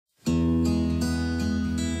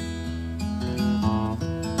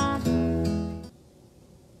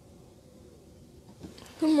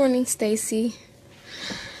Good morning, Stacy.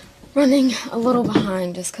 Running a little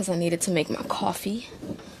behind just because I needed to make my coffee.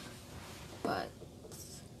 But,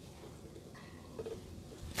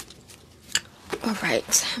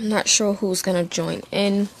 alright. I'm not sure who's going to join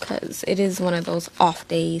in because it is one of those off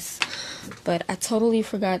days. But I totally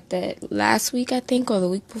forgot that last week, I think, or the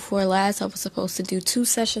week before last, I was supposed to do 2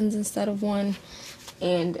 sessions instead of 1.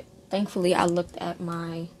 And thankfully, I looked at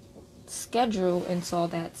my schedule and saw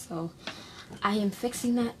that. So I am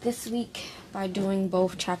fixing that this week by doing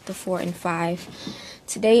both chapter 4 and 5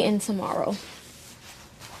 today and tomorrow.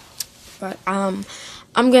 But I'm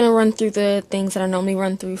going to run through the things that I normally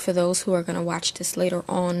run through for those who are going to watch this later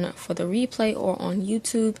on for the replay or on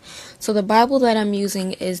YouTube. So the Bible that I'm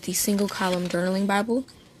using is the single column journaling Bible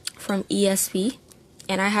from ESV,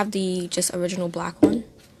 and I have the just original black one.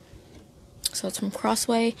 So it's from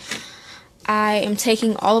Crossway. I am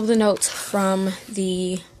taking all of the notes from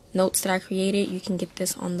the notes that I created. You can get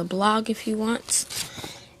this on the blog if you want.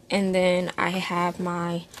 And then I have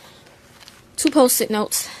my 2 post-it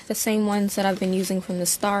notes, the same ones that I've been using from the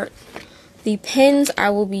start. The pens I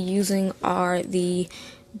will be using are the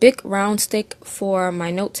Bic round stick for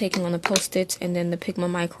my note taking on the post-its, and then the Pigma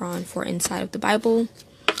Micron for inside of the Bible.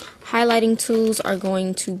 Highlighting tools are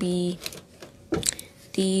going to be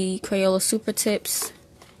the Crayola Super Tips,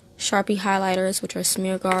 Sharpie highlighters, which are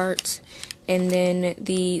smear guards, and then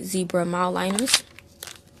the Zebra mile liners.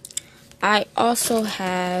 I also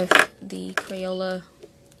have the Crayola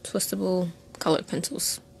twistable colored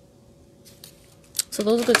pencils. So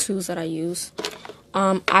those are the tools that I use.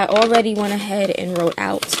 I already went ahead and wrote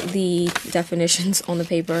out the definitions on the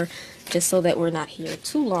paper just so that we're not here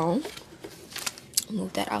too long.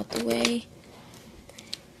 Move that out the way.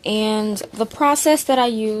 And the process that I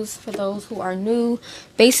use for those who are new,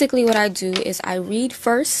 basically what I do is I read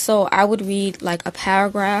first. So I would read like a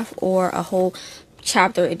paragraph or a whole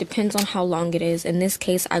chapter. It depends on how long it is. In this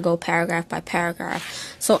case, I go paragraph by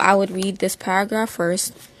paragraph. So I would read this paragraph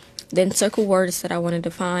first, then circle words that I want to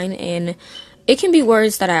define, and it can be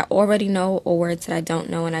words that I already know or words that I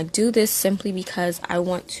don't know. And I do this simply because I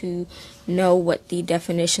want to know what the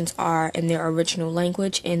definitions are in their original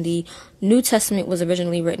language. And the New Testament was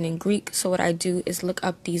originally written in Greek, so what I do is look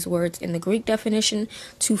up these words in the Greek definition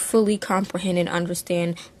to fully comprehend and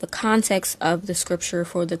understand the context of the scripture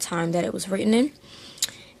for the time that it was written in.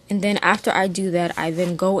 And then after I do that, I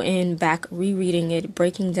then go in back rereading it,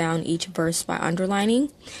 breaking down each verse by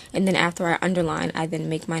underlining. And then after I underline, I then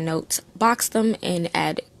make my notes, box them, and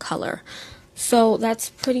add color. So that's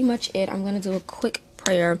pretty much it. I'm going to do a quick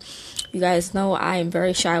prayer. You guys know I am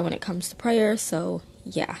very shy when it comes to prayer, so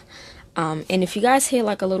yeah. And if you guys hear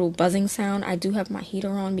like a little buzzing sound, I do have my heater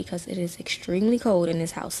on because it is extremely cold in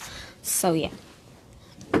this house. So yeah.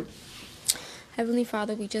 Heavenly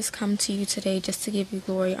Father, we just come to you today just to give you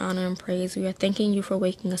glory, honor, and praise. We are thanking you for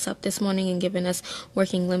waking us up this morning and giving us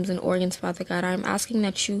working limbs and organs, Father God. I'm asking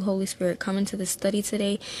that you, Holy Spirit, come into this study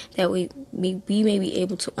today, that we may be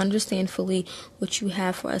able to understand fully what you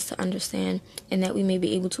have for us to understand, and that we may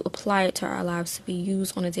be able to apply it to our lives to be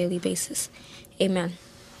used on a daily basis. Amen.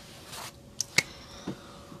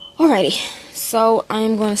 Alrighty, so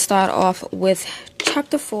I'm going to start off with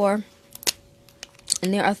chapter 4.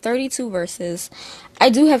 And there are 32 verses. I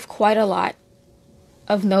do have quite a lot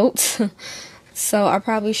of notes, so I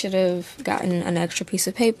probably should have gotten an extra piece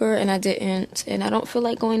of paper, and I didn't, and I don't feel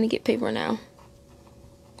like going to get paper now.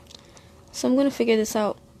 So I'm going to figure this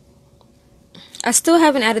out. I still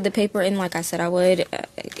haven't added the paper in like I said I would.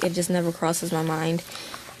 It just never crosses my mind.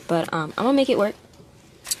 But I'm going to make it work.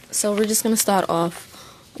 So we're just going to start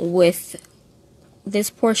off with this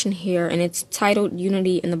portion here, and it's titled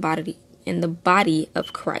Unity in the body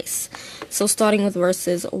of Christ. So starting with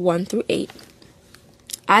verses 1 through 8.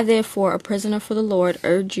 I therefore, a prisoner for the Lord,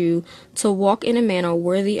 urge you to walk in a manner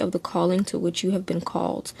worthy of the calling to which you have been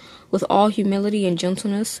called, with all humility and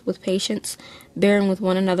gentleness, with patience, bearing with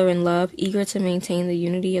one another in love, eager to maintain the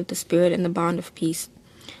unity of the Spirit and the bond of peace.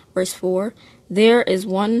 Verse 4. There is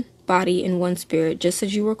one body and one Spirit, just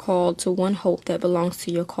as you were called to one hope that belongs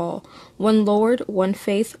to your call. One Lord, one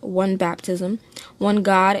faith, one baptism, one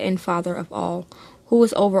God and Father of all, who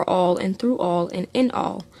is over all and through all and in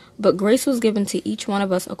all. But grace was given to each one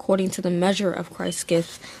of us according to the measure of Christ's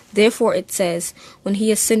gift. Therefore it says, when he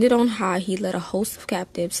ascended on high, he led a host of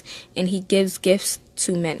captives, and he gives gifts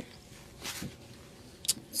to men.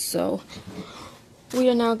 So we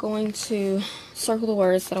are now going to circle the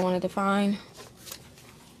words that I want to define.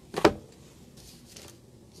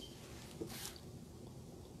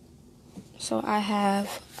 So I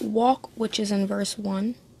have walk, which is in verse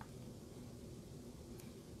 1.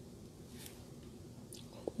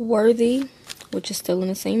 Worthy, which is still in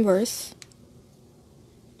the same verse.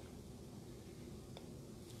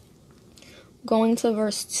 Going to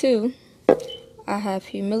verse 2, I have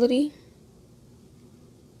humility,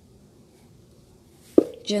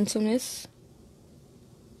 gentleness,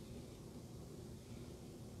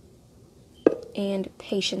 and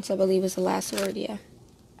patience, I believe is the last word, yeah.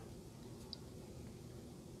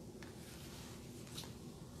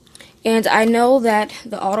 And I know that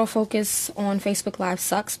the autofocus on Facebook Live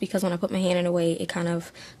sucks because when I put my hand in a way, it kind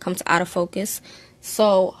of comes out of focus.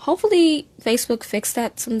 So hopefully Facebook fixed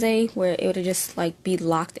that someday where it would just like be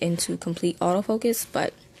locked into complete autofocus.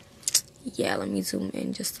 But yeah, let me zoom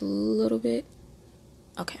in just a little bit.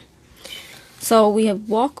 Okay. So we have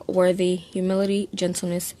walk worthy, humility,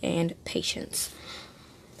 gentleness, and patience.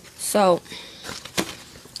 So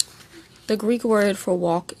the Greek word for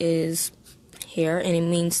walk is here, and it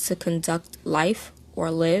means to conduct life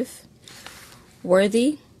or live.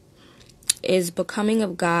 Worthy is becoming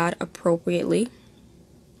of God appropriately.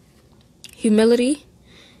 Humility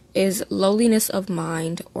is lowliness of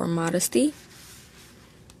mind or modesty.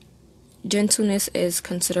 Gentleness is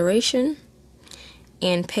consideration.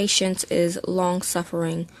 And patience is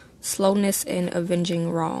long-suffering, slowness in avenging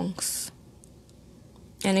wrongs.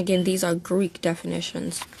 And again, these are Greek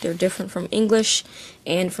definitions. They're different from English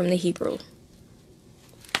and from the Hebrew.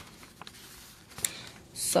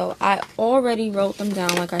 So I already wrote them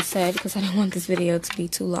down, like I said, because I didn't want this video to be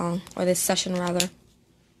too long, or this session rather.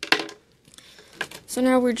 So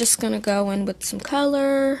now we're just going to go in with some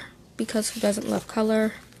color, because who doesn't love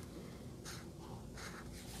color?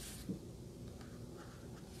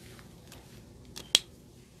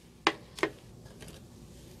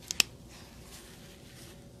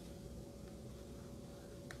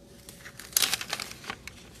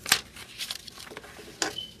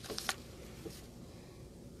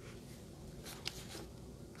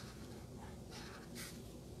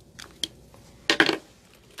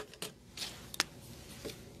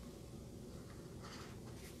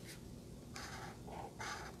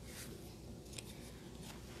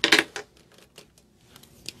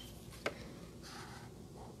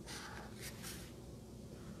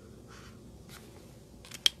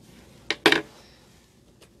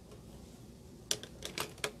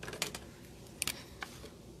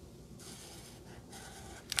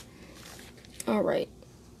 Alright,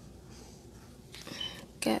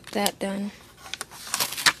 got that done.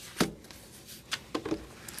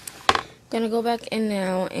 Gonna go back in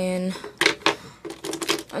now and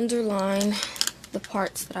underline the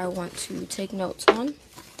parts that I want to take notes on.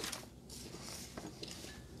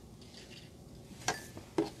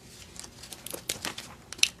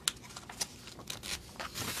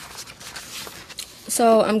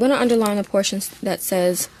 So I'm gonna underline the portions that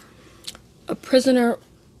says a prisoner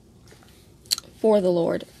for the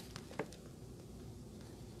Lord.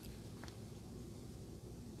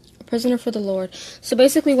 A prisoner for the Lord. So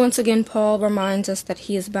basically, once again, Paul reminds us that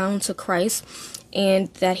he is bound to Christ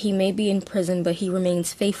and that he may be in prison, but he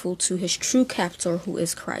remains faithful to his true captor, who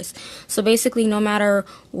is Christ. So basically, no matter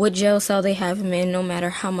what jail cell they have him in, no matter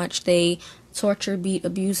how much they torture, beat,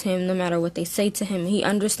 abuse him, no matter what they say to him, he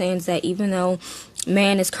understands that even though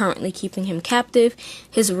man is currently keeping him captive,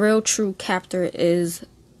 his real true captor is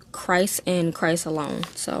Christ and Christ alone.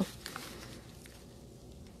 So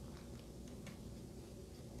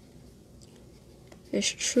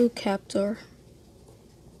his true captor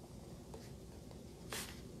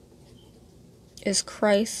is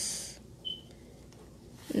Christ,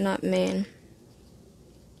 not man.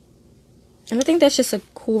 And I think that's just a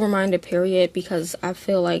cool reminder, period, because I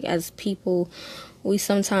feel like as people, we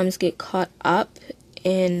sometimes get caught up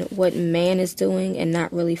in what man is doing and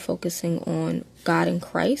not really focusing on God and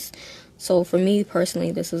Christ. So for me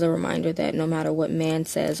personally, this is a reminder that no matter what man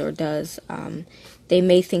says or does, they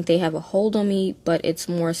may think they have a hold on me, but it's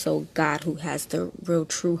more so God who has the real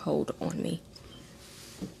true hold on me.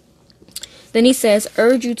 Then he says,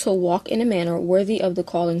 urge you to walk in a manner worthy of the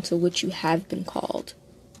calling to which you have been called.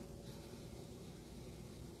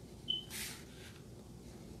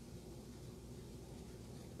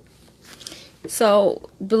 So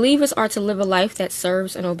believers are to live a life that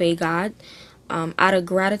serves and obey God out of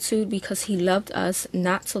gratitude because he loved us,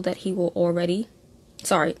 not so that he will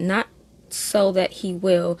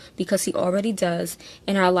because he already does,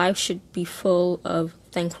 and our life should be full of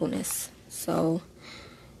thankfulness. So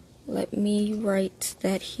let me write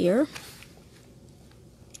that here.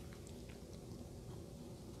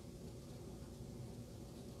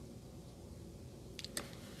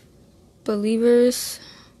 Believers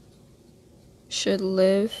should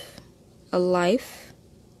live a life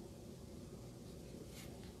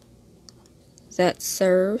that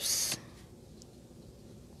serves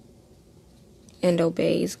and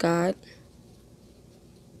obeys God.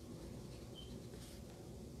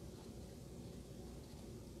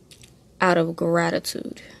 Out of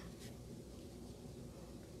gratitude.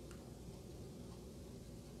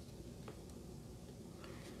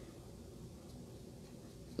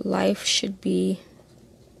 Life should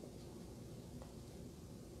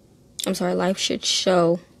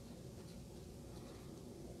show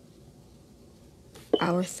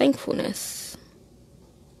our thankfulness.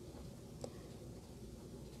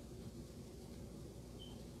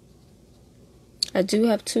 I do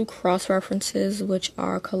have two cross references, which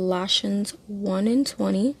are Colossians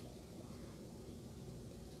 1:20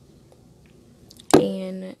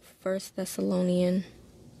 and 1 Thessalonians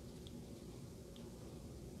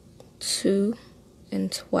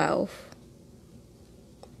 2:12.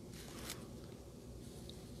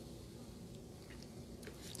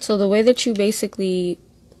 So the way that you basically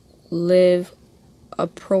live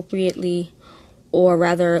appropriately, or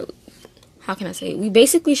rather, how can I say it? We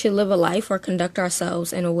basically should live a life or conduct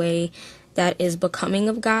ourselves in a way that is becoming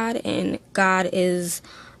of God. And God is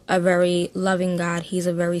a very loving God. He's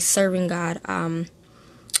a very serving God.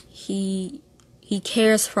 He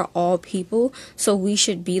cares for all people. So we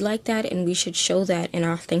should be like that, and we should show that in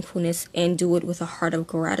our thankfulness and do it with a heart of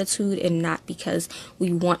gratitude and not because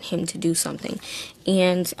we want him to do something.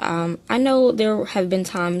 And I know there have been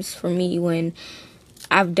times for me when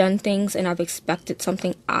I've done things and I've expected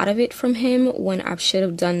something out of it from him when I should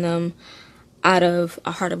have done them out of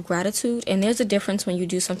a heart of gratitude. And there's a difference when you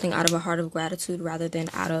do something out of a heart of gratitude rather than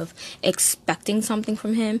out of expecting something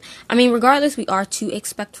from him. I mean, regardless, we are to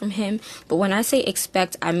expect from him. But when I say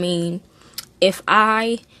expect, I mean, if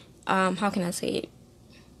I, how can I say it?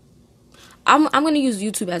 I'm going to use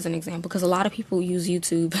YouTube as an example, because a lot of people use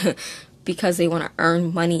YouTube because they want to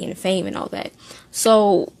earn money and fame and all that.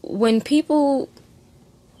 So when people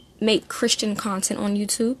make Christian content on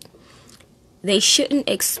YouTube, they shouldn't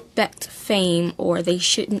expect fame, or they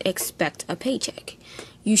shouldn't expect a paycheck.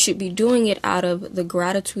 You should be doing it out of the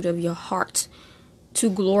gratitude of your heart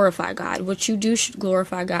to glorify God. What you do should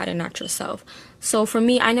glorify God and not yourself. So for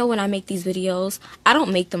me, I know when I make these videos, I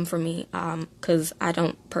don't make them for me, because I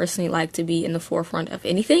don't personally like to be in the forefront of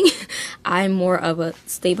anything. I'm more of a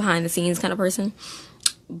stay behind the scenes kind of person.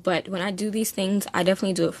 But when I do these things, I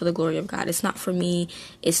definitely do it for the glory of God. It's not for me.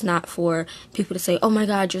 It's not for people to say, oh my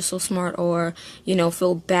God, you're so smart, or, you know,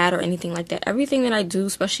 feel bad or anything like that. Everything that I do,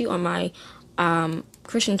 especially on my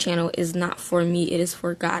Christian channel, is not for me. It is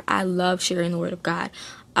for God. I love sharing the word of God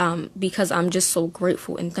because I'm just so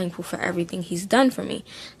grateful and thankful for everything he's done for me.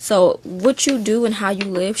 So what you do and how you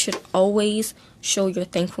live should always show your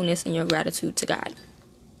thankfulness and your gratitude to God.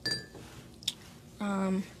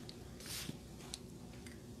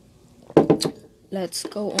 Let's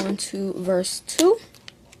go on to verse 2,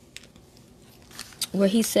 where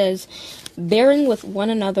he says, bearing with one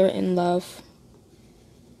another in love.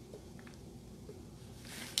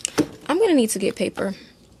 I'm going to need to get paper,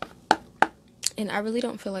 and I really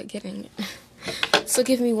don't feel like getting it. So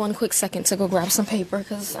give me one quick second to go grab some paper,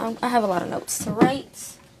 because I have a lot of notes to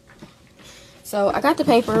write. So I got the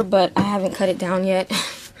paper, but I haven't cut it down yet.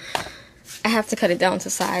 I have to cut it down to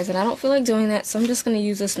size, and I don't feel like doing that, so I'm just going to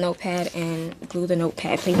use this notepad and glue the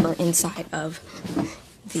notepad paper inside of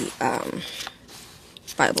the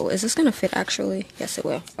Bible. Is this going to fit, actually? Yes, it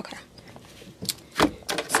will. Okay.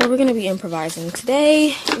 So we're going to be improvising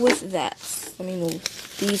today with that. Let me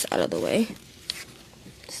move these out of the way.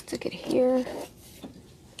 Stick it here.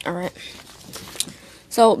 All right.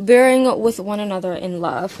 So, bearing with one another in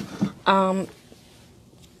love.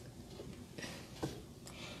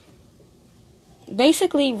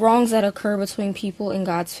 Basically, wrongs that occur between people in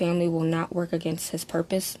God's family will not work against his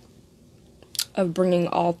purpose of bringing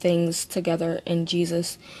all things together in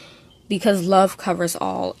Jesus, because love covers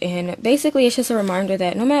all. And basically, it's just a reminder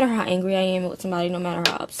that no matter how angry I am with somebody, no matter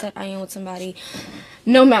how upset I am with somebody,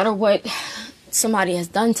 no matter what somebody has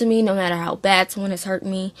done to me, no matter how bad someone has hurt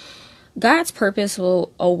me, God's purpose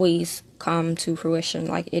will always come to fruition.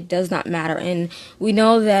 Like, it does not matter. And we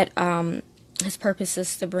know that his purpose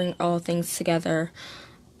is to bring all things together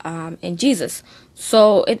in Jesus.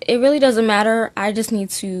 So it really doesn't matter. I just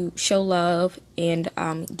need to show love and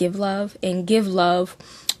give love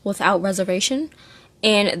without reservation.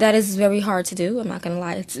 And that is very hard to do. I'm not going to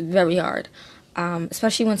lie. It's very hard.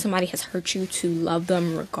 Especially when somebody has hurt you, to love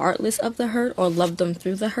them regardless of the hurt, or love them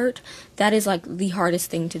through the hurt. That is like the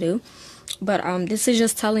hardest thing to do. But this is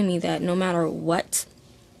just telling me that no matter what,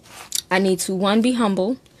 I need to, one, be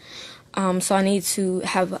humble. So I need to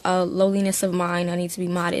have a lowliness of mind. I need to be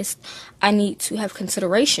modest. I need to have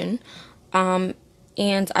consideration. And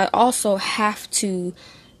I also have to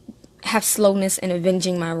have slowness in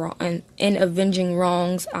avenging my wrong and in avenging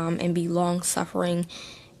wrongs, and be long suffering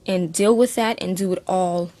and deal with that and do it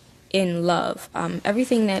all in love.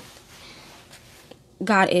 Everything that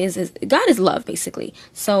God is God is love, basically.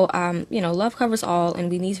 So love covers all, and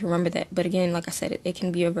we need to remember that. But again, like I said, it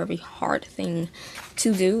can be a very hard thing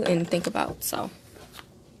to do and think about. So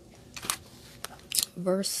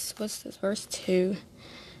verse 2.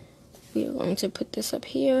 We are going to put this up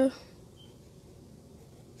here.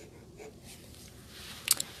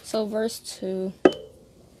 So verse 2.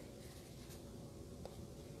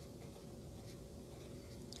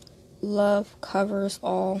 Love covers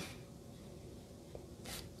all.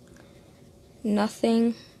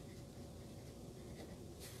 Nothing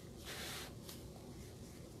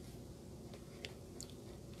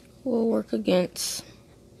will work against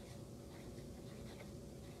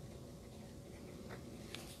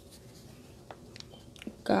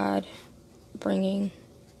God bringing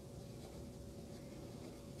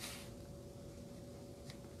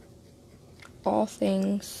all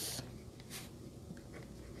things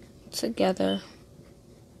together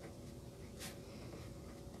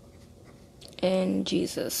in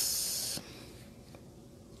Jesus.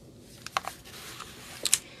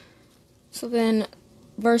 So then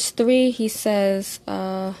verse 3, he says,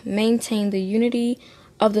 maintain the unity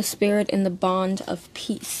of the Spirit in the bond of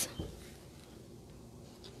peace.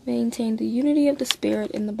 Maintain the unity of the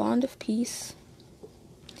Spirit in the bond of peace.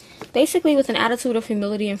 Basically, with an attitude of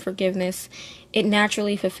humility and forgiveness, it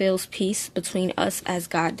naturally fulfills peace between us as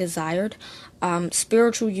God desired.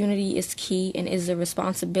 Spiritual unity is key and is the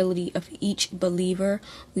responsibility of each believer.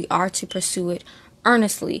 We are to pursue it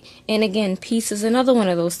earnestly. And again, peace is another one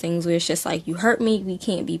of those things where it's just like, you hurt me, we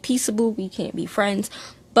can't be peaceable, we can't be friends.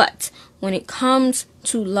 But when it comes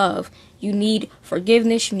to love, you need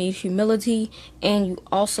forgiveness, you need humility, and you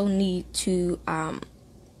also need to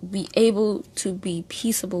be able to be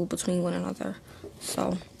peaceable between one another.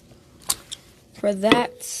 So for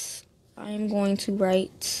that, I am going to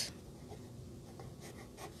write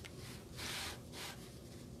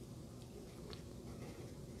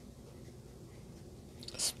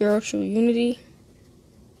spiritual unity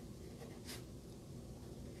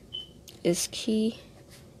is key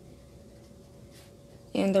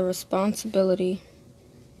and the responsibility.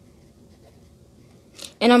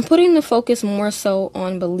 And I'm putting the focus more so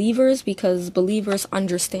on believers because believers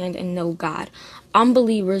understand and know God.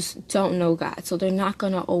 Unbelievers don't know God, so they're not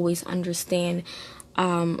going to always understand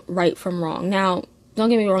right from wrong. Now, don't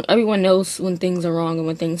get me wrong, everyone knows when things are wrong and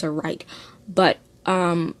when things are right. But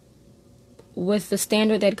with the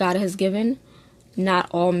standard that God has given, not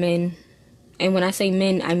all men, and when I say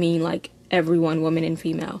men, I mean like everyone, woman and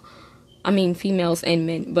female. I mean females and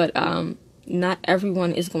men, but not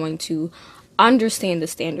everyone is going to understand the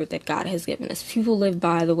standard that God has given us. People live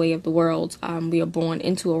by the way of the world. We are born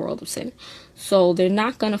into a world of sin. So they're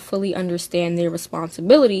not going to fully understand their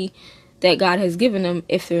responsibility that God has given them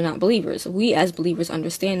if they're not believers. We as believers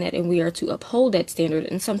understand that, and we are to uphold that standard,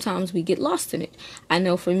 and sometimes we get lost in it. I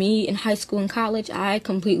know for me in high school and college, I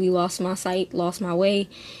completely lost my sight, lost my way,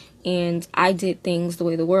 and I did things the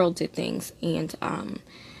way the world did things, and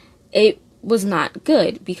it was not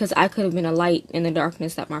good because I could have been a light in the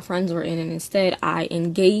darkness that my friends were in, and instead I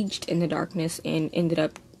engaged in the darkness and ended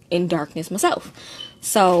up in darkness myself.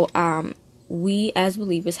 So we as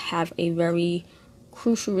believers have a very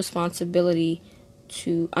crucial responsibility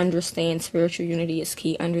to understand spiritual unity is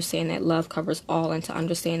key, understand that love covers all, and to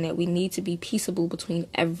understand that we need to be peaceable between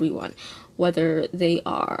everyone, whether they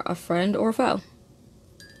are a friend or a foe.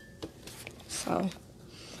 So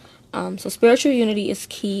spiritual unity is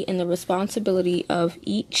key in the responsibility of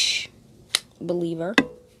each believer.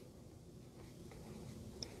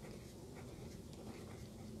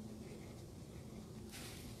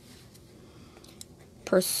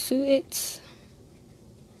 Pursue it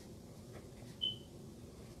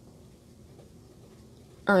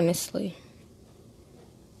earnestly.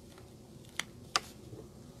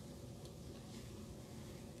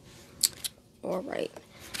 All right.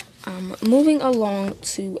 Moving along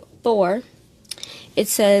to 4, it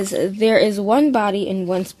says there is one body and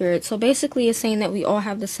one spirit. So basically it's saying that we all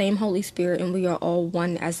have the same Holy Spirit and we are all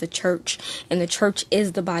one as the church, and the church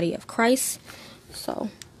is the body of Christ. So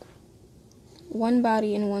one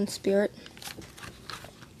body and one spirit.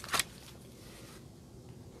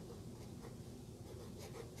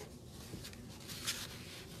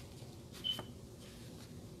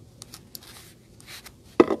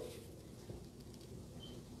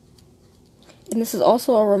 And this is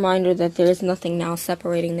also a reminder that there is nothing now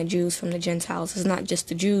separating the Jews from the Gentiles. It's not just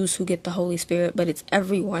the Jews who get the Holy Spirit, but it's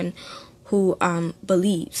everyone who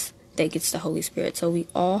believes that gets the Holy Spirit. So we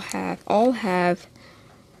all have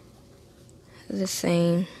the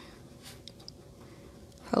same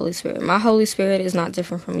Holy Spirit. My Holy Spirit is not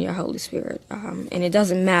different from your Holy Spirit. And it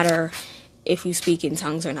doesn't matter if you speak in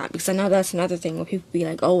tongues or not, because I know that's another thing where people be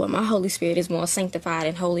like, oh, well, my Holy Spirit is more sanctified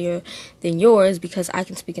and holier than yours because I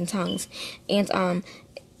can speak in tongues. And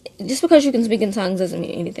just because you can speak in tongues doesn't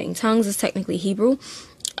mean anything. Tongues is technically Hebrew.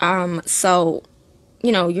 So,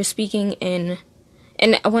 you know, you're speaking in,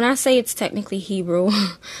 and when I say it's technically Hebrew,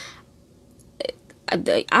 I'm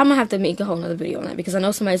gonna have to make a whole nother video on that, because I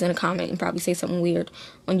know somebody's gonna comment and probably say something weird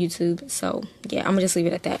on YouTube. So yeah, I'm gonna just leave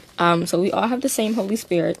it at that. So we all have the same Holy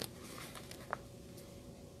Spirit,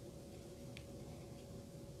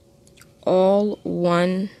 all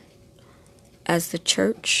one as the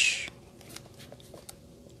church,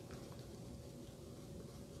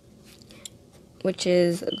 which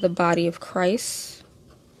is the body of Christ.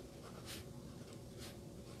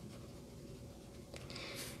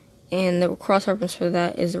 And the cross reference for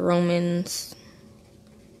that is Romans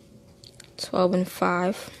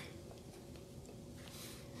 12:5.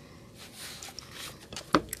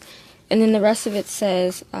 And then the rest of it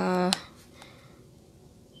says,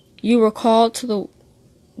 you were called to the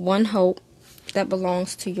one hope that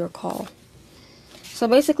belongs to your call. So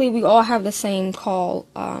basically, we all have the same call,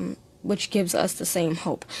 which gives us the same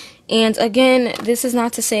hope. And again, this is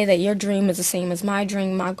not to say that your dream is the same as my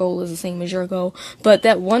dream, my goal is the same as your goal, but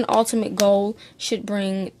that one ultimate goal should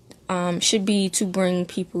be to bring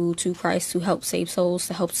people to Christ, to help save souls,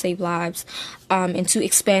 to help save lives, and to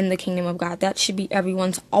expand the kingdom of God. That should be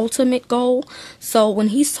everyone's ultimate goal. So when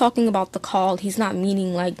he's talking about the call, he's not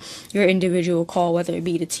meaning like your individual call, whether it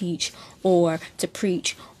be to teach or to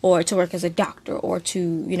preach or to work as a doctor or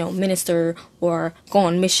to, you know, minister or go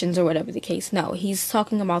on missions or whatever the case. No, he's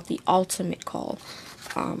talking about the ultimate call.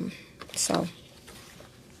 So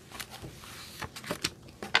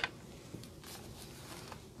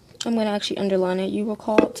I'm going to actually underline it. You were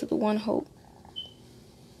called to the one hope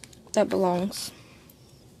that belongs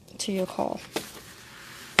to your call.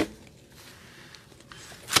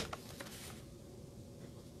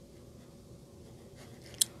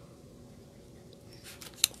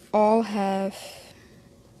 All have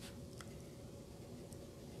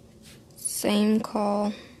same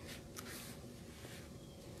call,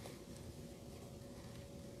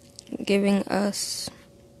 giving us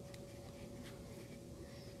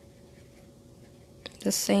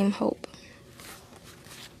the same hope.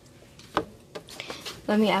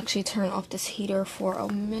 Let me actually turn off this heater for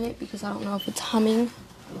a minute because I don't know if it's humming.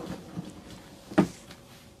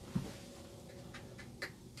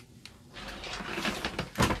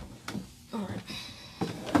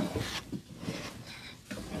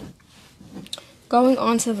 Going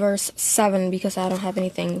on to verse 7, because I don't have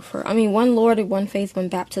anything for, one Lord, one faith, one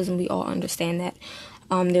baptism, we all understand that.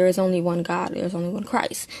 There is only one God, there's only one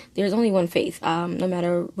Christ, there's only one faith. No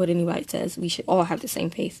matter what anybody says, we should all have the same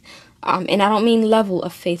faith. And I don't mean level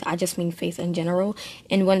of faith, I just mean faith in general.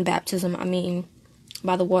 And one baptism, I mean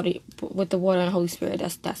by the water, with the water and the Holy Spirit,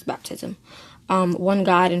 that's baptism. One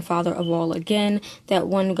God and Father of all. Again, that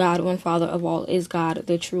one God, one Father of all is God,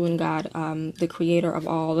 the true and God, the creator of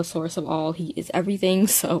all, the source of all. He is everything.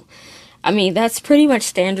 So, that's pretty much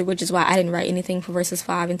standard, which is why I didn't write anything for verses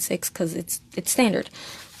 5 and 6, because it's standard.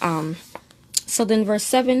 So then verse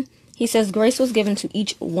 7, he says, grace was given to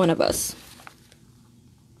each one of us.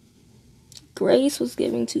 Grace was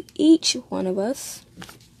given to each one of us,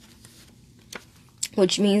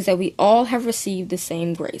 which means that we all have received the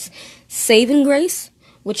same grace. Saving grace,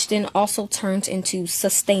 which then also turns into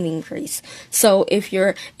sustaining grace. So if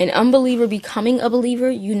you're an unbeliever becoming a believer,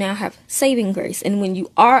 you now have saving grace. And when you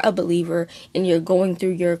are a believer and you're going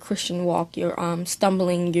through your Christian walk, you're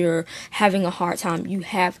stumbling, you're having a hard time, you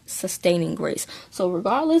have sustaining grace. So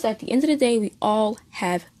regardless, at the end of the day, we all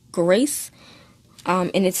have grace.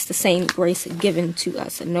 And it's the same grace given to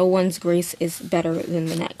us. And no one's grace is better than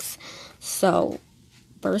the next. So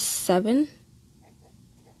verse 7.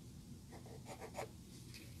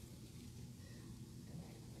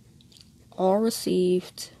 All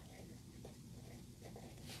received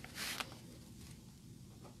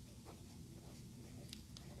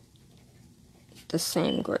the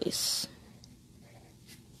same grace.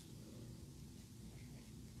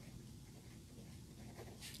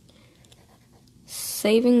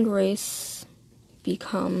 Saving grace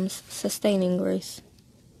becomes sustaining grace.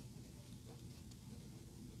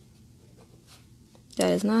 That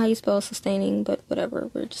is not how you spell sustaining, but whatever.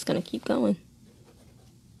 We're just going to keep going.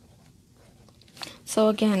 So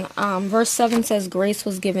again, verse 7 says grace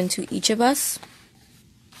was given to each of us.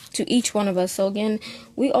 to each one of us. So again,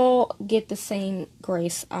 we all get the same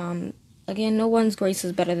grace. Again, no one's grace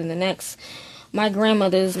is better than the next. My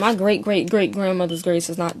great great great grandmother's grace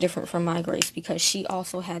is not different from my grace, because she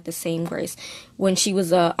also had the same grace. When she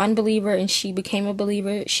was an unbeliever and she became a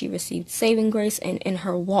believer, she received saving grace, and in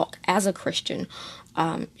her walk as a Christian,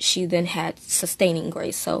 she then had sustaining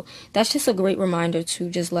grace. So that's just a great reminder to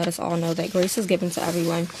just let us all know that grace is given to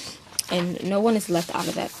everyone, and no one is left out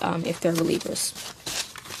of that if they're believers.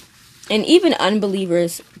 And even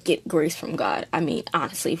unbelievers get grace from God. I mean,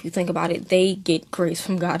 honestly, if you think about it, they get grace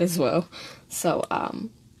from God as well. So,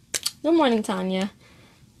 good morning, Tanya.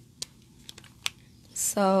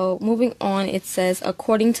 So, moving on, it says,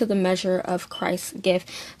 according to the measure of Christ's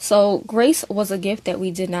gift. So, grace was a gift that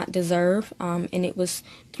we did not deserve, and it was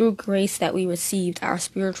through grace that we received our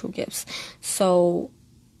spiritual gifts. So,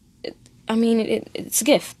 it's a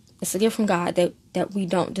gift. It's a gift from God that we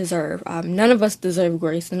don't deserve. None of us deserve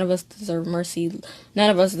grace. None of us deserve mercy. None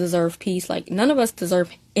of us deserve peace. Like, none of us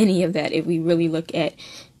deserve any of that if we really look at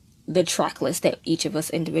the track list that each of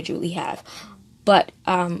us individually have. But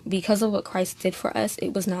because of what Christ did for us,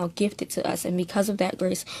 it was now gifted to us. And because of that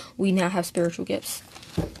grace, we now have spiritual gifts.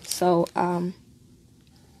 So,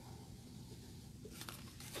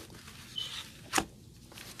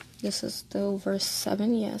 this is still verse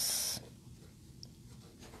 7, yes.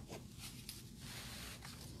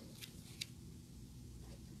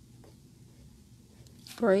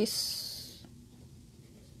 Grace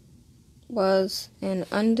was an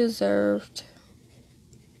undeserved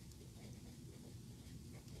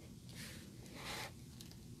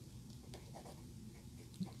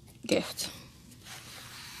gift.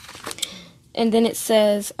 And then it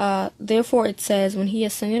says, therefore it says, when he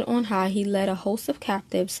ascended on high, he led a host of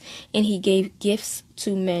captives, and he gave gifts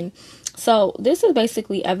to men. So this is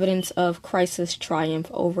basically evidence of Christ's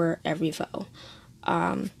triumph over every foe.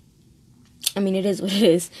 It is what it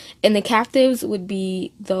is. And the captives would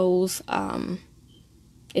be those,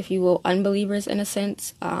 if you will, unbelievers in a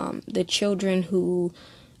sense. The children who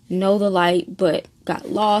know the light but got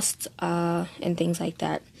lost, and things like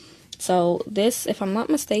that. So this, if I'm not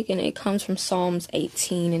mistaken, it comes from Psalms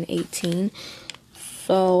 18 and 18.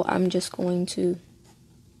 So I'm just going to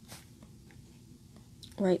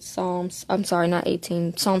write Psalms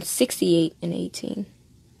 68 and 18.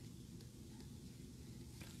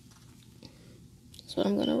 That's what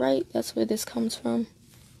I'm going to write. That's where this comes from.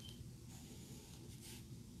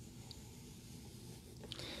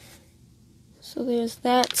 So there's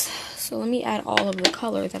that. So let me add all of the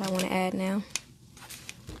color that I want to add now.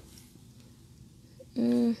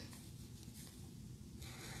 So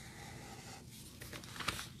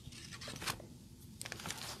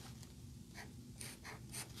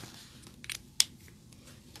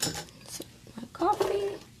my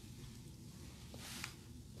coffee.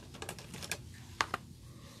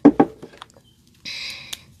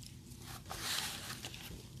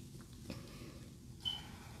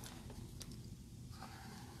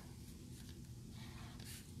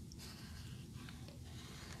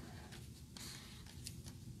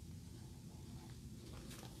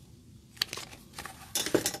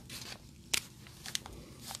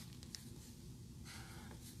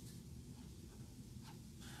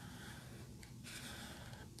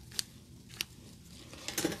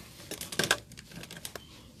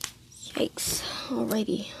 Yikes.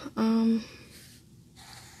 Alrighty.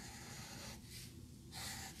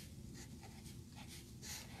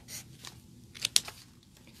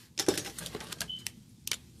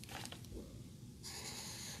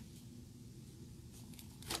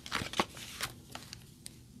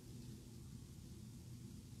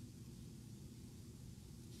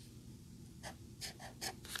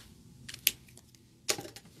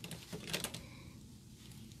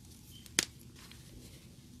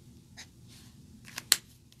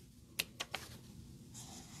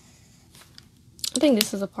 I think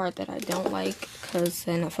this is a part that I don't like, because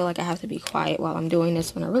then I feel like I have to be quiet while I'm doing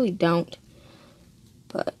this when I really don't.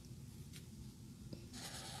 But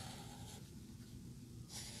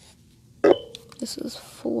this is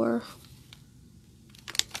 4.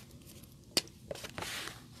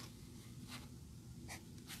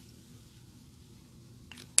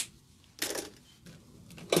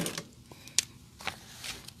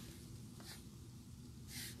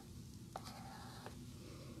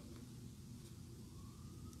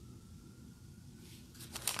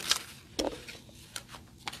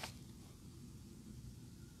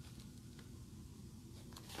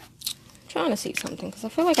 Trying to see something, because I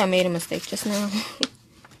feel like I made a mistake just now.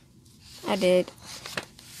 I did.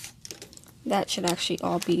 That should actually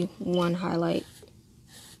all be one highlight.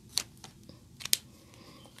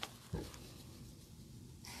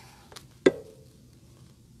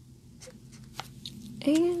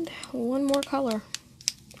 And one more color.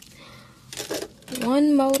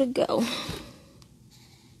 One more to go.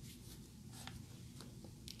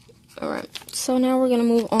 Alright, so now we're going to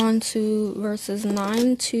move on to verses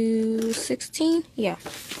 9 to 16. Yeah.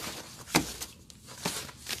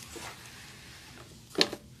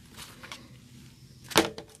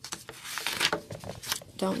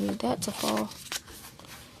 Don't need that to fall.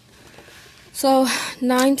 So,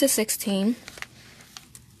 9 to 16.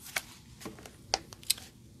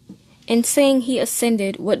 In saying he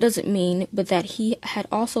ascended, what does it mean but that he had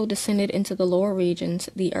also descended into the lower regions,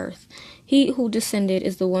 the earth? He who descended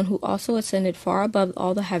is the one who also ascended far above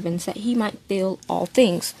all the heavens, that he might fill all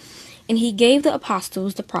things. And he gave the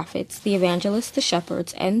apostles, the prophets, the evangelists, the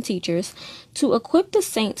shepherds, and teachers to equip the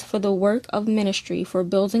saints for the work of ministry, for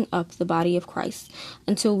building up the body of Christ,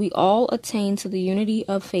 until we all attain to the unity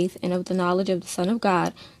of faith and of the knowledge of the Son of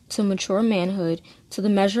God, to mature manhood, to the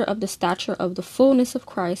measure of the stature of the fullness of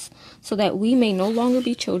Christ, so that we may no longer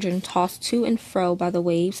be children tossed to and fro by the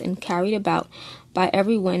waves and carried about by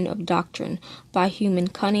every wind of doctrine, by human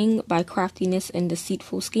cunning, by craftiness and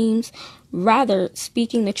deceitful schemes. Rather,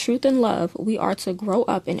 speaking the truth in love, we are to grow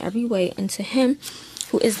up in every way into him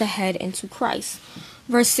who is the head, into Christ.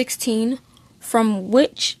 Verse 16, from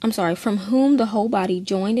whom the whole body,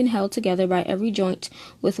 joined and held together by every joint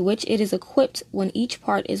with which it is equipped, when each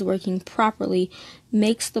part is working properly,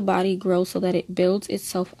 makes the body grow so that it builds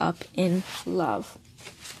itself up in love.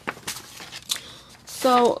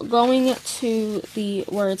 So, going to the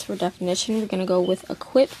words for definition, we're going to go with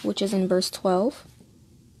equip, which is in verse 12.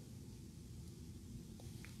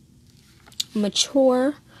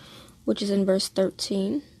 Mature, which is in verse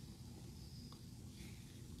 13.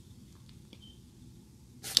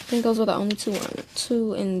 I think those were the only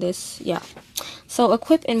two in this, yeah. So,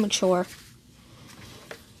 equip and mature.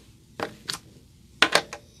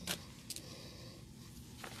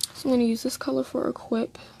 So, I'm going to use this color for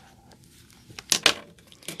equip.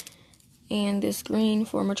 And this green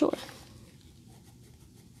for mature.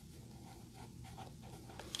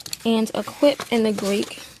 And equip in the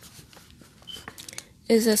Greek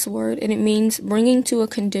is this word, and it means bringing to a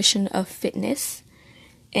condition of fitness.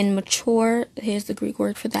 And mature, here's the Greek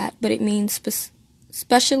word for that, but it means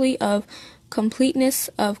specially of completeness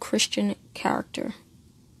of Christian character.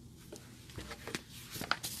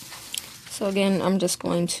 So again, I'm just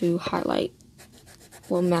going to highlight,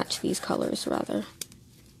 we'll match these colors rather.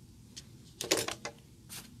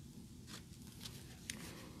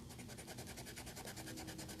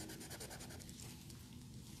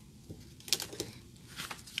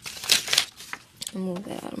 I'll move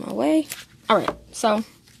that out of my way. Alright, so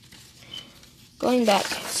going back,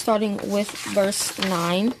 starting with verse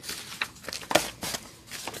 9.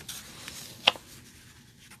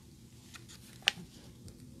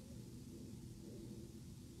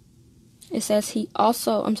 It says he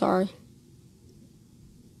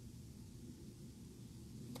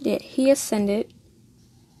ascended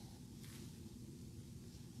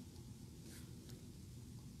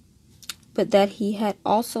but that he had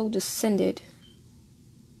also descended.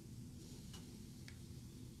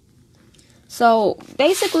 So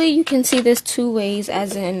basically you can see this two ways,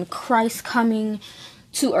 as in Christ coming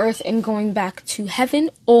to earth and going back to heaven,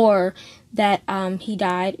 or that he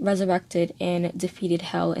died, resurrected, and defeated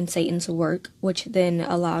hell and Satan's work, which then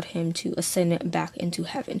allowed him to ascend back into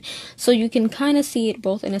heaven. So you can kind of see it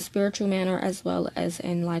both in a spiritual manner as well as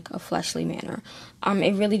in like a fleshly manner.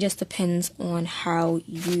 It really just depends on how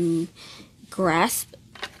you grasp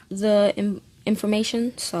the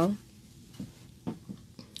information. So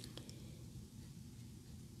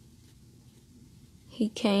he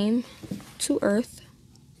came to earth,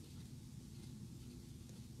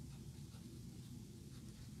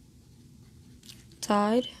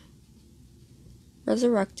 died,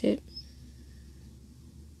 resurrected.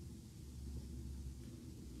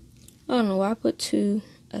 I don't know why I put two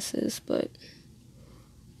S's, but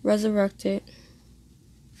resurrected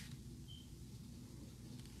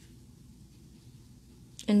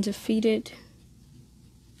and defeated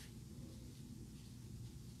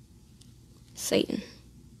Satan.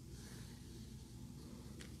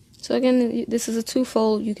 So again, this is a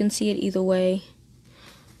twofold. You can see it either way.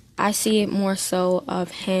 I see it more so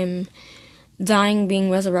of him dying,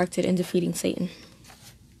 being resurrected, and defeating Satan.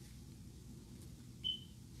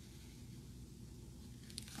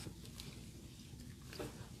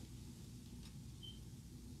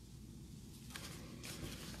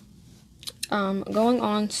 Going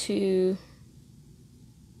on to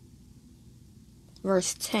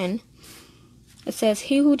verse 10. It says,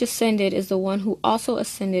 "He who descended is the one who also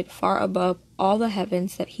ascended far above all the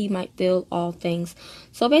heavens that he might fill all things."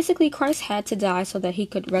 So basically, Christ had to die so that he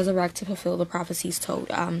could resurrect to fulfill the prophecies told.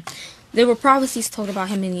 There were prophecies told about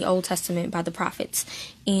him in the Old Testament by the prophets.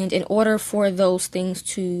 And in order for those things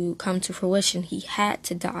to come to fruition, he had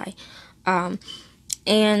to die.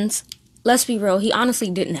 And let's be real, he honestly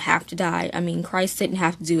didn't have to die. I mean, Christ didn't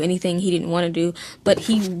have to do anything he didn't want to do, but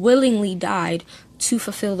he willingly died to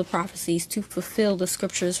fulfill the prophecies, to fulfill the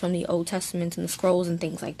scriptures from the Old Testament and the scrolls and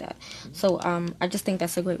things like that. So I just think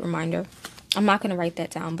that's a great reminder. I'm not going to write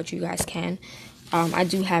that down, but you guys can. I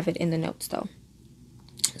do have it in the notes, though.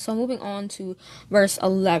 So moving on to verse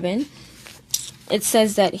 11. It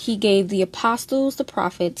says that he gave the apostles, the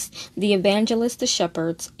prophets, the evangelists, the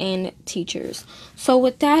shepherds, and teachers. So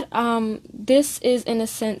with that, this is in a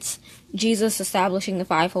sense Jesus establishing the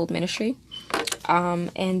fivefold ministry,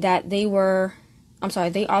 and that they are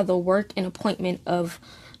the work and appointment of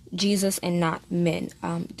Jesus and not men.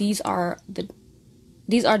 These are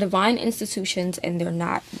divine institutions, and they're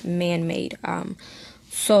not man-made.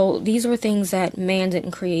 So these were things that man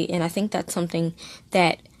didn't create, and I think that's something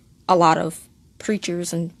that a lot of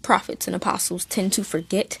preachers and prophets and apostles tend to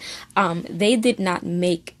forget. They did not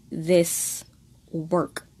make this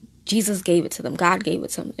work. Jesus gave it to them. God gave it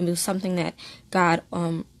to them. It was something that God,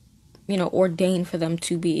 ordained for them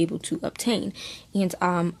to be able to obtain. And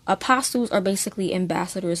apostles are basically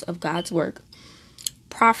ambassadors of God's work.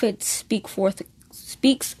 Prophets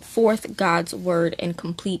speaks forth God's word in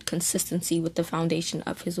complete consistency with the foundation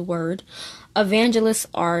of his word. Evangelists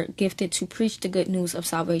are gifted to preach the good news of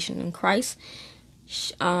salvation in Christ.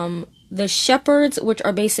 The shepherds, which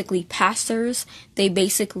are basically pastors, they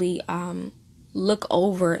basically look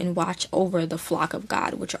over and watch over the flock of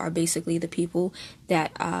God, which are basically the people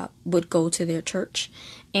that would go to their church.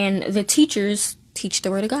 And the teachers teach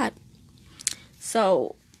the word of God.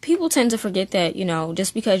 So people tend to forget that,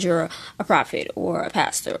 just because you're a prophet or a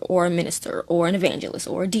pastor or a minister or an evangelist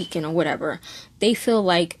or a deacon or whatever, they feel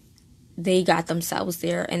like they got themselves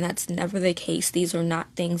there, and that's never the case. These are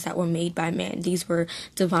not things that were made by man. These were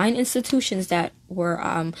divine institutions that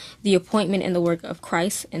were the appointment and the work of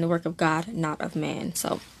Christ and the work of God, not of man.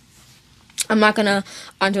 So I'm not gonna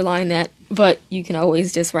underline that, but you can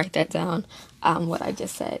always just write that down, what I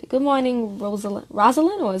just said. Good morning,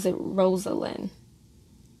 Rosalind, or is it Rosalind?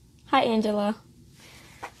 Hi, Angela.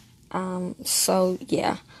 So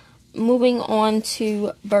yeah, moving on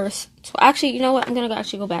to verse 12. Actually, you know what? I'm going to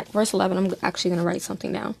actually go back. Verse 11, I'm actually going to write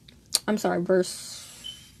something down. I'm sorry, verse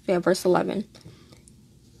 11.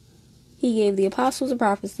 He gave the apostles, the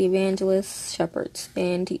prophets, the evangelists, shepherds,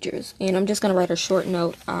 and teachers. And I'm just going to write a short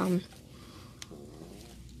note.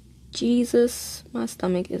 Jesus, my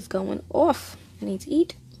stomach is going off. I need to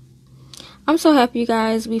eat. I'm so happy, you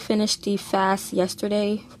guys. We finished the fast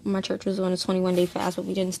yesterday. My church was on a 21-day fast, but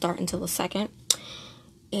we didn't start until the 2nd.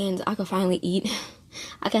 And I could finally eat.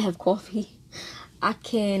 I can have coffee. I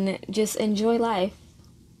can just enjoy life.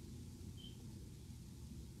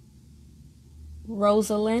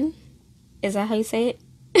 Rosalind, is that how you say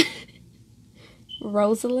it?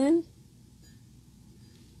 Rosalind.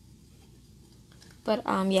 But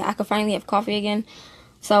yeah, I could finally have coffee again.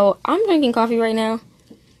 So I'm drinking coffee right now.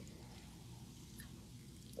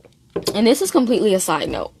 And this is completely a side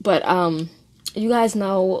note, but you guys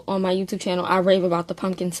know on my YouTube channel I rave about the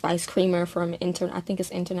pumpkin spice creamer from I think it's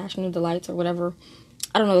International Delights or whatever.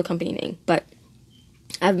 I don't know the company name, but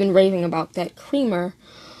I've been raving about that creamer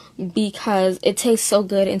because it tastes so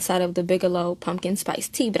good inside of the Bigelow pumpkin spice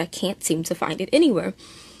tea, but I can't seem to find it anywhere.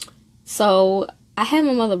 So I had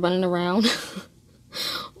my mother running around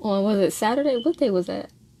on, was it Saturday? What day was that?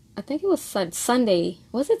 I think it was Sunday.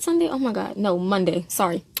 Was it Sunday? Oh my God. No, Monday.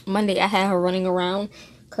 Sorry. Monday I had her running around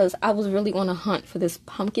because I was really on a hunt for this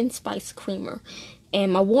pumpkin spice creamer.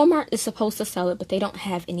 And my Walmart is supposed to sell it, but they don't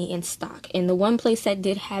have any in stock. And the one place that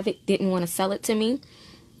did have it didn't want to sell it to me.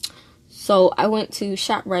 So I went to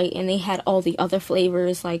ShopRite and they had all the other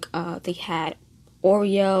flavors. Like they had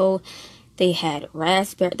Oreo, they had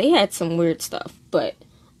raspberry, they had some weird stuff. But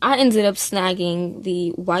I ended up snagging the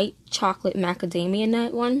white chocolate macadamia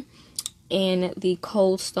nut one and the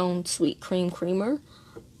Cold Stone sweet cream creamer.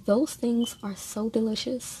 Those things are so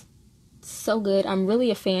delicious. So good. I'm really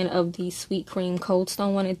a fan of the sweet cream Cold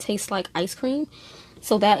Stone one. It tastes like ice cream.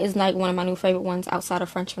 So that is like one of my new favorite ones outside of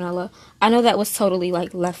French vanilla. I know that was totally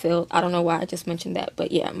like left field. I don't know why I just mentioned that.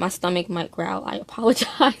 But yeah, my stomach might growl. I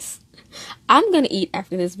apologize. I'm going to eat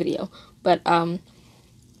after this video. But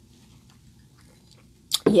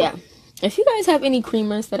yeah. If you guys have any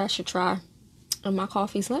creamers that I should try in my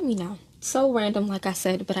coffees, let me know. So random, like I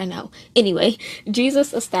said, but I know. Anyway,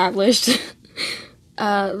 Jesus established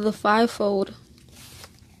The fivefold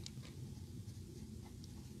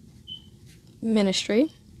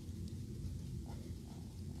ministry,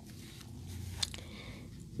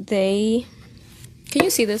 can you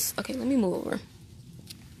see this? Okay, let me move over.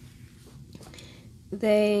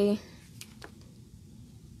 They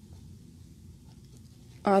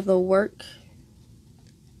are the work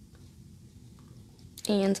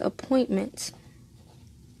and appointment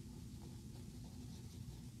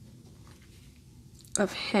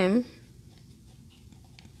of him,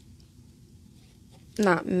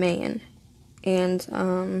 not man. And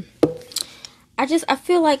I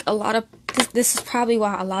feel like a lot of this is probably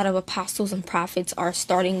why a lot of apostles and prophets are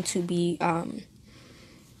starting to be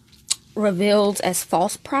revealed as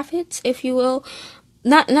false prophets, if you will.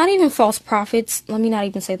 Not even false prophets. Let me not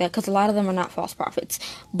even say that, because a lot of them are not false prophets.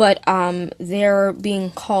 But they're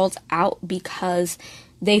being called out because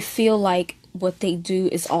they feel like what they do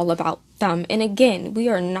is all about them. And again, we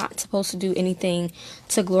are not supposed to do anything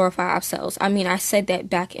to glorify ourselves. I mean, I said that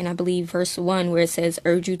back in, I believe, verse 1, where it says,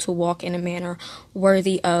 urge you to walk in a manner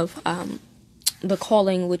worthy of the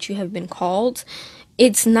calling which you have been called.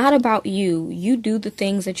 It's not about you. You do the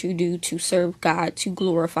things that you do to serve God, to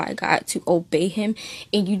glorify God, to obey him,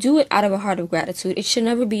 and you do it out of a heart of gratitude. It should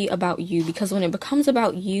never be about you, because when it becomes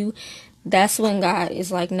about you, that's when God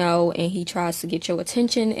is like, no, and he tries to get your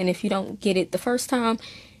attention. And if you don't get it the first time,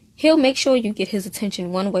 he'll make sure you get his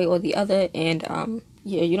attention one way or the other. And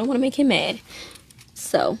yeah, you don't want to make him mad.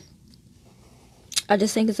 So I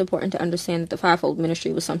just think it's important to understand that the fivefold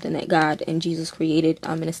ministry was something that God and Jesus created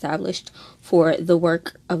and established for the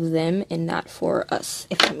work of them and not for us,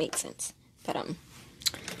 if that makes sense. But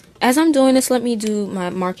as I'm doing this, let me do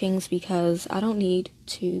my markings, because I don't need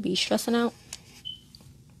to be stressing out.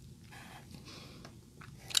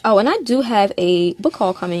 Oh, and I do have a book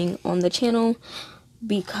haul coming on the channel,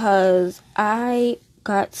 because I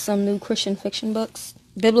got some new Christian fiction books,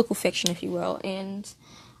 biblical fiction, if you will, and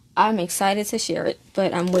I'm excited to share it,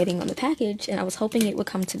 but I'm waiting on the package, and I was hoping it would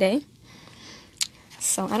come today.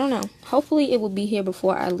 So, I don't know. Hopefully, it will be here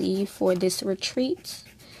before I leave for this retreat,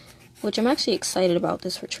 which I'm actually excited about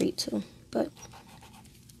this retreat, too. But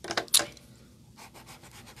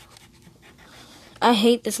I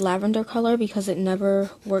hate this lavender color because it never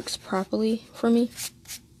works properly for me.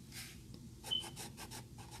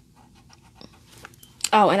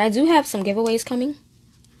 Oh, and I do have some giveaways coming,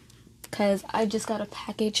 because I just got a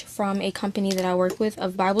package from a company that I work with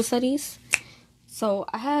of Bible studies. So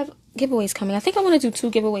I have giveaways coming. I think I want to do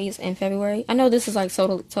 2 giveaways in February. I know this is like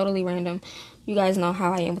totally random. You guys know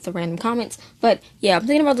how I am with the random comments. But yeah, I'm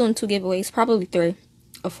thinking about doing 2 giveaways, probably 3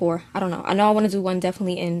 or 4. I don't know. I know I want to do one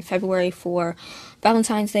definitely in February for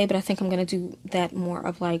Valentine's Day, but I think I'm going to do that more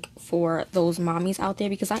of like for those mommies out there,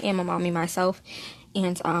 because I am a mommy myself.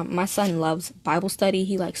 And my son loves Bible study.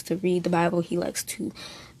 He likes to read the Bible. He likes to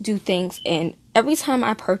do things. And every time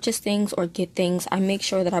I purchase things or get things, I make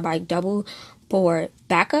sure that I buy double for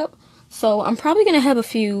backup. So I'm probably going to have a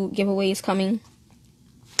few giveaways coming.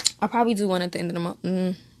 I'll probably do one at the end of the month.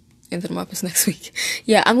 End of the month is next week.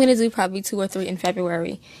 Yeah, I'm going to do probably 2 or 3 in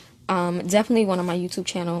February. Definitely one on my YouTube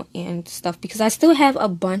channel and stuff, because I still have a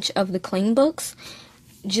bunch of the Cling books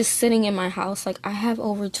just sitting in my house. Like, I have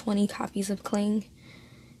over 20 copies of Cling,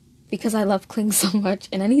 because I love Cling so much,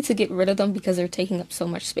 and I need to get rid of them because they're taking up so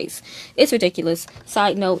much space. It's ridiculous.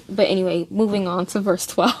 Side note, but anyway, moving on to verse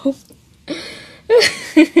 12.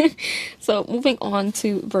 So, moving on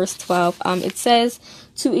to verse 12, it says,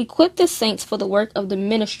 to equip the saints for the work of the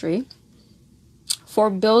ministry, for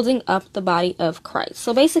building up the body of Christ.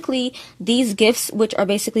 So basically, these gifts, which are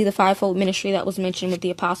basically the fivefold ministry that was mentioned with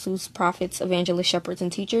the apostles, prophets, evangelists, shepherds, and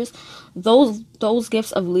teachers, those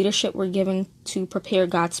gifts of leadership were given to prepare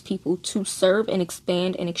God's people to serve and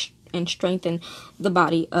expand and strengthen the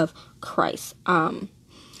body of Christ.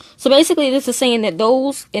 So basically, this is saying that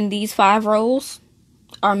those in these 5 roles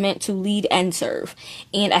are meant to lead and serve.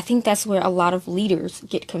 And I think that's where a lot of leaders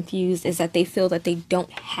get confused, is that they feel that they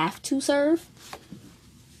don't have to serve.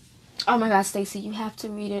 Oh my God, Stacy, you have to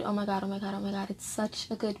read it. Oh my God, oh my God, oh my God. It's such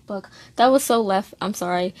a good book. That was so left. I'm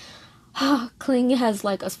sorry. Cling has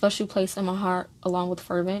like a special place in my heart, along with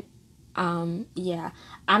Fervent. Yeah.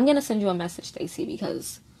 I'm gonna send you a message, Stacy,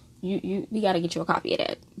 because we gotta get you a copy of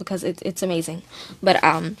that, because it's amazing. But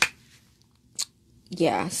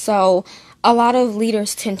yeah, so a lot of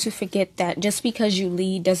leaders tend to forget that just because you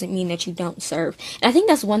lead doesn't mean that you don't serve. And I think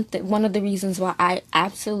that's one of the reasons why I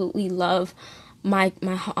absolutely love my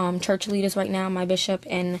church leaders right now, my bishop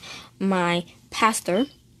and my pastor,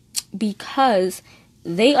 because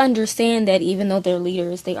they understand that even though they're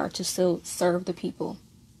leaders, they are to still serve the people.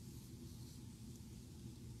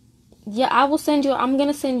 Yeah, I'm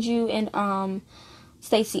gonna send you and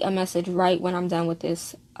Stacy a message right when I'm done with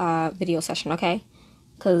this video session, okay?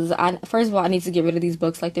 Because first of all, I need to get rid of these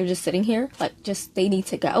books. Like, they're just sitting here. Like, just, they need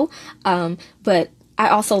to go. But I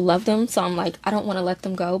also love them. So I'm like, I don't want to let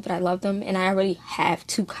them go, but I love them. And I already have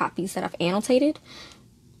 2 copies that I've annotated.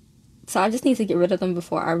 So I just need to get rid of them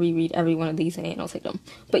before I reread every one of these and annotate them.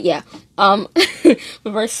 But yeah,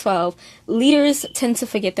 verse 12, leaders tend to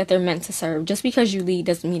forget that they're meant to serve. Just because you lead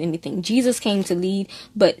doesn't mean anything. Jesus came to lead,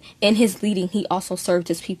 but in his leading, he also served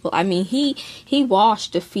his people. I mean, he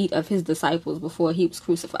washed the feet of his disciples before he was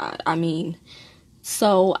crucified. I mean,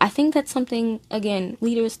 so I think that's something, again,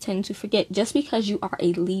 leaders tend to forget. Just because you are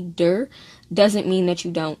a leader doesn't mean that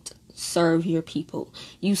you don't serve your people.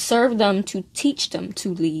 You serve them to teach them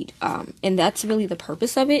to lead. And that's really the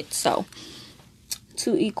purpose of it. So,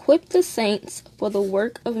 to equip the saints for the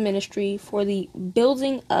work of ministry, for the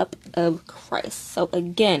building up of Christ. So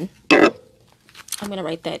again, I'm going to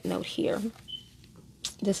write that note here.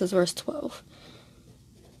 This is verse 12.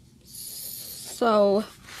 So,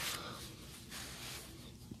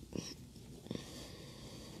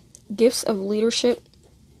 gifts of leadership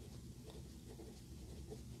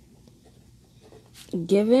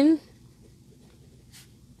given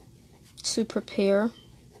to prepare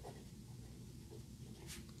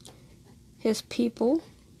his people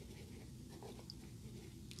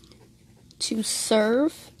to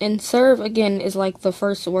serve. And serve, again, is like the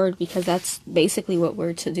first word, because that's basically what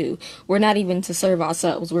we're to do. We're not even to serve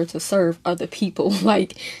ourselves, we're to serve other people.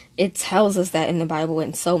 Like, it tells us that in the Bible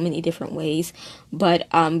in so many different ways. But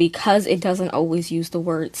because it doesn't always use the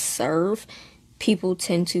word serve, people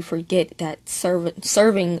tend to forget that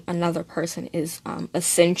serving another person is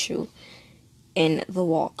essential in the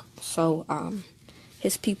walk. So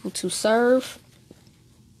his people to serve,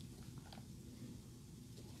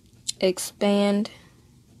 expand,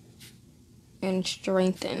 and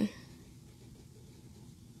strengthen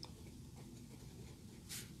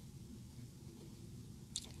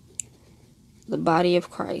the body of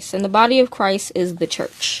Christ. And the body of Christ is the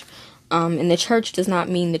church. And the church does not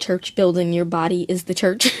mean the church building. Your body is the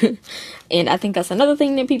church. And I think that's another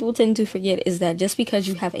thing that people tend to forget, is that just because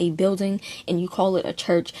you have a building and you call it a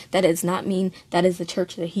church, that does not mean that is the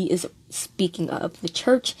church that he is speaking of. The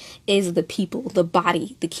church is the people, the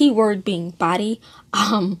body, the key word being body.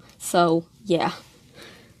 So yeah,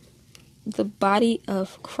 the body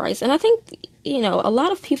of Christ. And I think, a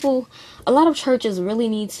lot of churches really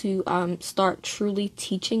need to start truly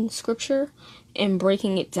teaching scripture and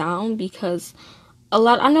breaking it down, because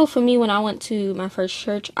I know for me, when I went to my first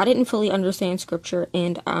church, I didn't fully understand scripture,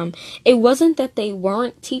 and it wasn't that they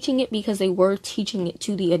weren't teaching it, because they were teaching it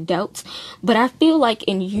to the adults, but I feel like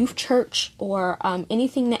in youth church or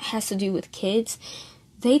anything that has to do with kids,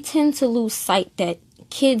 they tend to lose sight that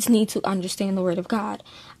kids need to understand the word of God.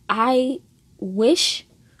 I wish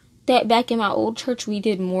that back in my old church we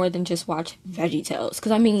did more than just watch VeggieTales.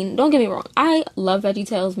 Because, I mean, don't get me wrong, I love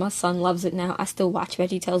VeggieTales. My son loves it now. I still watch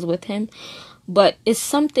VeggieTales with him. But it's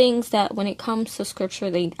some things that when it comes to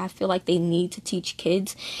scripture, I feel like they need to teach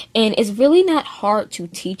kids. And it's really not hard to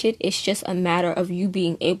teach it. It's just a matter of you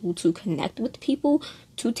being able to connect with people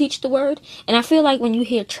to teach the word. And I feel like when you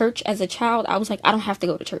hear church as a child, I was like, I don't have to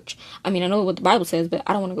go to church. I mean, I know what the Bible says, but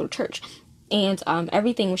I don't want to go to church. And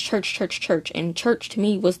everything was church. And church to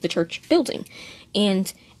me was the church building.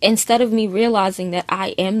 And instead of me realizing that I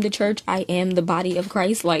am the church, I am the body of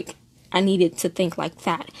Christ, like, I needed to think like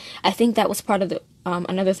that. I think that was part of the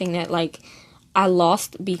another thing that, like, I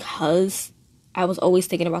lost, because I was always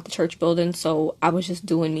thinking about the church building. So I was just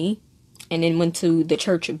doing me, and then went to the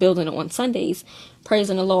church building on Sundays,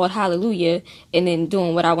 praising the Lord, hallelujah, and then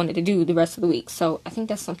doing what I wanted to do the rest of the week. So I think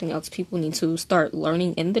that's something else people need to start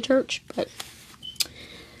learning in the church, but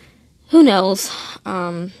who knows?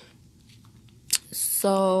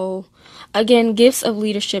 So, again, gifts of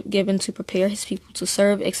leadership given to prepare his people to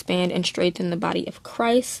serve, expand, and strengthen the body of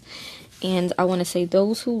Christ. And I want to say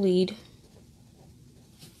those who lead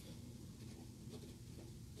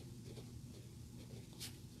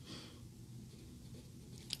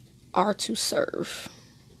are to serve.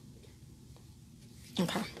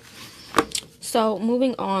 Okay. So,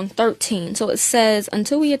 moving on, 13. So, it says,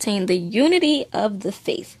 until we attain the unity of the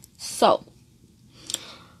faith. So,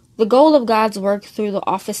 the goal of God's work through the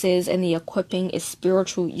offices and the equipping is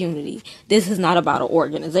spiritual unity. This is not about an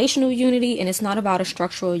organizational unity, and it's not about a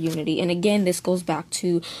structural unity. And again, this goes back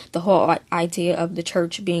to the whole idea of the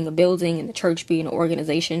church being a building and the church being an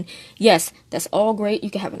organization. Yes, that's all great.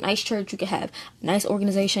 You can have a nice church. You can have a nice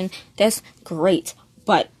organization. That's great.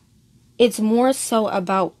 But it's more so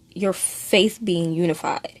about your faith being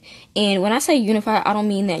unified. And when I say unified, I don't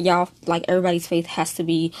mean that y'all, like, everybody's faith has to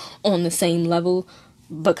be on the same level,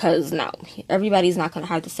 because no, everybody's not going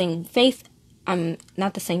to have the same faith.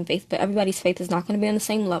 Not the same faith, but everybody's faith is not going to be on the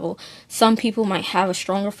same level. Some people might have a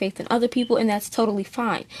stronger faith than other people, and that's totally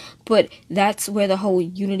fine. But that's where the whole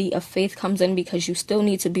unity of faith comes in, because you still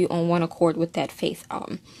need to be on one accord with that faith.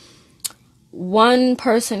 One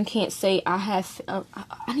person can't say, I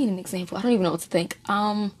need an example. I don't even know what to think.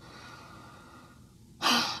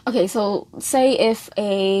 Okay, so say if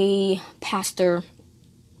a pastor,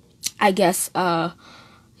 I guess,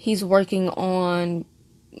 he's working on,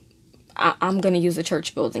 I'm going to use a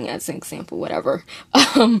church building as an example, whatever.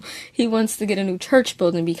 He wants to get a new church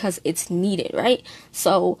building because it's needed, right?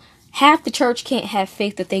 So half the church can't have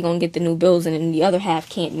faith that they're going to get the new building, and the other half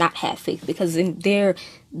can't not have faith, because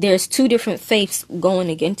there's two different faiths going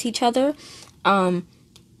against each other.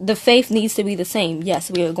 The faith needs to be the same. Yes,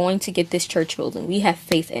 we are going to get this church building. We have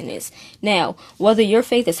faith in this. Now, whether your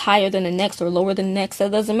faith is higher than the next or lower than the next, that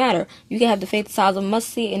doesn't matter. You can have the faith the size of a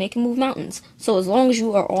mustard seed, and it can move mountains. So as long as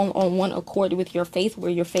you are on one accord with your faith, where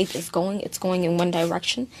your faith is going, it's going in one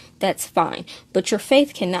direction, that's fine. But your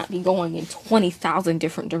faith cannot be going in 20,000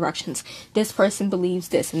 different directions. This person believes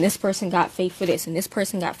this, and this person got faith for this, and this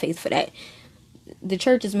person got faith for that. The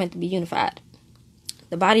church is meant to be unified.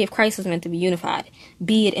 The body of Christ is meant to be unified,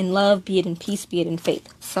 be it in love, be it in peace, be it in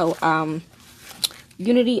faith. So,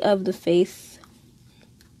 unity of the faith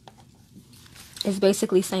is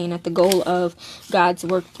basically saying that the goal of God's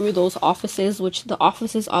work through those offices, which the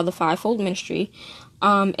offices are the fivefold ministry,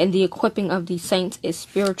 and the equipping of the saints, is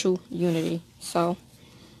spiritual unity. So,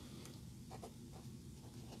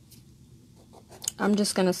 I'm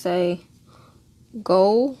just going to say,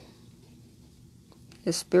 goal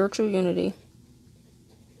is spiritual unity.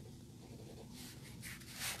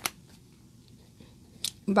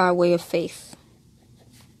 By way of faith.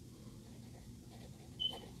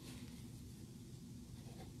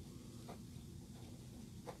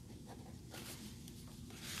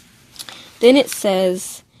 Then it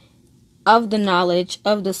says, of the knowledge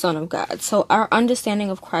of the Son of God. So our understanding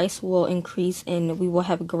of Christ will increase, and we will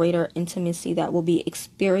have greater intimacy that will be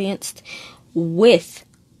experienced with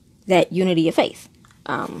that unity of faith.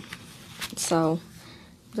 So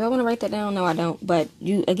do I want to write that down? No, I don't. But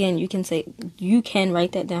you can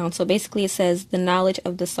write that down. So basically it says the knowledge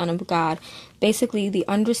of the Son of God. Basically the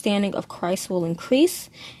understanding of Christ will increase,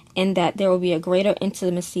 and that there will be a greater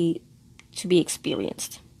intimacy to be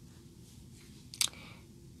experienced.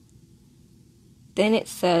 Then it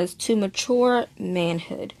says to mature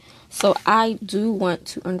manhood. So I do want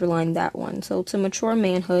to underline that one. So to mature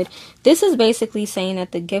manhood, this is basically saying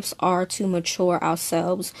that the gifts are to mature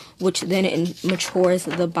ourselves, which then it matures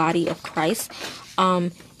the body of Christ.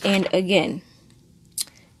 And again,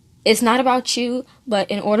 it's not about you,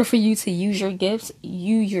 but in order for you to use your gifts,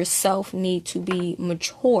 you yourself need to be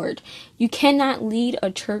matured. You cannot lead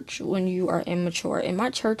a church when you are immature. In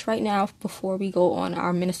my church right now, before we go on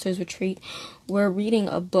our ministers retreat, we're reading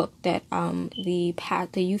a book that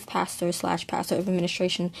the youth pastor / pastor of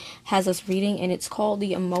administration has us reading, and it's called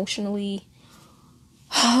the emotionally...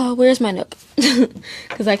 where's my note?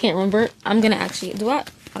 Because I can't remember. I'm going to actually... I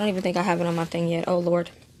don't even think I have it on my thing yet. Oh,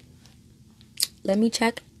 Lord. Let me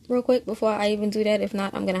check real quick before I even do that. If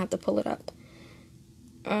not, I'm gonna have to pull it up.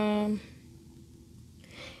 No,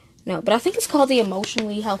 but I think it's called The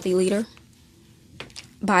Emotionally Healthy Leader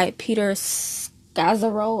by Peter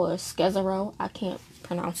Scazzaro. I can't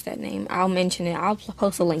pronounce that name. I'll mention it. I'll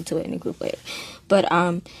post a link to it in the group later. But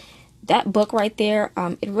that book right there,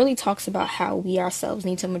 it really talks about how we ourselves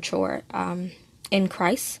need to mature in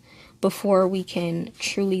Christ before we can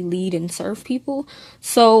truly lead and serve people.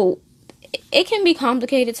 So it can be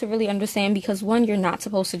complicated to really understand, because one, you're not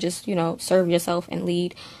supposed to just, serve yourself and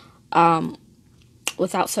lead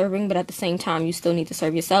without serving, but at the same time, you still need to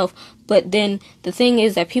serve yourself. But then the thing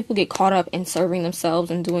is that people get caught up in serving themselves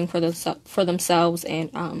and doing for themselves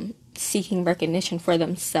and seeking recognition for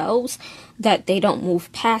themselves, that they don't move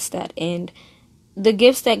past that. And the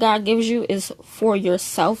gifts that God gives you is for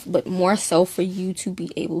yourself, but more so for you to be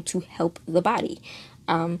able to help the body.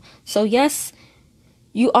 So yes,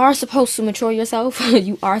 you are supposed to mature yourself.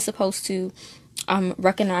 You are supposed to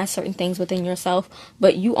recognize certain things within yourself,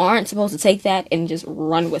 but you aren't supposed to take that and just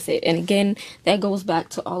run with it. And again, that goes back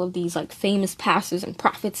to all of these like famous pastors and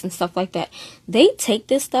prophets and stuff like that. They take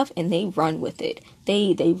this stuff and they run with it.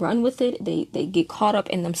 They run with it. They get caught up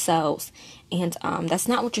in themselves. And that's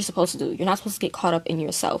not what you're supposed to do. You're not supposed to get caught up in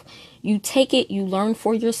yourself. You take it, you learn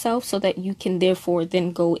for yourself, so that you can therefore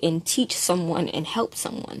then go and teach someone and help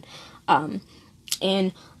someone.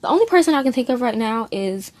 And the only person I can think of right now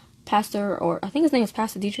is Pastor, or I think his name is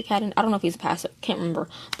Pastor Dietrich Haddon. I don't know if he's a pastor, can't remember,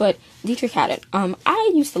 but Dietrich Haddon.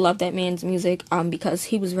 I used to love that man's music, because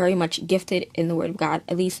he was very much gifted in the Word of God.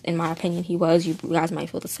 At least in my opinion, he was. You guys might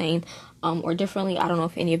feel the same, or differently. I don't know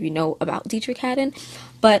if any of you know about Dietrich Haddon,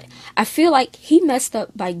 but I feel like he messed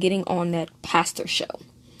up by getting on that pastor show.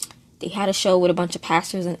 They had a show with a bunch of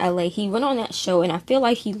pastors in LA. He went on that show, and I feel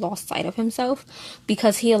like he lost sight of himself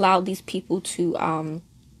because he allowed these people to,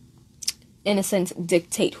 in a sense,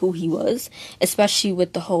 dictate who he was, especially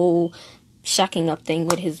with the whole shacking up thing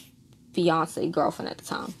with his fiance, girlfriend at the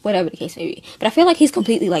time, whatever the case may be. But I feel like he's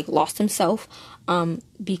completely like lost himself,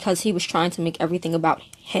 because he was trying to make everything about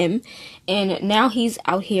him, and now he's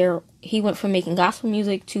out here. He went from making gospel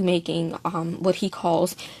music to making what he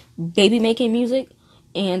calls baby making music,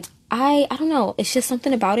 and I don't know, it's just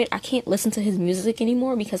something about it. I can't listen to his music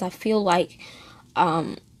anymore because I feel like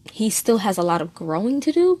he still has a lot of growing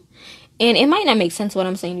to do. And it might not make sense what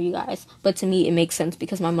I'm saying to you guys, but to me it makes sense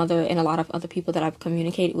because my mother and a lot of other people that I've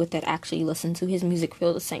communicated with that actually listen to his music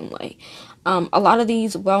feel the same way. A lot of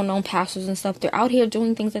these well-known pastors and stuff, they're out here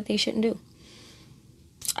doing things that they shouldn't do.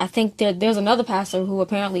 I think there's another pastor who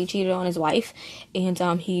apparently cheated on his wife, and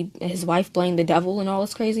his wife blamed the devil and all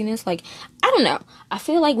this craziness. Like, I don't know. I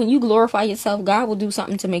feel like when you glorify yourself, God will do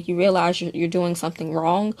something to make you realize you're doing something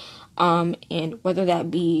wrong. And whether that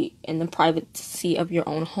be in the privacy of your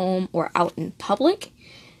own home or out in public,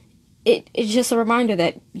 it's just a reminder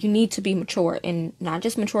that you need to be mature, and not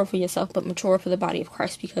just mature for yourself, but mature for the body of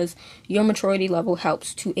Christ, because your maturity level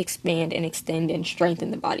helps to expand and extend and strengthen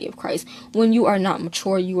the body of Christ. When you are not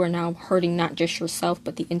mature, you are now hurting not just yourself,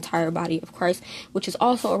 but the entire body of Christ, which is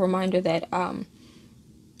also a reminder that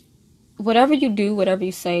whatever you do, whatever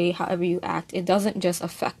you say, however you act, it doesn't just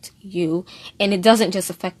affect you, and it doesn't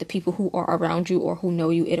just affect the people who are around you or who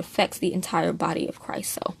know you. It affects the entire body of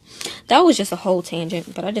Christ. So that was just a whole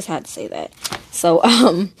tangent, but I just had to say that. So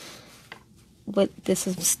but this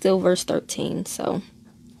is still verse 13. So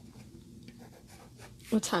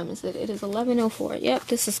what time is it? It is 11:04. Yep,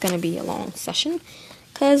 this is going to be a long session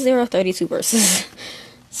because there are 32 verses.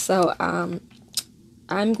 So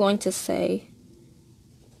I'm going to say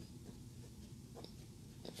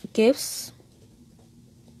gifts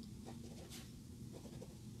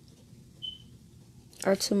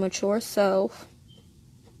are to mature self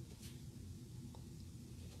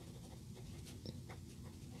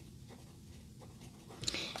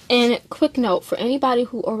And quick note, for anybody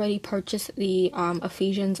who already purchased the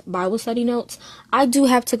Ephesians Bible study notes, I do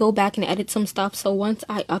have to go back and edit some stuff. So once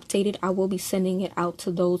I update it, I will be sending it out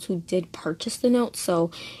to those who did purchase the notes.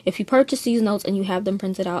 So if you purchase these notes and you have them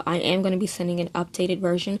printed out, I am going to be sending an updated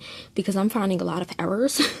version because I'm finding a lot of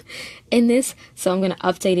errors in this. So I'm going to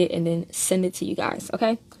update it and then send it to you guys.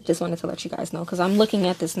 Okay. Just wanted to let you guys know because I'm looking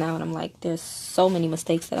at this now and I'm like, there's so many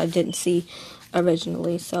mistakes that I didn't see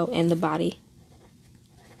originally. So in the body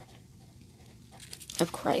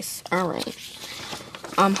of Christ. All right.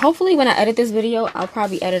 Hopefully when I edit this video, I'll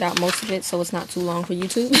probably edit out most of it so it's not too long for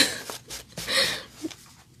YouTube.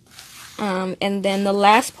 And then the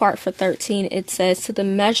last part for 13, it says, to the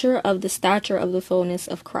measure of the stature of the fullness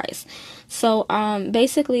of Christ. So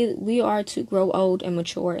basically, we are to grow old and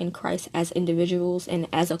mature in Christ as individuals and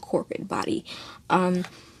as a corporate body.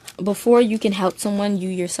 Before you can help someone, you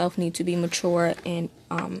yourself need to be mature in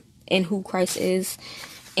who Christ is.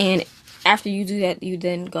 And after you do that, you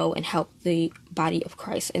then go and help the body of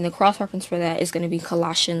Christ. And the cross reference for that is going to be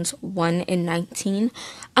Colossians 1:19.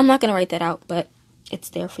 I'm not going to write that out, but it's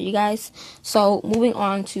there for you guys. So moving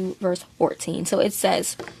on to verse 14. So it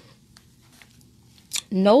says,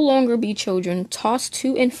 no longer be children tossed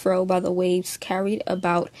to and fro by the waves, carried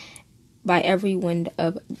about by every wind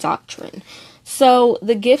of doctrine. So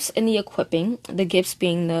the gifts and the equipping, the gifts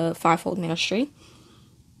being the fivefold ministry.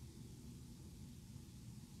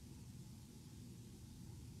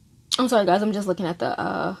 I'm sorry, guys. I'm just looking at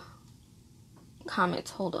the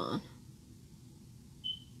comments. Hold on.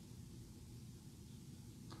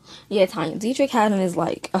 Yeah, Tanya. Dietrich Haddon is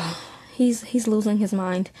like, he's losing his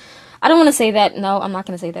mind. I don't want to say that. No, I'm not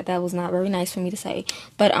going to say that. That was not very nice for me to say.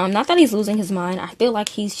 But not that he's losing his mind. I feel like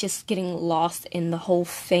he's just getting lost in the whole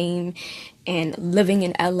fame and living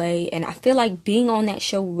in LA. And I feel like being on that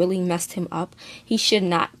show really messed him up. He should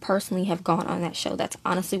not personally have gone on that show. That's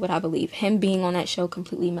honestly what I believe. Him being on that show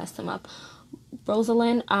completely messed him up.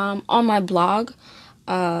 Rosalind, on my blog,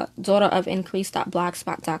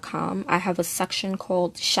 daughterofIncrease.blogspot.com, I have a section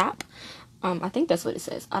called Shop. I think that's what it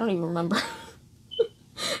says. I don't even remember.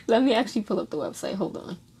 Let me actually pull up the website. Hold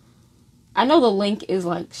on. I know the link is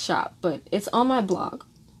like shop, but it's on my blog.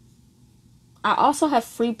 I also have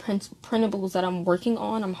free printables that I'm working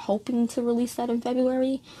on. I'm hoping to release that in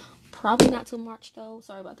February, Probably not till March though.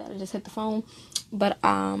 Sorry about that. I just hit the phone. But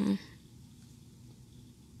let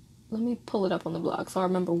me pull it up on the blog so I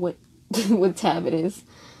remember what what tab it is.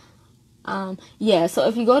 Yeah, so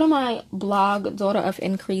if you go to my blog,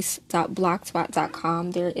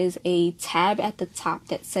 daughterofIncrease.blogspot.com, there is a tab at the top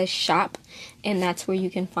that says shop, and that's where you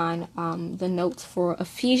can find the notes for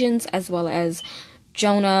Ephesians as well as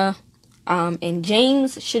Jonah, and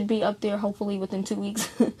James should be up there hopefully within 2 weeks.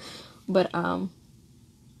 But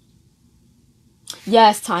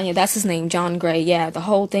yes, Tanya, that's his name, John Gray. Yeah, the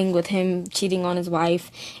whole thing with him cheating on his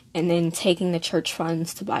wife and then taking the church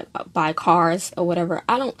funds to buy cars or whatever.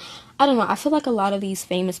 I don't know. I feel like a lot of these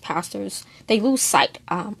famous pastors, they lose sight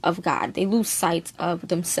of God. They lose sight of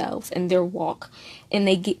themselves and their walk, and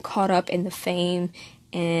they get caught up in the fame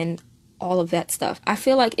and all of that stuff. I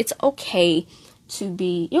feel like it's okay to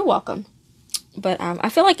be, you're welcome. But I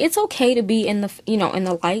feel like it's okay to be in the, in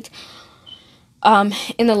the light,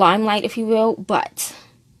 in the limelight, if you will, but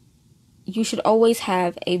you should always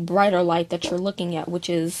have a brighter light that you're looking at, which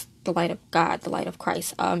is the light of God, the light of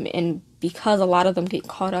Christ. And because a lot of them get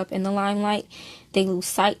caught up in the limelight, they lose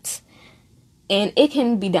sight, and it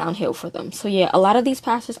can be downhill for them. So yeah, a lot of these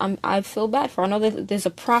pastors, I feel bad for. I know that there's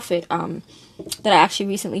a prophet that I actually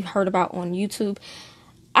recently heard about on YouTube.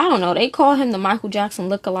 I don't know, they call him the Michael Jackson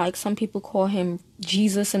lookalike. Some people call him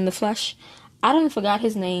Jesus in the flesh. I don't forgot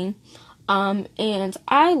his name. And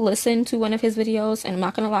I listened to one of his videos, and I'm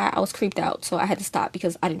not gonna lie, I was creeped out, so I had to stop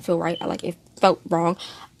because I didn't feel right. It felt wrong.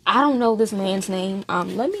 I don't know this man's name.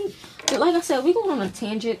 Like I said, we going on a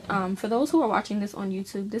tangent. For those who are watching this on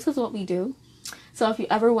YouTube, this is what we do. So if you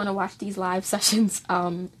ever want to watch these live sessions,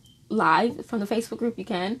 live from the Facebook group, you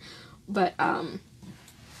can. But,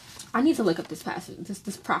 I need to look up this passage,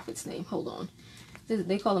 this prophet's name. Hold on.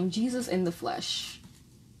 They call him Jesus in the flesh.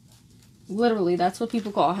 Literally, that's what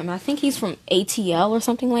people call him. I think he's from ATL or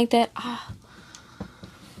something like that.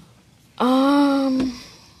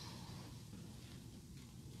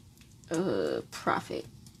 Prophet.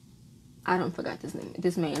 I don't forgot this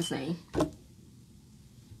man's name.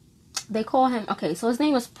 They call him, okay, so his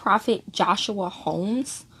name is Prophet Joshua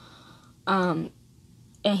Holmes. And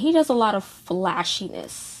he does a lot of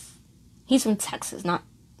flashiness. He's from Texas, not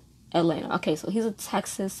Atlanta. Okay, so he's a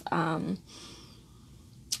Texas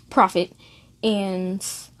prophet, and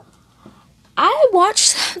I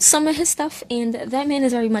watched some of his stuff, and that man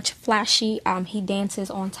is very much flashy. He dances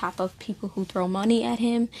on top of people who throw money at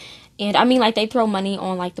him, and I mean, like, they throw money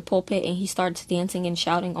on like the pulpit, and he starts dancing and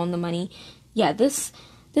shouting on the money. Yeah, this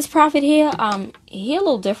prophet here, he a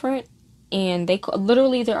little different, and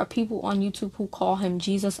literally there are people on YouTube who call him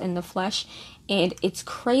Jesus in the flesh. And it's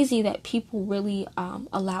crazy that people really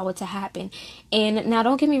allow it to happen. And now,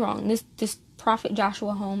 don't get me wrong, this prophet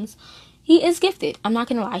Joshua Holmes, he is gifted. I'm not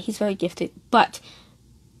gonna lie, he's very gifted. But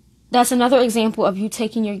that's another example of you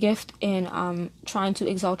taking your gift and trying to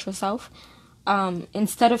exalt yourself.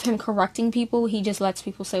 Instead of him correcting people, he just lets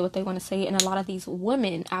people say what they want to say. And a lot of these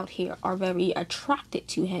women out here are very attracted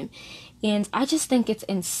to him. And I just think it's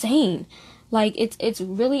insane. Like, it's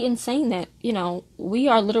really insane that, we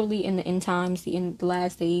are literally in the end times, in the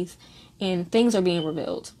last days, and things are being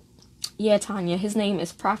revealed. Yeah, Tanya, his name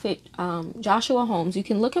is Prophet Joshua Holmes. You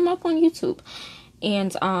can look him up on YouTube.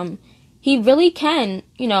 And he really can,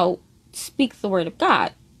 speak the word of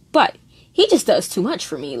God. But he just does too much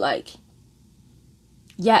for me. Like,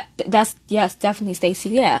 yeah, yes, definitely, Stacy.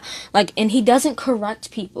 Yeah, like, and he doesn't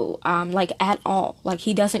correct people, like, at all. Like,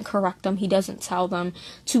 he doesn't correct them. He doesn't tell them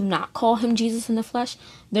to not call him Jesus in the flesh.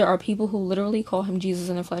 There are people who literally call him Jesus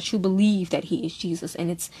in the flesh, who believe that he is Jesus,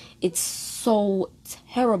 and it's so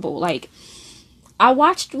terrible. Like, I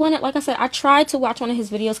watched like I said, I tried to watch one of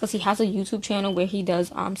his videos because he has a YouTube channel where he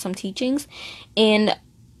does some teachings, and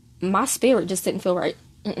my spirit just didn't feel right.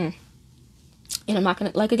 And I'm not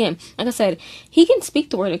gonna, like I said, he can speak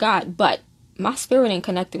the word of God, but my spirit ain't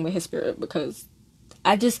connecting with his spirit, because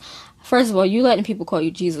first of all, you letting people call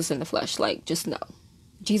you Jesus in the flesh. Like, just know,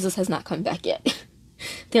 Jesus has not come back yet.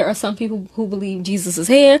 There are some people who believe Jesus is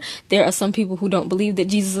here. There are some people who don't believe that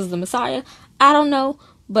Jesus is the Messiah. I don't know,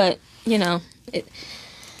 but, the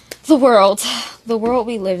world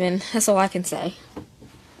we live in, that's all I can say.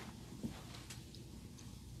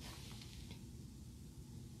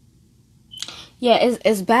 Yeah,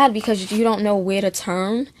 it's bad because you don't know where to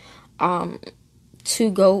turn to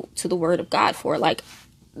go to the word of God for. Like,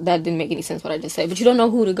 that didn't make any sense what I just said, but you don't know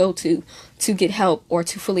who to go to get help or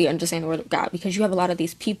to fully understand the word of God, because you have a lot of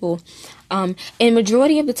these people, and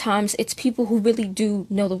majority of the times it's people who really do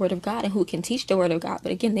know the word of God and who can teach the word of God,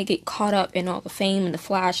 but again, they get caught up in all the fame and the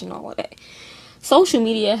flash and all of that. Social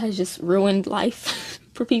media has just ruined life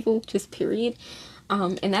for people, just period.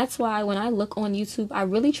 And that's why when I look on YouTube, I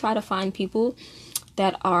really try to find people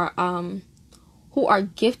that are who are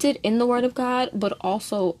gifted in the Word of God, but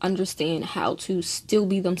also understand how to still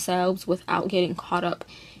be themselves without getting caught up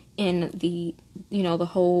in the, the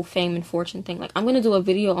whole fame and fortune thing. Like, I'm going to do a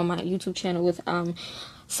video on my YouTube channel with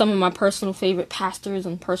some of my personal favorite pastors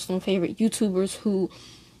and personal favorite YouTubers who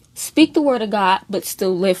speak the Word of God, but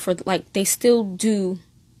still live for, like, they still do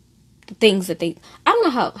the things that I don't know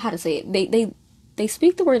how to say it. They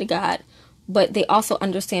speak the Word of God, but they also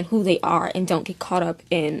understand who they are and don't get caught up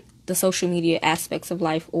in the social media aspects of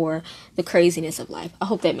life or the craziness of life. I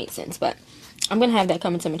hope that makes sense, but I'm gonna have that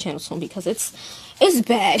coming to my channel soon because it's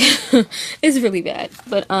bad. It's really bad.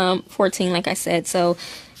 But 14, like I said, so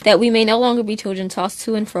that we may no longer be children tossed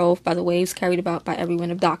to and fro by the waves carried about by every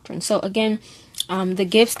wind of doctrine. So again, the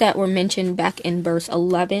gifts that were mentioned back in verse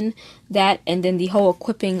 11, that, and then the whole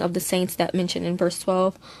equipping of the saints that mentioned in verse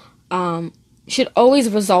 12, should always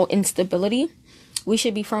result in stability. We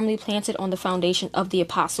should be firmly planted on the foundation of the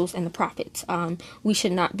apostles and the prophets. We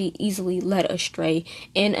should not be easily led astray.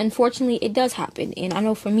 And unfortunately, it does happen. And I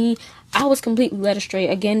know for me, I was completely led astray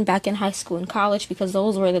again back in high school and college, because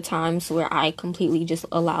those were the times where I completely just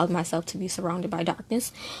allowed myself to be surrounded by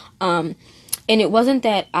darkness. And it wasn't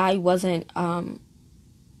that I wasn't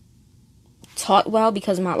taught well,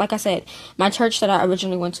 because like I said, my church that I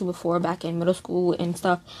originally went to before, back in middle school and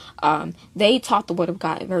stuff, they taught the Word of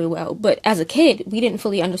God very well. But as a kid, we didn't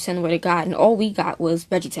fully understand the Word of God, and all we got was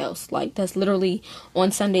VeggieTales. Like, that's literally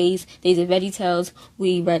on Sundays, they did VeggieTales.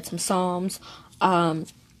 We read some Psalms.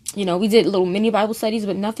 We did little mini Bible studies,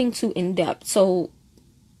 but nothing too in depth. So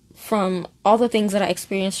from all the things that I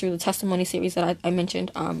experienced through the testimony series that I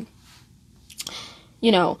mentioned,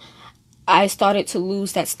 I started to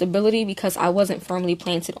lose that stability because I wasn't firmly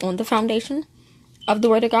planted on the foundation of the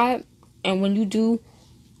Word of God. And when you do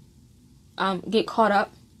get caught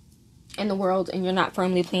up in the world and you're not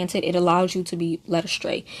firmly planted, it allows you to be led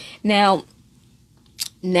astray. Now,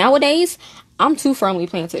 nowadays, I'm too firmly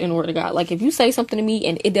planted in the Word of God. Like, if you say something to me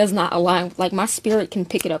and it does not align, like, my spirit can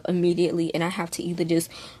pick it up immediately, and I have to either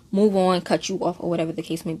just move on, cut you off, or whatever the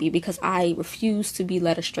case may be, because I refuse to be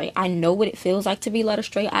led astray. I know what it feels like to be led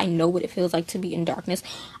astray. I know what it feels like to be in darkness.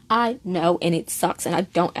 I know, and it sucks, and I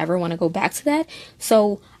don't ever want to go back to that.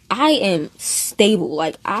 So I am stable.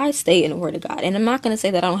 Like, I stay in the Word of God, and I'm not going to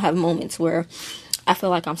say that I don't have moments where I feel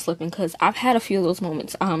like I'm slipping, because I've had a few of those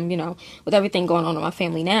moments. With everything going on in my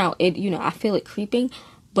family now, I feel it creeping.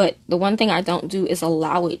 But the one thing I don't do is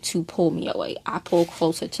allow it to pull me away. I pull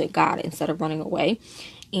closer to God instead of running away.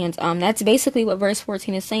 And that's basically what verse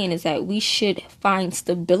 14 is saying, is that we should find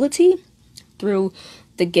stability through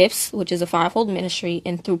the gifts, which is a fivefold ministry,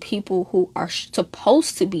 and through people who are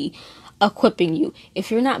supposed to be equipping you.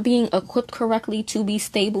 If you're not being equipped correctly to be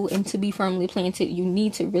stable and to be firmly planted, you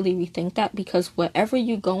need to really rethink that, because wherever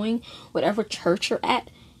you're going, whatever church you're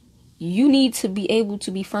at, you need to be able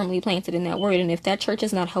to be firmly planted in that word. And if that church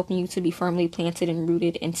is not helping you to be firmly planted and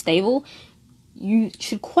rooted and stable, you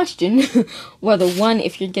should question whether, one,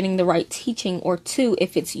 if you're getting the right teaching, or two,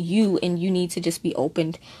 if it's you and you need to just be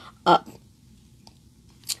opened up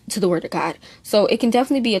to the Word of God. So it can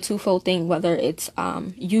definitely be a twofold thing, whether it's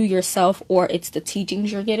you yourself or it's the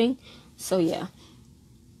teachings you're getting. So yeah,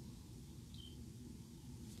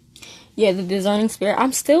 the discerning spirit,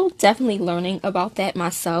 I'm still definitely learning about that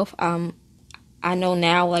myself. I know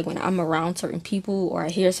now, like, when I'm around certain people or I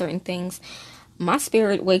hear certain things, my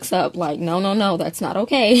spirit wakes up like, no, that's not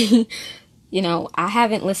okay. I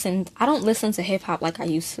don't listen to hip hop like I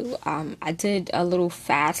used to. I did a little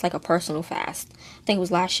fast, like a personal fast. I think it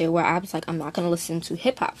was last year, where I was like, I'm not going to listen to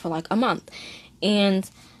hip hop for like a month. And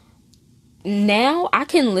now I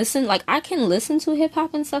can listen to hip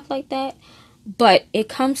hop and stuff like that. But it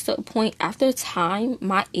comes to a point, after time,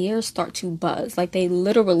 my ears start to buzz. Like, they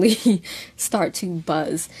literally start to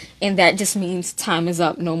buzz. And that just means time is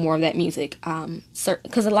up. No more of that music.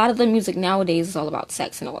 Because a lot of the music nowadays is all about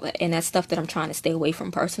sex and all that. And that's stuff that I'm trying to stay away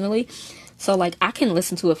from personally. So, like, I can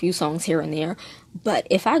listen to a few songs here and there. But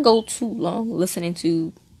if I go too long listening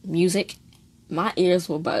to music, my ears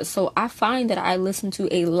will buzz. So I find that I listen to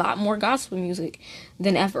a lot more gospel music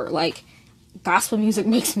than ever. Like, gospel music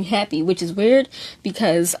makes me happy, which is weird,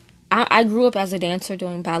 because I grew up as a dancer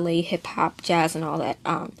doing ballet, hip hop, jazz, and all that.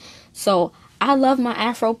 So I love my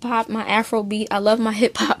Afro pop, my Afro beat. I love my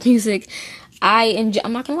hip hop music. I'm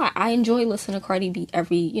not gonna lie, I enjoy listening to Cardi B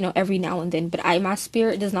every now and then. But my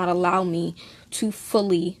spirit does not allow me to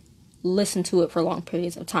fully listen to it for long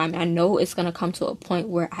periods of time. I know it's gonna come to a point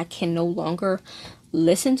where I can no longer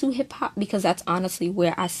listen to hip hop, because that's honestly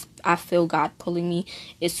where I feel God pulling me,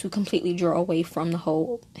 is to completely draw away from the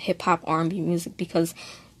whole hip hop R&B music, because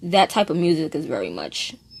that type of music is very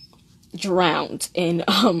much drowned in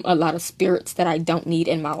a lot of spirits that I don't need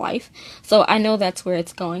in my life. So I know that's where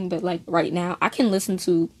it's going, but like right now I can listen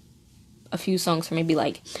to a few songs for maybe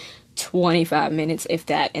like 25 minutes, if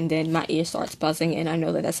that, and then my ear starts buzzing, and I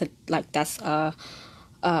know that that's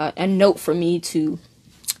a note for me to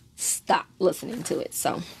stop listening to it.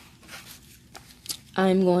 So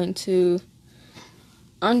I'm going to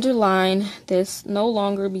underline this: no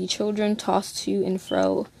longer be children tossed to and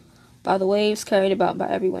fro by the waves, carried about by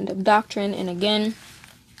every wind of doctrine. And again,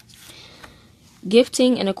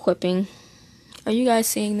 gifting and equipping. Are you guys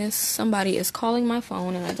seeing this? Somebody is calling my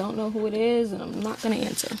phone and I don't know who it is, and I'm not going to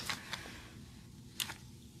answer.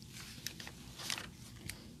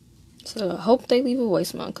 So I hope they leave a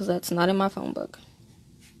voicemail, because that's not in my phone book.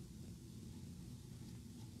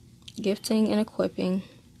 Gifting and equipping.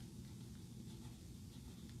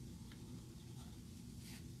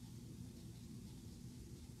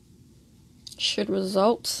 Should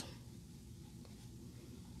result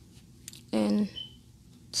in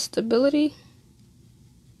stability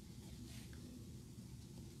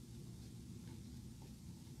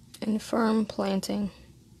and firm planting.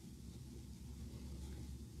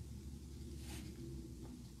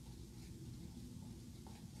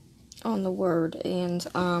 On the word. And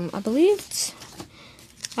I believe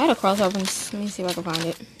I had a cross reference. Let me see if I can find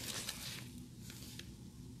it.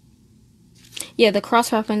 Yeah, the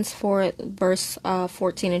cross reference for verse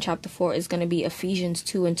 14 in chapter 4 is going to be Ephesians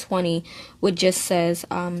 2:20, which just says,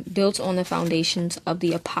 built on the foundations of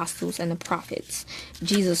the apostles and the prophets,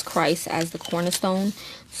 Jesus Christ as the cornerstone.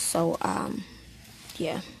 So,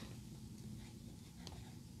 yeah.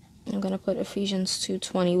 I'm going to put Ephesians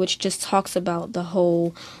 2:20, which just talks about the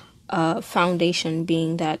whole foundation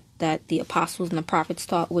being that the apostles and the prophets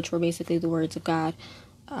taught, which were basically the words of God.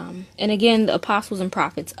 And again, the apostles and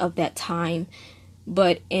prophets of that time,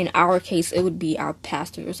 but in our case, it would be our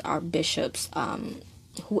pastors, our bishops,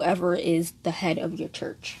 whoever is the head of your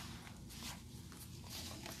church.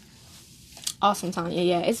 Awesome, Tanya.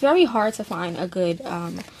 Yeah, it's very hard to find a good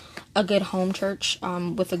home church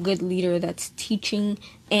with a good leader that's teaching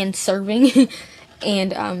and serving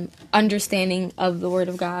and understanding of the Word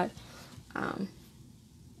of God.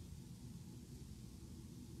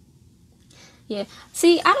 Yeah.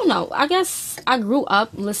 See, I don't know. I guess I grew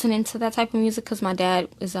up listening to that type of music because my dad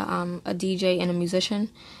is a DJ and a musician.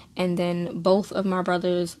 And then both of my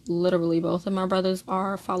brothers, literally both of my brothers,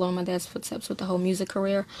 are following my dad's footsteps with the whole music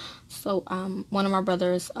career. So one of my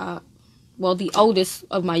brothers, well, the oldest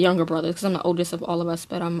of my younger brothers, because I'm the oldest of all of us,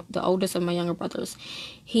 but I'm the oldest of my younger brothers.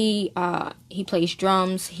 He plays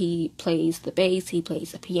drums, he plays the bass, he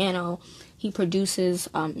plays the piano, he produces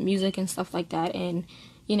music and stuff like that. And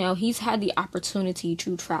you know, he's had the opportunity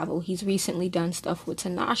to travel. He's recently done stuff with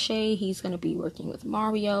Tinashe. He's going to be working with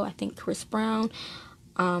Mario, I think Chris Brown.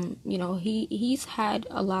 You know, he's had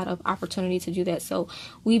a lot of opportunity to do that. So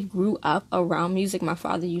we grew up around music. My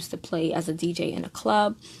father used to play as a DJ in a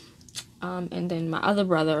club. And then my other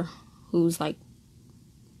brother, who's like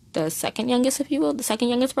the second youngest, if you will, the second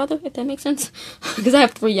youngest brother, if that makes sense, because I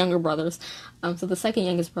have 3 younger brothers. So the second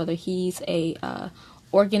youngest brother, he's a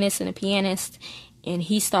organist and a pianist, and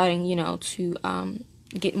he's starting, you know, to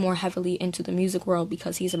get more heavily into the music world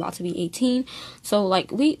because he's about to be 18. So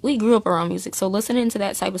like we grew up around music, so listening to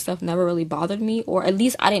that type of stuff never really bothered me, or at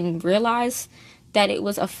least I didn't realize that it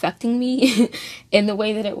was affecting me in the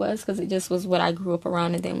way that it was, because it just was what I grew up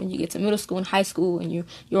around. And then when you get to middle school and high school and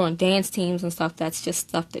you're on dance teams and stuff, that's just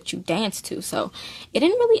stuff that you dance to. So I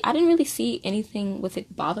didn't really see anything with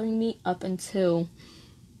it bothering me up until,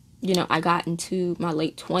 you know, I got into my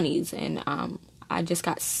late 20s, and I just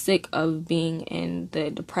got sick of being in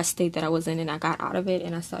the depressed state that I was in, and I got out of it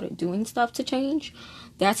and I started doing stuff to change.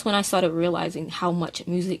 That's when I started realizing how much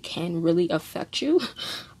music can really affect you.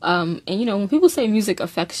 And you know, when people say music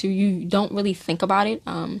affects you, you don't really think about it.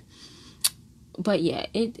 But yeah,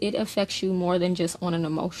 it affects you more than just on an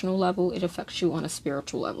emotional level. It affects you on a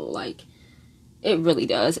spiritual level. Like, it really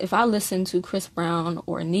does. If I listen to Chris Brown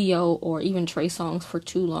or Neo or even Trey songs for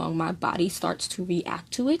too long, my body starts to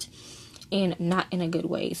react to it, and not in a good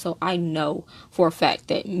way. So I know for a fact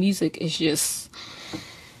that music is just...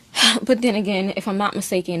 But then again, if I'm not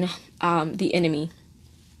mistaken, the enemy,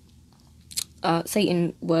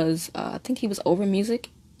 Satan, was, I think he was over music,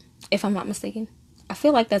 if I'm not mistaken. I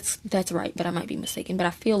feel like that's right, but I might be mistaken. But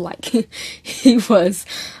I feel like he was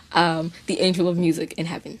the angel of music in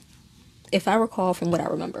heaven, if I recall from what I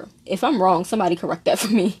remember. If I'm wrong, somebody correct that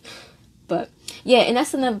for me. But yeah, and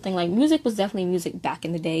that's another thing. Like, music was definitely music back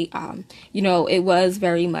in the day. You know, it was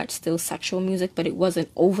very much still sexual music, but it wasn't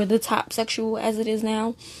over the top sexual as it is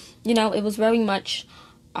now. You know, it was very much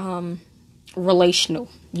relational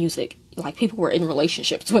music. Like, people were in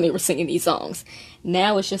relationships when they were singing these songs.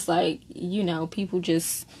 Now it's just like, you know, people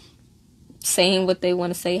just saying what they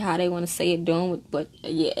want to say, how they want to say it, doing it. But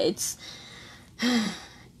yeah, it's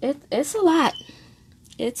a lot.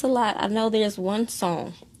 It's a lot. I know there's one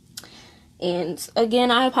song, and again,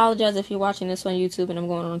 I apologize if you're watching this on YouTube and I'm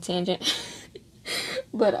going on a tangent.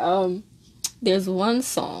 But there's one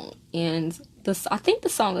song, and I think the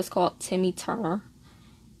song is called Timmy Turner,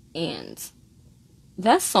 and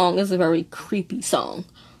that song is a very creepy song.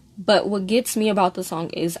 But what gets me about the song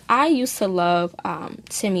is I used to love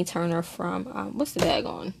Timmy Turner from what's the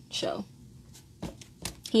daggone show?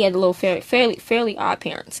 He had a little fairly Odd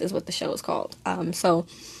Parents is what the show is called. So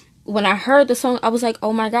when I heard the song, I was like,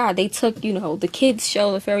 oh my god, they took, you know, the kids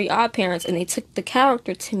show, the Fairly Odd Parents, and they took the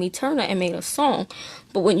character Timmy Turner and made a song.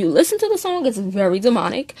 But when you listen to the song, it's very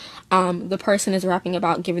demonic. The person is rapping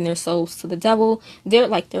about giving their souls to the devil. They're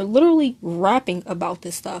literally rapping about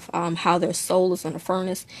this stuff, how their soul is in a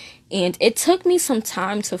furnace. And it took me some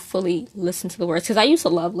time to fully listen to the words, because I used to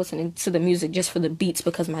love listening to the music just for the beats,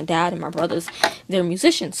 because my dad and my brothers, they're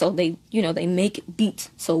musicians, so they, you know, they make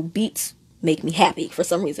beats. So beats make me happy for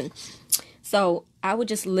some reason. So I would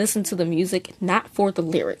just listen to the music, not for the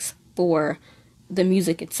lyrics, for the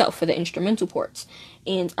music itself, for the instrumental parts.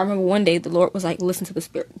 And I remember one day the Lord was like, listen to the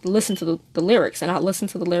lyrics. And I listened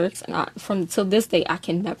to the lyrics, and from till this day, I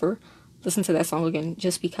can never listen to that song again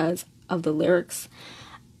just because of the lyrics.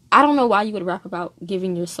 I don't know why you would rap about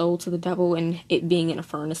giving your soul to the devil and it being in a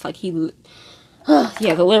furnace. Like, yeah,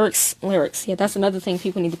 the lyrics. Yeah, that's another thing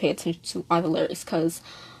people need to pay attention to, are the lyrics, because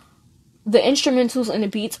the instrumentals and the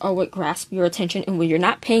beats are what grasp your attention, and when you're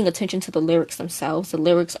not paying attention to the lyrics themselves, the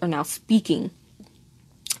lyrics are now speaking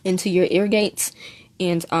into your ear gates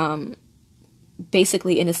and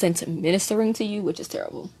basically, in a sense, ministering to you, which is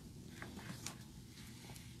terrible.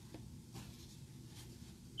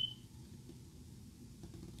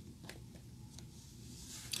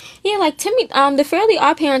 Yeah, like Timmy, the Fairly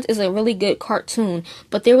Odd Parents is a really good cartoon,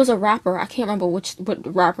 but there was a rapper, I can't remember what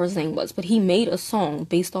the rapper's name was, but he made a song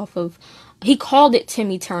based off of, he called it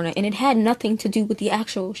Timmy Turner, and it had nothing to do with the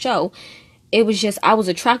actual show. It was just, I was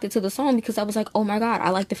attracted to the song because I was like, oh my god,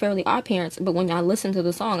 I like the Fairly Odd Parents, but when I listened to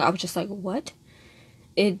the song, I was just like, what?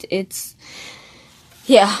 Yeah,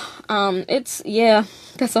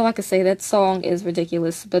 that's all I can say. That song is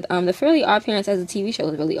ridiculous, but the Fairly Odd Parents as a TV show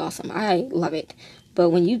is really awesome. I love it. But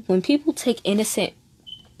when people take innocent,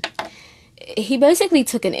 he basically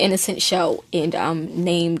took an innocent show and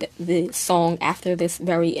named the song after this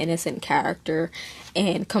very innocent character,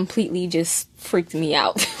 and completely just freaked me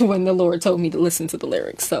out when the Lord told me to listen to the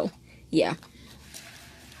lyrics. So yeah.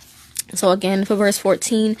 So again, for verse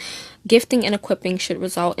 14, gifting and equipping should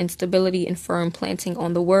result in stability and firm planting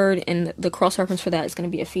on the word, and the cross reference for that is going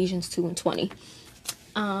to be Ephesians 2:20.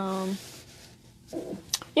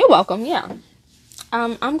 You're welcome. Yeah.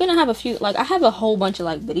 I'm gonna have a few, like, I have a whole bunch of,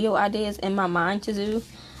 like, video ideas in my mind to do.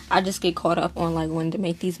 I just get caught up on, like, when to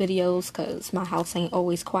make these videos, because my house ain't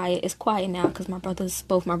always quiet. It's quiet now because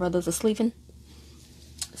both my brothers are sleeping.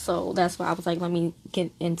 So that's why I was like, let me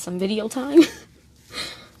get in some video time.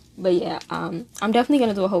 But yeah, I'm definitely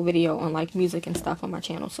gonna do a whole video on, like, music and stuff on my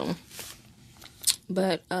channel soon.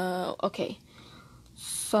 But, okay.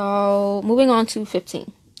 So, moving on to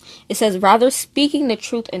 15. It says, rather speaking the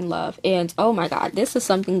truth in love. And oh my god, this is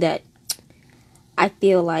something that I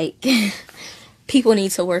feel like people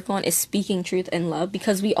need to work on, is speaking truth in love.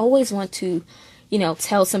 Because we always want to, you know,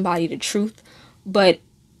 tell somebody the truth. But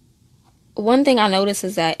one thing I notice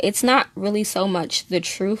is that it's not really so much the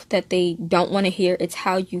truth that they don't want to hear. It's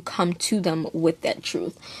how you come to them with that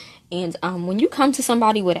truth. And when you come to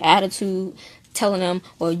somebody with attitude, telling them,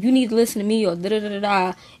 well, you need to listen to me, or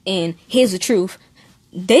da-da-da-da-da, and here's the truth,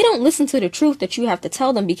 they don't listen to the truth that you have to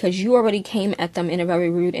tell them, because you already came at them in a very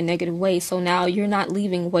rude and negative way. So now you're not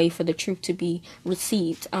leaving way for the truth to be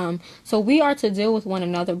received. So we are to deal with one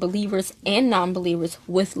another, believers and non-believers,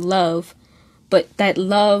 with love, but that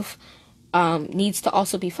love needs to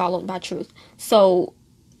also be followed by truth. So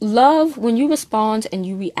love, when you respond and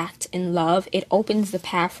you react in love, it opens the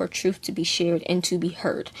path for truth to be shared and to be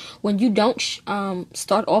heard. When you don't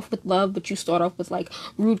start off with love, but you start off with, like,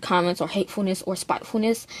 rude comments or hatefulness or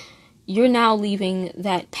spitefulness, you're now leaving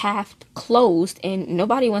that path closed, and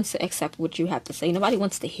nobody wants to accept what you have to say. Nobody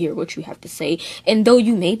wants to hear what you have to say. And though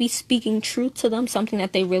you may be speaking truth to them, something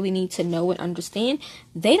that they really need to know and understand,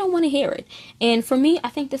 they don't want to hear it. And for me, I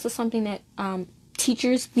think this is something that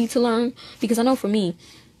teachers need to learn, because I know for me,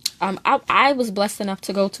 I was blessed enough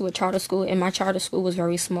to go to a charter school, and my charter school was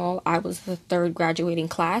very small. I was the third graduating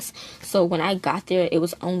class. So when I got there, it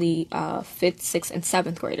was only 5th, 6th, and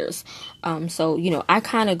 7th graders. So, I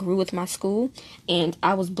kind of grew with my school, and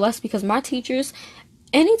I was blessed because my teachers,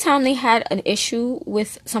 anytime they had an issue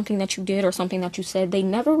with something that you did or something that you said, they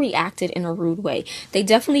never reacted in a rude way. They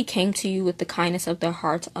definitely came to you with the kindness of their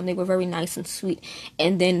hearts. They were very nice and sweet,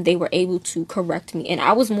 and then they were able to correct me. And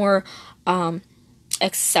I was more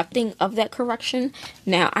accepting of that correction.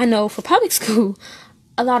 Now, I know for public school,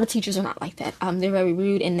 a lot of teachers are not like that. They're very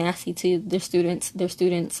rude and nasty to their students.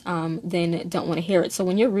 Then don't want to hear it. So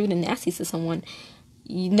when you're rude and nasty to someone,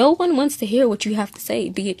 no one wants to hear what you have to say,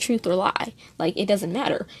 be it truth or lie. Like, it doesn't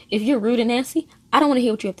matter. If you're rude and nasty, I don't want to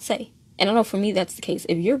hear what you have to say. And I know for me, that's the case.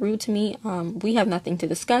 If you're rude to me, we have nothing to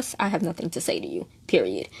discuss. I have nothing to say to you,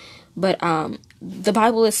 period. But the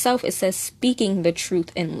Bible itself, it says speaking the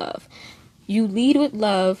truth in love. You lead with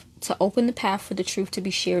love to open the path for the truth to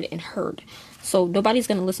be shared and heard. So nobody's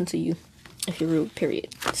going to listen to you if you're rude,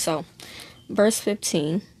 period. So verse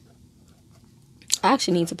 15. I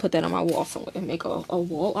actually need to put that on my wall somewhere and make a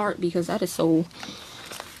wall art, because that is so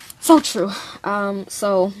true.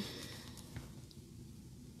 So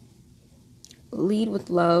lead with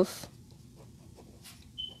love.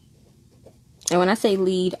 And when I say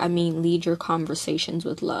lead, I mean lead your conversations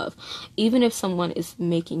with love. Even if someone is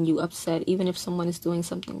making you upset, even if someone is doing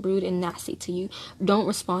something rude and nasty to you, don't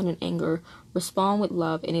respond in anger. Respond with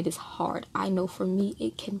love, and it is hard. I know for me,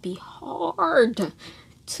 it can be hard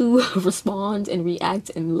to respond and react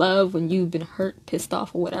in love when you've been hurt, pissed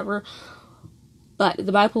off, or whatever. But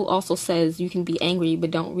the Bible also says you can be angry,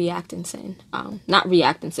 but don't react in sin. Not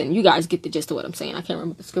react in sin. You guys get the gist of what I'm saying. I can't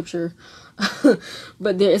remember the scripture.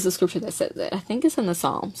 But there is a scripture that says that. I think it's in the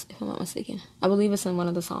Psalms, if I'm not mistaken. I believe it's in one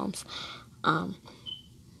of the Psalms.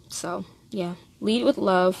 So, yeah. Lead with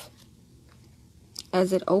love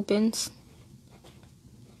as it opens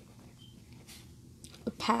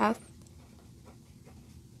a path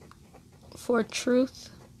for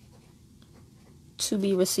truth to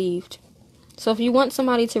be received. So if you want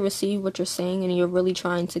somebody to receive what you're saying and you're really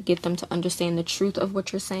trying to get them to understand the truth of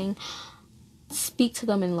what you're saying, speak to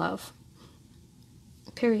them in love.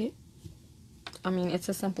 Period. I mean, it's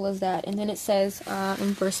as simple as that. And then it says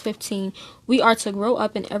in verse 15, we are to grow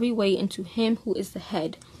up in every way into him who is the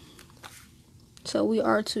head. So we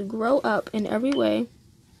are to grow up in every way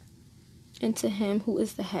into him who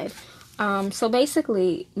is the head. So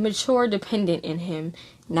basically, mature dependent in him,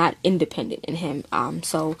 not independent in him.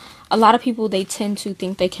 So a lot of people, they tend to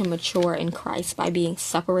think they can mature in Christ by being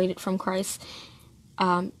separated from Christ.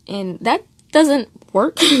 And that doesn't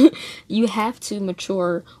work. You have to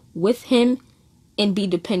mature with him and be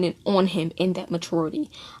dependent on him in that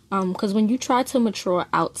maturity. Because when you try to mature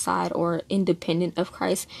outside or independent of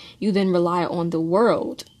Christ, you then rely on the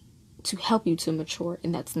world to help you to mature,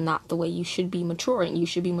 and that's not the way you should be maturing. You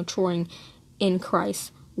should be maturing in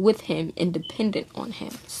Christ with him and dependent on him.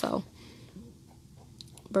 So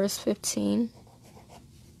verse 15,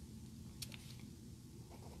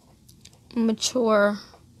 mature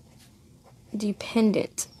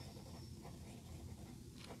dependent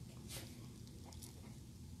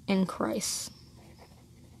in Christ,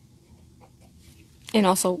 and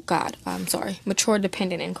also God. Mature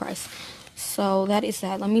dependent in Christ. So that is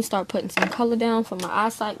that. Let me start putting some color down for my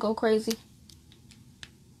eyesight go crazy.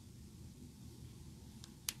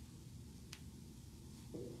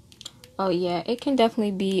 Oh yeah, it can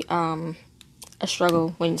definitely be a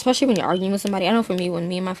struggle especially when you're arguing with somebody. I know for me, when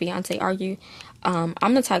me and my fiance argue,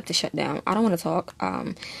 I'm the type to shut down. I don't want to talk.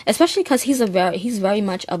 Especially because he's very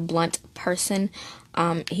much a blunt person.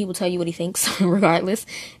 He will tell you what he thinks regardless.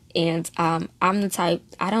 And I'm the type,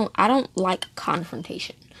 I don't like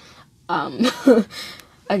confrontation.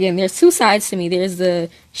 Again, there's two sides to me. There's the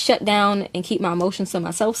shut down and keep my emotions to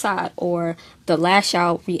myself side, or the lash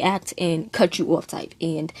out, react, and cut you off type.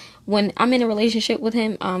 And when I'm in a relationship with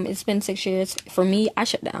him, it's been 6 years. For me, I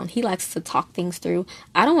shut down. He likes to talk things through.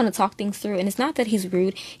 I don't want to talk things through. And it's not that he's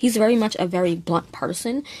rude. He's very much a very blunt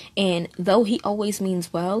person. And though he always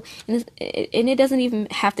means well, and it doesn't even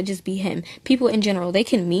have to just be him. People in general, they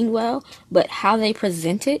can mean well, but how they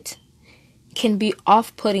present it can be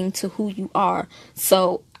off-putting to who you are.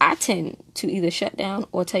 So I tend to either shut down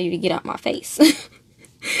or tell you to get out my face.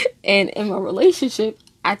 And in my relationship,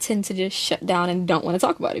 I tend to just shut down and don't want to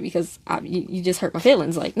talk about it because you just hurt my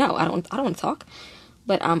feelings. Like, no, I don't want to talk.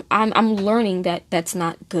 But I'm learning that that's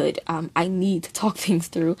not good. I need to talk things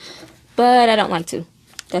through, but I don't like to.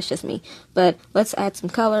 That's just me. But let's add some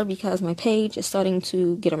color because my page is starting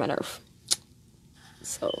to get on my nerve.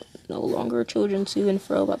 So, no longer children to and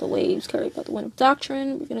fro by the waves carried by the wind of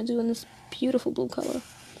doctrine. We're going to do in this beautiful blue color.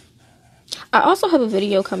 I also have a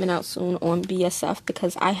video coming out soon on BSF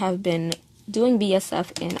because I have been doing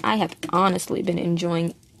BSF and I have honestly been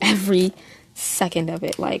enjoying every second of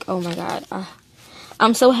it. Like, oh my God.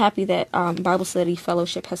 I'm so happy that Bible Study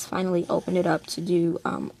Fellowship has finally opened it up to do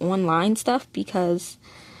online stuff, because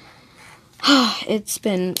it's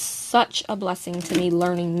been such a blessing to me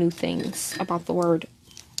learning new things about the Word.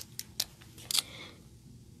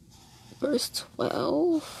 Verse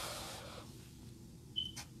 12.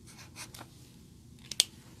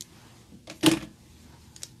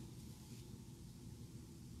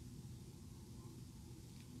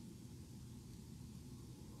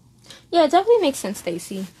 Yeah, it definitely makes sense,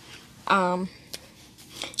 Stacy.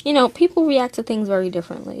 You know, people react to things very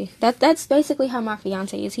differently. That's basically how my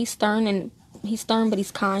fiance is. He's stern, but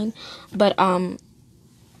he's kind. But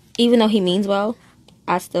even though he means well,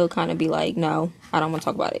 I still kind of be like, no, I don't want to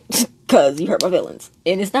talk about it because you hurt my feelings.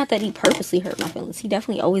 And it's not that he purposely hurt my feelings. He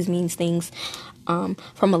definitely always means things from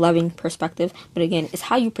a loving perspective. But again, it's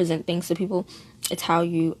how you present things to people. It's how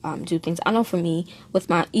you do things. I know for me,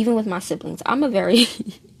 even with my siblings, I'm a very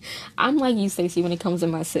I'm like you, Stacey, when it comes to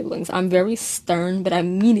my siblings. I'm very stern, but I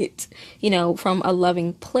mean it, you know, from a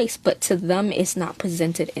loving place. But to them, it's not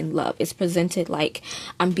presented in love. It's presented like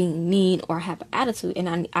I'm being mean or have an attitude.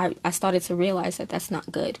 And I started to realize that that's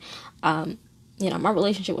not good. You know, my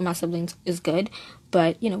relationship with my siblings is good,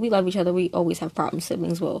 but, you know, we love each other. We always have problems.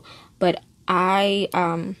 Siblings will. But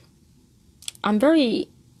I'm very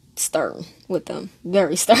stern with them.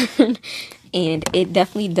 Very stern. And it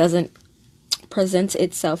definitely doesn't presents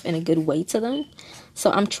itself in a good way to them. So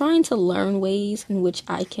I'm trying to learn ways in which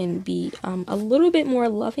I can be a little bit more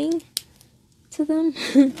loving to them.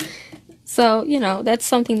 So, you know, that's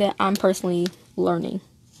something that I'm personally learning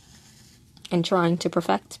and trying to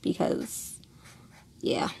perfect, because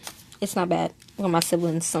yeah, it's not bad when my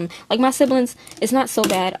siblings, my siblings, it's not so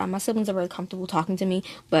bad. My siblings are very comfortable talking to me,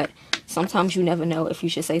 but sometimes you never know if you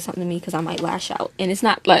should say something to me, because I might lash out. And it's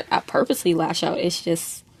not like I purposely lash out. It's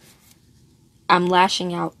just I'm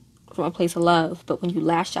lashing out from a place of love. But when you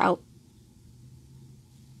lash out,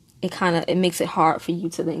 it makes it hard for you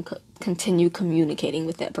to then continue communicating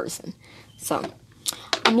with that person. So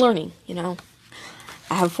I'm learning, you know.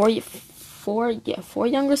 I have four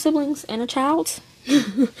younger siblings and a child.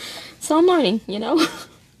 So I'm learning, you know.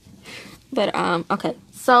 But okay.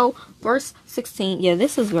 So verse 16. Yeah,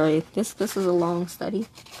 this is a long study.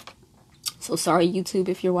 So sorry, YouTube,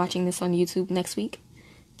 if you're watching this on YouTube next week.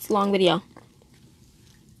 It's a long video.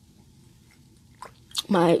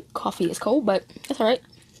 My coffee is cold, but that's alright.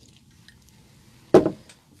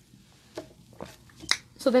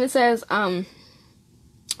 So then it says,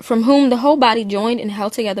 from whom the whole body, joined and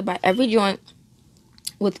held together by every joint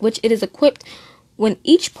with which it is equipped, when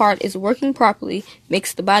each part is working properly,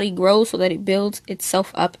 makes the body grow so that it builds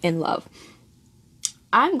itself up in love.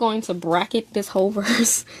 I'm going to bracket this whole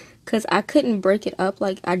verse because I couldn't break it up.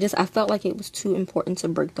 I felt like it was too important to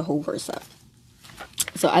break the whole verse up.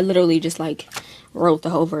 So I literally just wrote the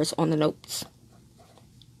whole verse on the notes.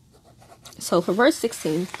 So for verse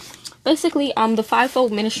 16, basically, the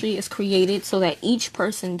fivefold ministry is created so that each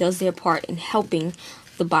person does their part in helping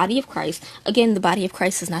the body of Christ. Again, the body of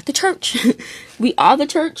Christ is not the church. We are the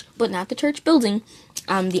church, but not the church building.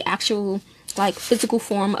 The actual, physical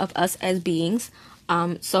form of us as beings.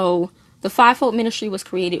 So the fivefold ministry was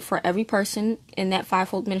created for every person in that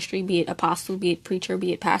fivefold ministry, be it apostle, be it preacher,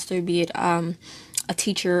 be it pastor, be it a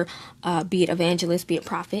teacher, be it evangelist, be it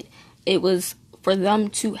prophet. It was for them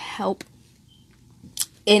to help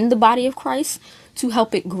in the body of Christ, to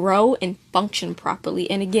help it grow and function properly.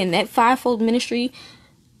 And again, that fivefold ministry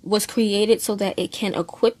was created so that it can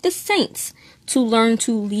equip the saints to learn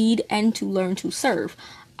to lead and to learn to serve.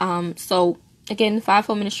 So again, the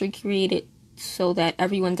fivefold ministry created so that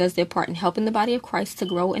everyone does their part in helping the body of Christ to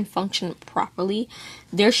grow and function properly.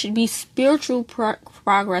 There should be spiritual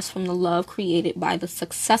progress from the love created by the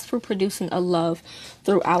successful producing of love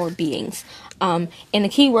through our beings. And the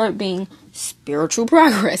key word being spiritual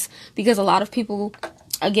progress, because a lot of people,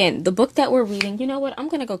 again, the book that we're reading, you know what, I'm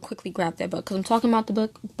going to go quickly grab that book because I'm talking about the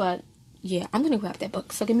book, but yeah, I'm going to grab that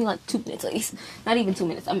book. So give me 2 minutes at least. Not even 2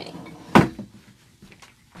 minutes, a minute.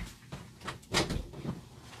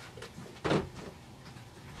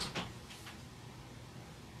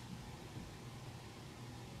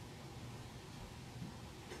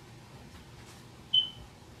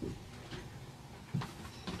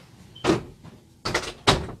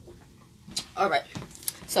 Alright,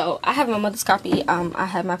 so I have my mother's copy. I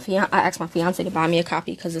asked my fiance to buy me a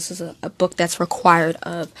copy because this is a book that's required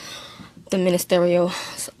of the ministerial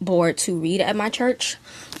board to read at my church.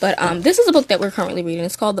 But this is a book that we're currently reading.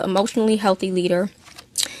 It's called The Emotionally Healthy Leader.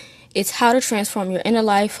 It's how to transform your inner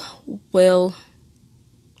life will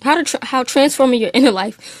how transforming your inner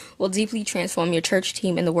life will deeply transform your church,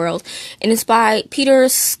 team, and the world. And it's by Peter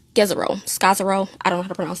Scazzaro. I don't know how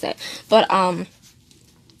to pronounce that. But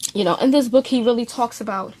in this book he really talks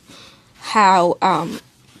about how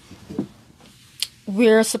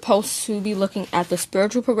we're supposed to be looking at the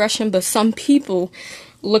spiritual progression, but some people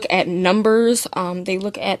look at numbers. They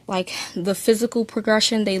look at like the physical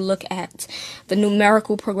progression. They look at the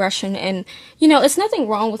numerical progression, and it's nothing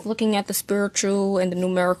wrong with looking at the spiritual and the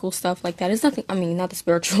numerical stuff like that. It's nothing. I mean, not the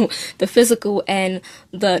spiritual, the physical and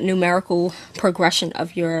the numerical progression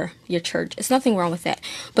of your church. It's nothing wrong with that,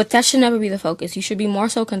 but that should never be the focus. You should be more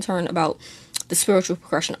so concerned about the spiritual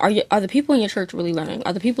progression. Are the people in your church really learning?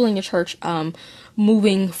 Are the people in your church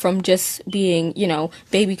moving from just being,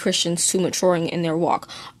 baby Christians to maturing in their walk?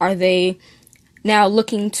 Are they now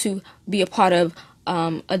looking to be a part of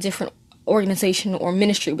a different organization or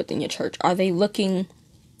ministry within your church? Are they looking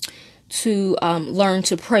to learn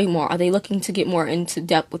to pray more? Are they looking to get more into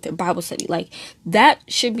depth with their Bible study? Like, that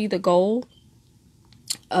should be the goal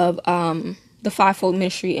of the fivefold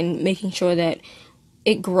ministry, and making sure that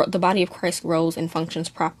the body of Christ grows and functions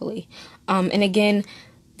properly. And again,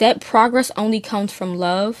 that progress only comes from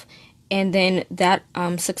love, and then that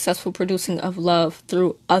successful producing of love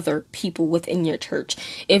through other people within your church.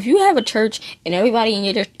 If you have a church and everybody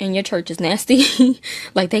in your church is nasty,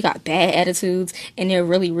 like they got bad attitudes and they're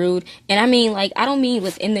really rude, and I mean, like, I don't mean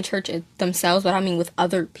within the church themselves, but I mean with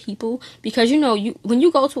other people, because when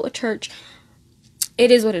you go to a church, it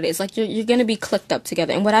is what it is. Like, you're going to be clicked up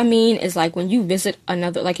together. And what I mean is, like, when you visit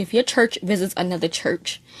another, like, if your church visits another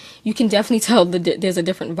church, you can definitely tell there's a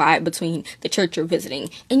different vibe between the church you're visiting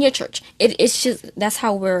and your church. It's just, that's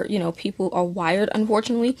how people are wired,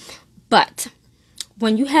 unfortunately. But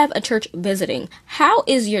when you have a church visiting, how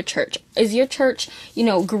is your church? Is your church,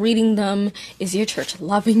 greeting them? Is your church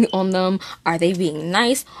loving on them? Are they being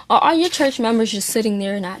nice? Or are your church members just sitting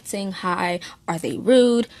there not saying hi? Are they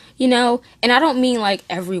rude? And I don't mean like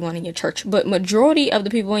everyone in your church, but majority of the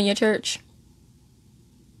people in your church.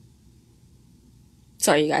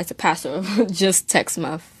 Sorry, you guys, the pastor just texted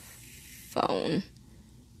my phone.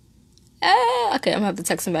 Okay, I'm gonna have to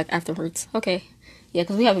text him back afterwards. Okay. Yeah,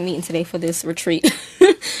 because we have a meeting today for this retreat.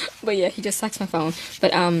 But yeah, he just texted my phone.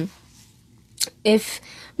 But if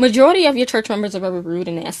majority of your church members are very rude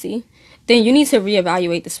and nasty, then you need to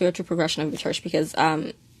reevaluate the spiritual progression of your church, because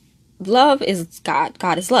love is God.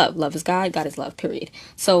 God is love. Love is God. God is love, period.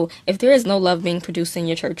 So if there is no love being produced in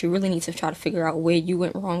your church, you really need to try to figure out where you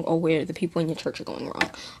went wrong or where the people in your church are going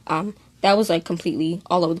wrong. That was like completely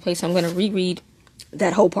all over the place. So I'm going to reread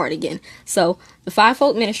that whole part again. So the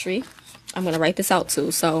fivefold ministry, I'm going to write this out too.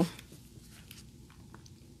 So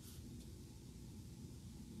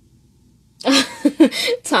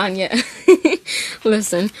Tanya,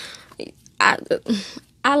 listen,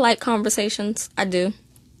 I like conversations. I do.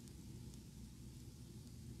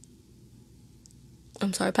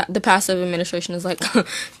 I'm sorry, the passive administration is like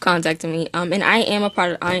contacting me. And I am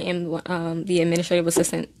the administrative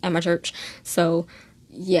assistant at my church. So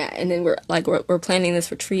yeah, and then we're planning this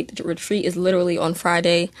retreat. The retreat is literally on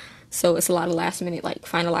Friday. So it's a lot of last minute, like,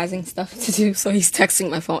 finalizing stuff to do. So he's texting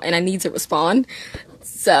my phone and I need to respond.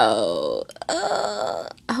 So I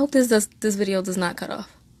hope this video does not cut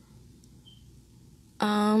off.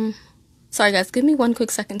 Sorry guys, give me one quick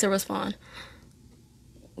second to respond.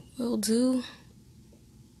 Will do.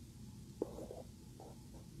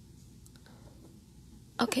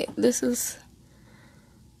 Okay, this is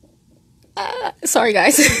sorry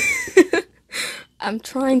guys. I'm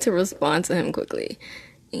trying to respond to him quickly,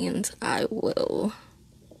 and I will.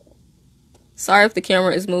 Sorry if the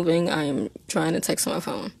camera is moving. I am trying to text on my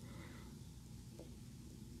phone.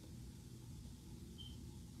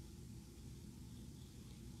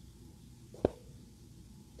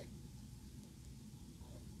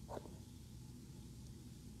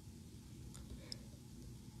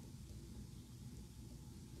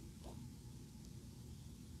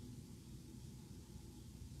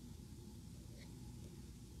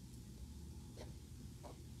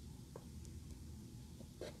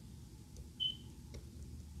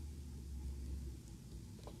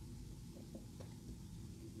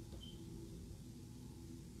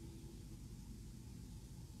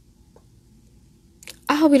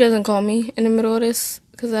 I hope he doesn't call me in the middle of this,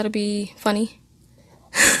 because that'll be funny.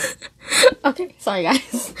 Okay, sorry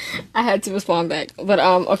guys. I had to respond back. But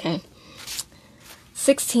okay.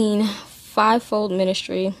 16, fivefold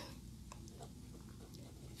ministry.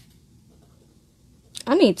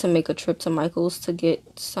 I need to make a trip to Michael's to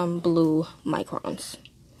get some blue microns.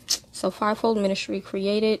 So fivefold ministry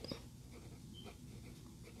created.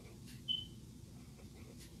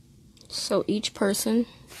 So each person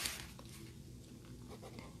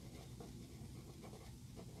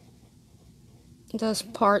does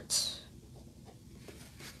parts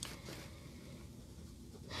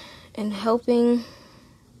in helping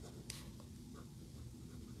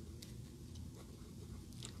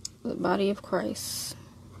the body of Christ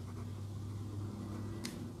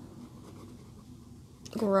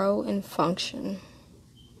grow and function.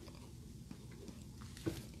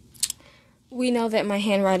 We know that my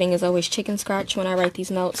handwriting is always chicken scratch when I write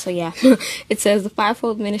these notes, so yeah. It says the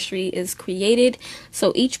fivefold ministry is created,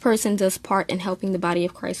 so each person does part in helping the body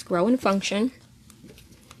of Christ grow and function.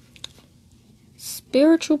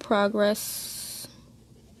 Spiritual progress.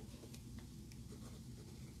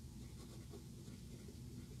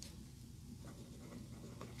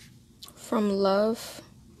 From love,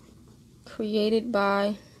 created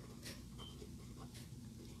by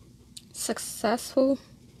successful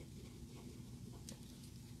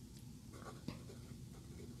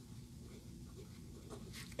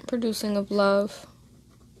producing of love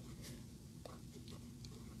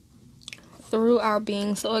through our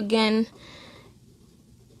being. So again,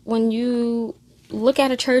 when you look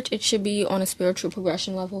at a church, it should be on a spiritual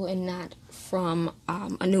progression level and not from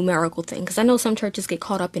a numerical thing. Because I know some churches get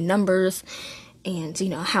caught up in numbers and, you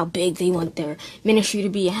know, how big they want their ministry to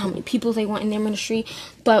be and how many people they want in their ministry.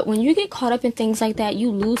 But when you get caught up in things like that,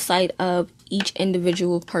 you lose sight of each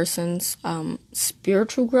individual person's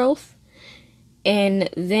spiritual growth. And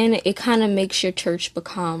then it kind of makes your church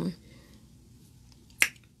become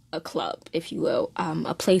a club, if you will,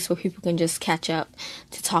 a place where people can just catch up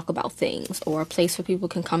to talk about things, or a place where people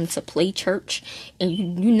can come to play church. And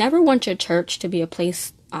you never want your church to be a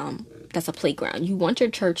place that's a playground. You want your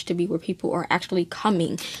church to be where people are actually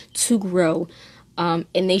coming to grow, and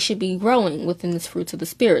they should be growing within the fruits of the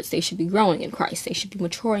spirits. They should be growing in Christ. They should be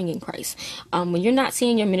maturing in Christ. When you're not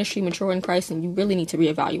seeing your ministry mature in Christ, then you really need to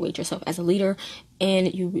reevaluate yourself as a leader,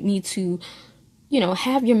 and you need to, you know,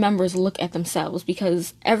 have your members look at themselves,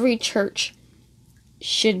 because every church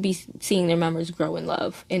should be seeing their members grow in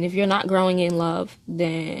love. And if you're not growing in love,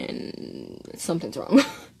 then something's wrong.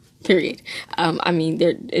 Period. I mean,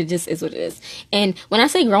 it just is what it is. And when I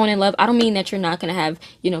say growing in love, I don't mean that you're not going to have,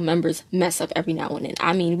 you know, members mess up every now and then.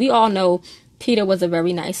 I mean, we all know Peter was a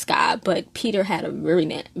very nice guy, but Peter had a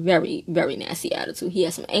very, very nasty attitude. He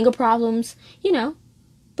had some anger problems, you know,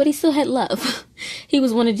 but he still had love. He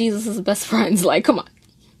was one of Jesus's best friends. Like, come on.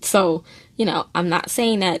 So, you know, I'm not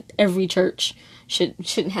saying that every church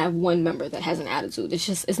shouldn't have one member that has an attitude.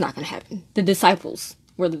 It's not going to happen. The disciples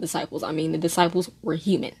were the disciples. I mean, the disciples were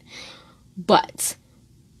human. But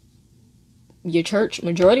your church,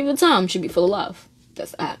 majority of the time, should be full of love.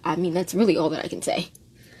 I mean, that's really all that I can say.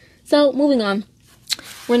 So, moving on.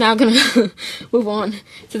 We're now going to move on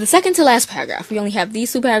to the second to last paragraph. We only have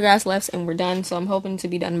these two paragraphs left and we're done. So I'm hoping to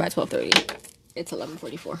be done by 12:30. It's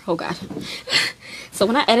 11:44. Oh, God. So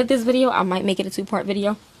when I edit this video, I might make it a two-part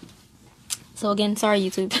video. So again, sorry,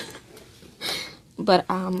 YouTube. But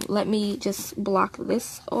let me just block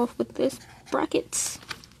this off with this brackets.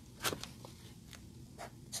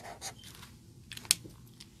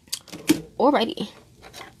 Alrighty.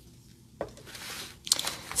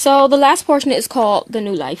 So the last portion is called the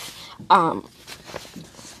new life.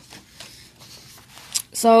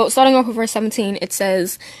 So starting off with verse 17, it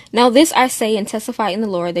says, "Now this I say and testify in the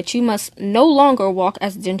Lord, that you must no longer walk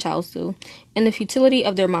as Gentiles do, in the futility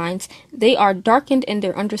of their minds. They are darkened in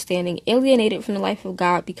their understanding, alienated from the life of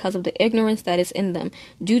God because of the ignorance that is in them,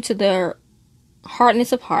 due to their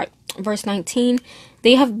hardness of heart." Verse 19,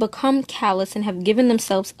 "They have become callous and have given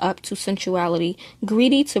themselves up to sensuality,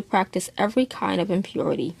 greedy to practice every kind of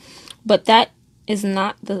impurity. But that is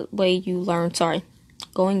not the way you learned." Sorry,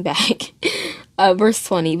 going back. Verse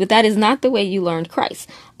 20, "But that is not the way you learned Christ,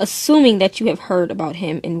 assuming that you have heard about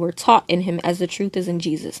him and were taught in him as the truth is in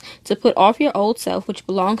Jesus, to put off your old self, which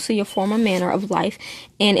belongs to your former manner of life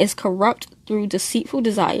and is corrupt through deceitful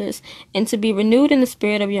desires, and to be renewed in the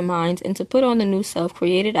spirit of your minds, and to put on the new self,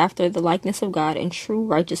 created after the likeness of God in true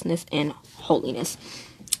righteousness and holiness."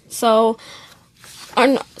 So,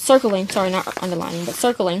 circling, sorry, not underlining, but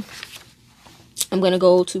circling, I'm going to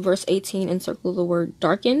go to verse 18 and circle the word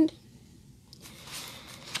darkened.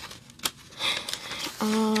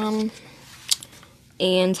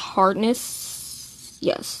 And hardness,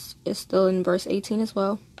 yes, it's still in verse 18 as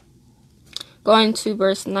well. Going to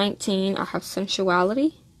verse 19, I have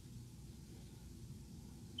sensuality.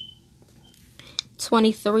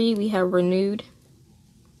 23, we have renewed.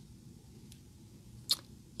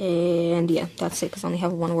 And yeah, that's it, because I only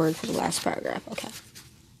have one word for the last paragraph. Okay.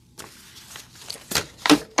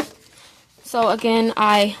 So again,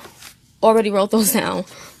 I already wrote those down,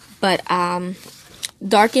 but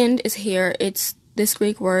darkened is here. It's this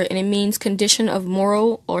Greek word, and it means condition of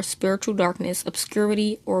moral or spiritual darkness,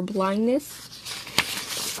 obscurity, or blindness.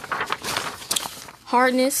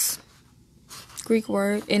 Hardness, Greek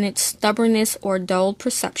word, and it's stubbornness or dulled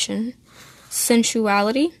perception.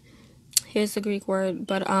 Sensuality, here's the Greek word,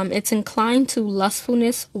 but it's inclined to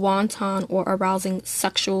lustfulness, wanton, or arousing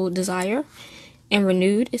sexual desire. And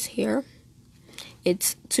renewed is here.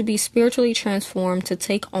 It's to be spiritually transformed, to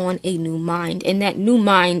take on a new mind. And that new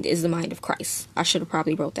mind is the mind of Christ. I should have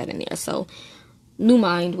probably wrote that in there. So, new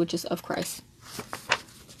mind, which is of Christ.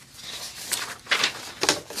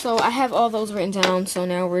 So, I have all those written down. So,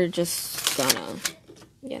 now we're just gonna,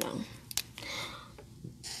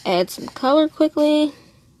 add some color quickly.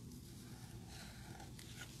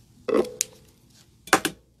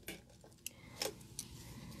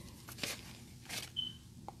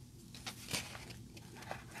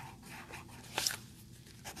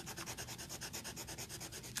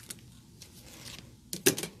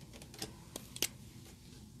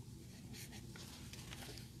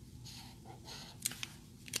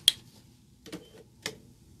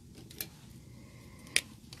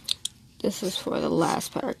 This is for the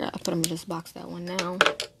last paragraph, but I'm going to just box that one now.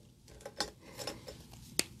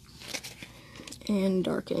 And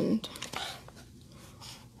darkened.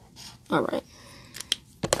 Alright.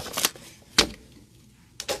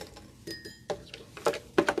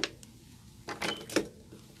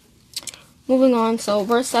 Moving on, so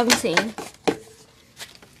verse 17.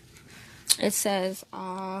 It says,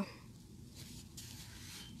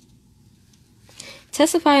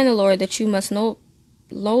 testify in the Lord that you must no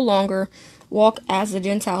longer walk as the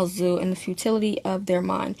Gentiles do in the futility of their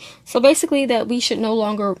mind. So basically that we should no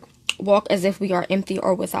longer walk as if we are empty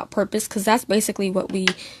or without purpose, because that's basically what we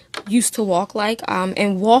used to walk like.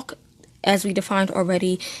 And walk, as we defined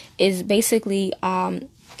already, is basically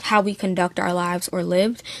how we conduct our lives or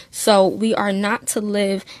lived. So we are not to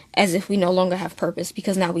live as if we no longer have purpose,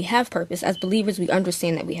 because now we have purpose. As believers, we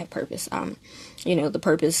understand that we have purpose. The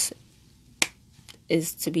purpose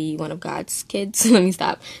is to be one of God's kids. Let me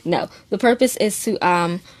stop. No, the purpose is to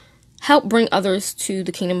help bring others to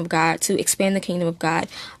the kingdom of God, to expand the kingdom of God,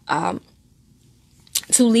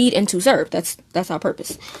 to lead and to serve. That's our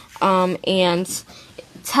purpose. And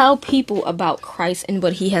tell people about Christ and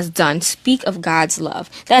what he has done. Speak of God's love.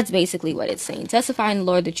 That's basically what it's saying. Testify in the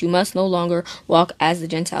Lord that you must no longer walk as the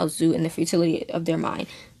Gentiles do in the futility of their mind.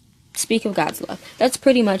 Speak of God's love. That's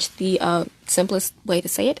pretty much the simplest way to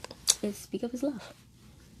say it, is speak of his love.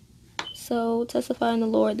 So, testify in the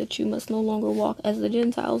Lord that you must no longer walk as the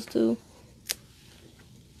Gentiles do.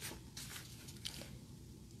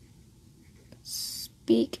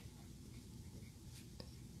 Speak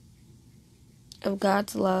of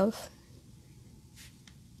God's love.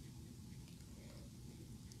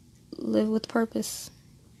 Live with purpose.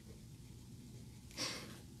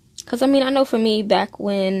 Because, I know for me, back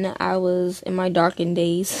when I was in my darkened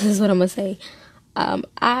days, is what I'm going to say,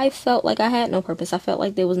 I felt like I had no purpose. I felt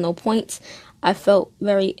like there was no point. I felt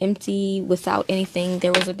very empty, without anything.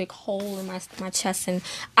 There was a big hole in my chest, and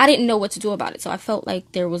I didn't know what to do about it. So I felt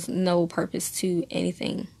like there was no purpose to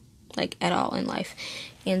anything, like, at all in life.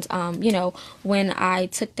 And, when I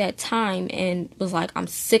took that time and was like, I'm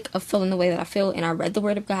sick of feeling the way that I feel, and I read the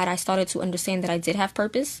Word of God, I started to understand that I did have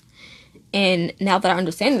purpose. And now that I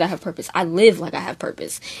understand that I have purpose, I live like I have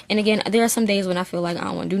purpose. And again, there are some days when I feel like I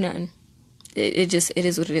don't want to do nothing. It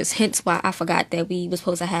is what it is. Hence why I forgot that we were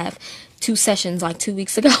supposed to have 2 sessions like 2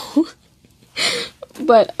 weeks ago.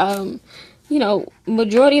 But,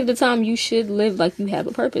 majority of the time you should live like you have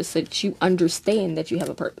a purpose, so that you understand that you have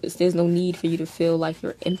a purpose. There's no need for you to feel like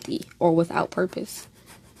you're empty or without purpose.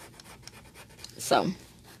 So,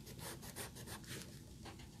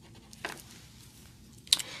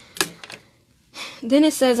 then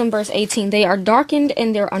it says in verse 18, they are darkened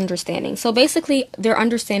in their understanding. So basically, their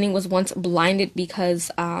understanding was once blinded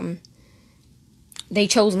because they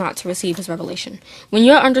chose not to receive his revelation. When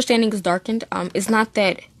your understanding is darkened, it's not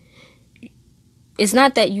that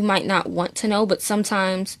you might not want to know, but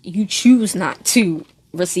sometimes you choose not to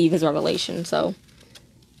receive his revelation. So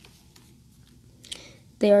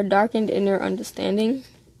they are darkened in their understanding.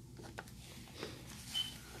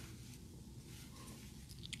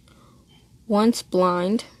 Once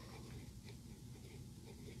blind,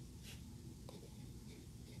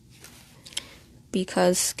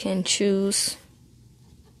 because can choose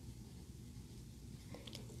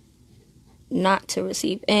not to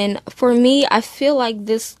receive. And for me, I feel like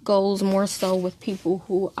this goes more so with people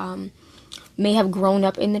who may have grown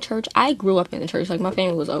up in the church. I grew up in the church. Like, my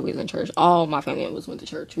family was always in church. All my family members went to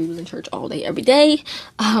church. We was in church all day, every day.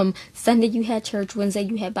 Sunday you had church. Wednesday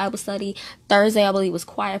you had Bible study. Thursday, I believe, was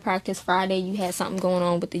choir practice. Friday you had something going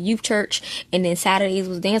on with the youth church. And then Saturdays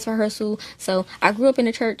was dance rehearsal. So I grew up in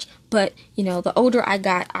the church. But, you know, the older I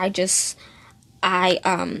got, I chose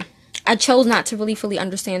not to really fully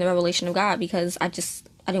understand the revelation of God because I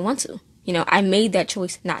didn't want to. You know, I made that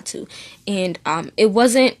choice not to. And it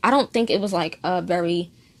wasn't, I don't think it was like a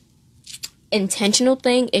very intentional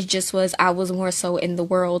thing. It just was, I was more so in the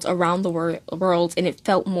world, around the world, and it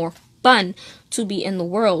felt more fun to be in the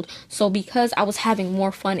world. So because I was having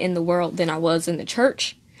more fun in the world than I was in the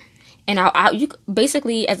church, and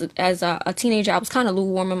basically as a teenager, I was kind of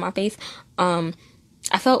lukewarm in my faith. I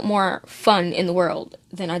felt more fun in the world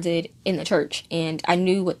than I did in the church, and I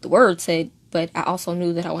knew what the word said, but I also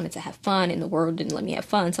knew that I wanted to have fun, and the world didn't let me have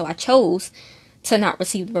fun. So I chose to not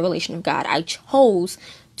receive the revelation of God. I chose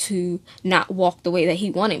to not walk the way that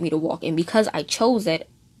he wanted me to walk. And because I chose it,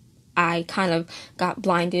 I kind of got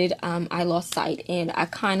blinded. I lost sight, and I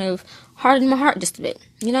kind of hardened my heart just a bit,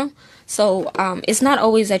 you know? So it's not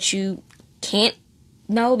always that you can't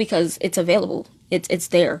know, because it's available. It's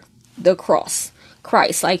there. The cross,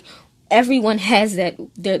 Christ. Like, everyone has that,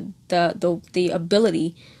 the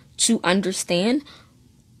ability to understand.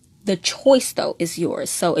 The choice, though, is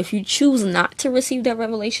yours. So if you choose not to receive that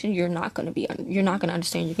revelation, you're not going to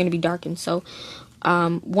understand. You're going to be darkened. So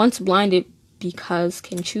once blinded because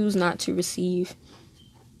can choose not to receive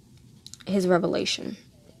his revelation.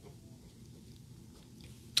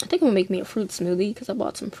 I think I'm going to make me a fruit smoothie because I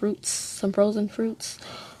bought some fruits, some frozen fruits.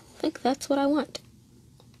 I think that's what I want.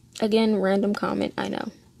 Again, random comment, I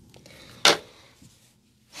know.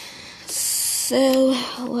 So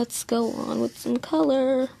let's go on with some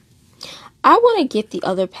color. I want to get the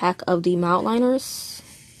other pack of the mount liners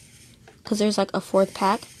because there's like a 4th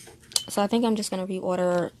pack. So I think I'm just going to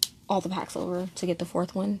reorder all the packs over to get the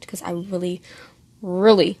 4th one because I really,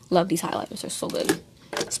 really love these highlighters. They're so good.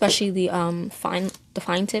 Especially the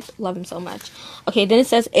fine tip. Love them so much. Okay, then it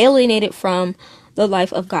says alienated from the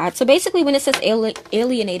life of God. So basically when it says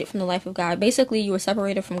alienated from the life of God, basically you were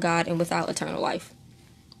separated from God and without eternal life.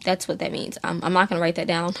 That's what that means. I'm not going to write that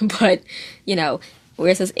down, but, you know, where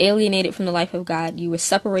it says alienated from the life of God, you were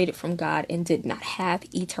separated from God and did not have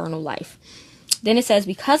eternal life. Then it says,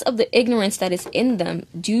 because of the ignorance that is in them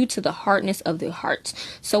due to the hardness of their hearts.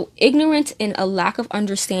 So ignorance and a lack of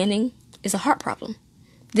understanding is a heart problem.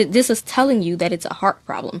 This is telling you that it's a heart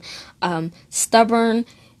problem. Stubborn,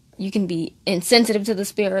 you can be insensitive to the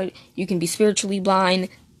spirit, you can be spiritually blind.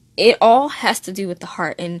 It all has to do with the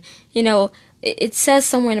heart. And, you know, it says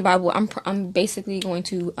somewhere in the Bible, I'm basically going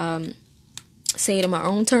to say it in my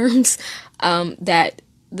own terms, that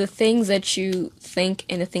the things that you think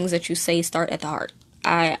and the things that you say start at the heart.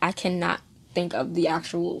 I cannot think of the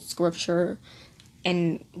actual scripture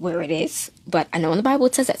and where it is, but I know in the Bible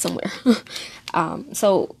it says that somewhere.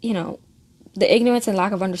 So, you know, the ignorance and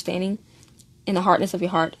lack of understanding and the hardness of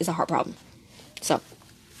your heart is a heart problem. So,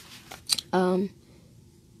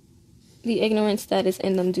 the ignorance that is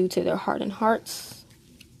in them due to their hardened hearts.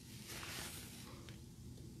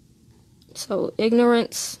 So,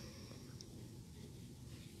 ignorance,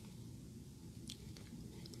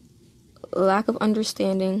 lack of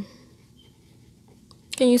understanding.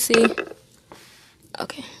 Can you see?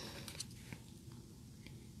 Okay.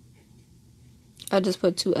 I just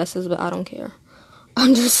put 2 S's, but I don't care.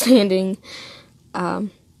 Understanding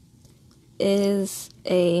is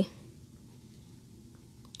a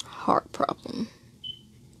heart problem.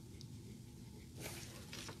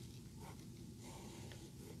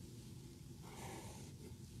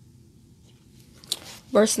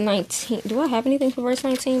 Verse 19. Do I have anything for verse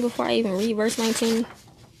 19 before I even read verse 19?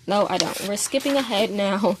 No, I don't. We're skipping ahead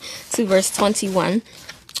now to verse 21.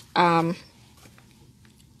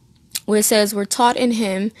 Where it says, we're taught in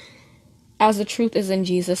him as the truth is in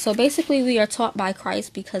Jesus. So basically we are taught by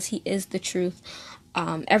Christ because he is the truth.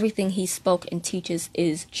 Everything he spoke and teaches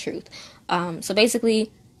is truth. So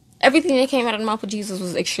basically everything that came out of the mouth of Jesus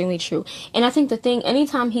was extremely true. And I think the thing,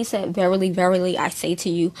 anytime he said, verily, verily, I say to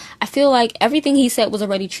you, I feel like everything he said was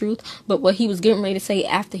already truth, but what he was getting ready to say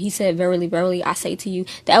after he said, verily, verily, I say to you,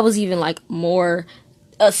 that was even like more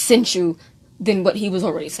essential than what he was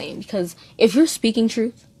already saying. Because if you're speaking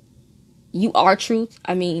truth, you are truth.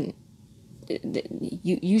 I mean,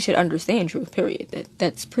 you should understand truth, period.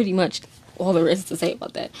 That's pretty much all there is to say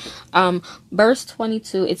about that. Verse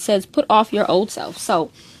 22, it says, put off your old self.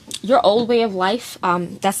 So your old way of life,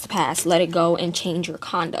 that's the past. Let it go and change your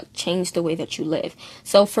conduct. Change the way that you live.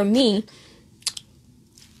 So for me,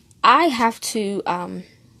 I have to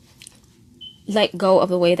let go of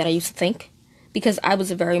the way that I used to think, because I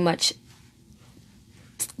was a very much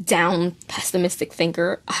down pessimistic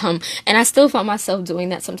thinker, and I still found myself doing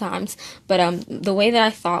that sometimes, but the way that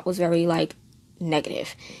I thought was very like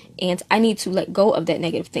negative, and I need to let go of that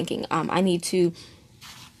negative thinking. I need to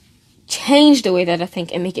change the way that I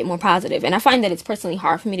think and make it more positive. And I find that it's personally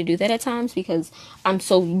hard for me to do that at times, because I'm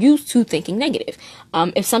so used to thinking negative.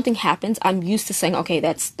 If something happens, I'm used to saying, okay,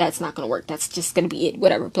 that's not going to work. That's just going to be it.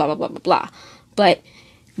 Whatever, blah, blah, blah, blah, blah. But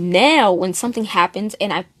now when something happens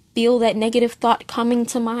and I feel that negative thought coming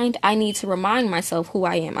to mind, I need to remind myself who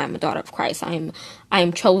I am. I'm a daughter of Christ. I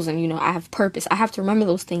am chosen. You know, I have purpose. I have to remember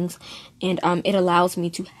those things. And it allows me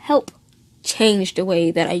to help change the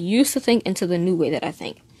way that I used to think into the new way that I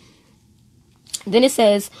think. Then it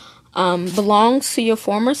says, belongs to your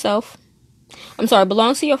former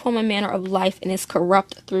manner of life and is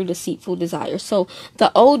corrupt through deceitful desires. So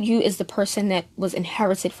the old you is the person that was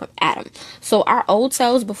inherited from Adam. So our old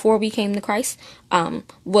selves before we came to Christ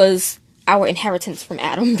was our inheritance from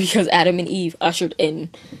Adam, because Adam and Eve ushered in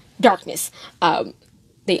darkness.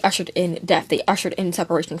 They ushered in death. They ushered in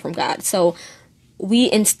separation from God. So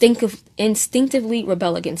we instinctively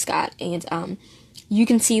rebel against God. And you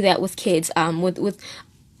can see that with kids, with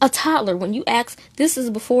a toddler. When you ask, this is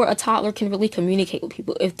before a toddler can really communicate with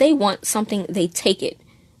people. If they want something, they take it,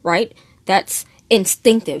 right? That's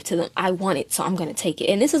instinctive to them. I want it, so I'm going to take it.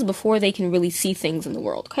 And this is before they can really see things in the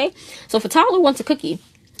world, okay? So if a toddler wants a cookie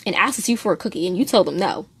and asks you for a cookie and you tell them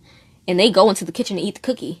no, and they go into the kitchen to eat the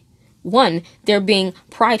cookie, one, they're being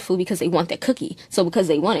prideful because they want that cookie. So because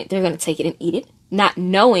they want it, they're going to take it and eat it, not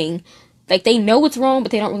knowing, like they know it's wrong,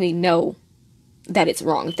 but they don't really know that it's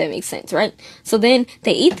wrong, if that makes sense, right? So then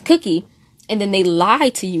they eat the cookie and then they lie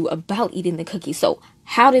to you about eating the cookie. So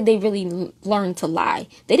how did they really learn to lie?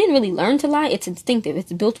 They didn't really learn to lie. It's instinctive.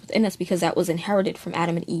 It's built within us because that was inherited from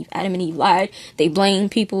Adam and Eve. Adam and Eve lied. They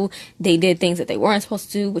blamed people. They did things that they weren't supposed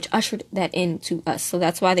to do, which ushered that into us. So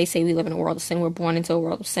that's why they say we live in a world of sin. We're born into a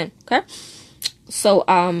world of sin, okay? So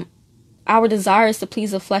our desire is to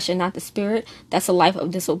please the flesh and not the spirit. That's a life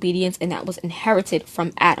of disobedience, and that was inherited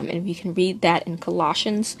from Adam. And you can read that in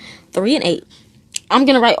Colossians 3 and 8. I'm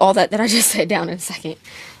going to write all that I just said down in a second,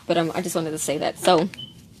 but I just wanted to say that. So,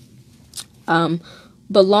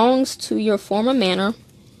 belongs to your former manner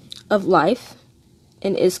of life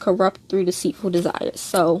and is corrupt through deceitful desires.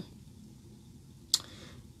 So,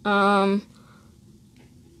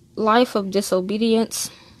 life of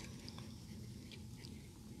disobedience.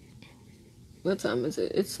 What time is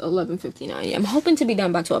it? It's 11:59. I'm hoping to be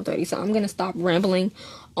done by 12:30, so I'm going to stop rambling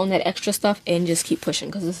on that extra stuff and just keep pushing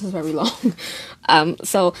because this is very long.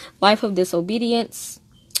 So, life of disobedience.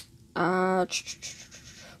 Where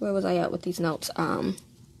was I at with these notes?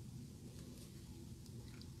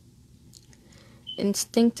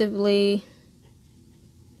 Instinctively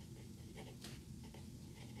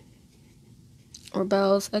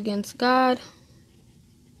rebels against God.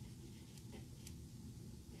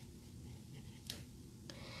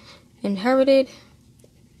 Inherited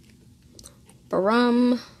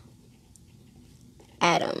from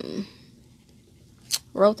Adam.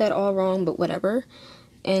 Wrote that all wrong, but whatever.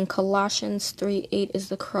 And Colossians 3:8 is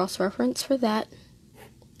the cross-reference for that.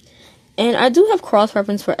 And I do have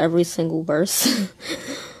cross-reference for every single verse.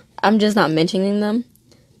 I'm just not mentioning them.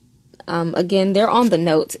 Again, they're on the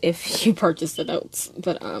notes if you purchase the notes.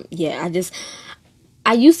 But yeah,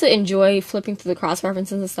 I used to enjoy flipping through the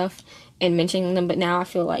cross-references and stuff and mentioning them, but now I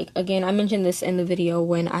feel like, again, I mentioned this in the video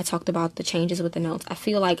when I talked about the changes with the notes. I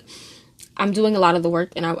feel like I'm doing a lot of the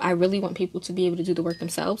work, and I really want people to be able to do the work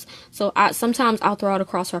themselves. So sometimes I'll throw out a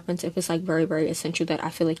cross-reference if it's like very, very essential that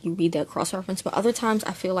I feel like you read that cross-reference. But other times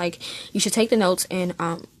I feel like you should take the notes and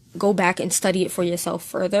go back and study it for yourself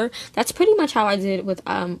further. That's pretty much how I did with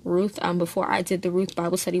Ruth. Before I did the Ruth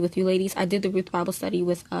Bible study with you ladies, I did the Ruth Bible study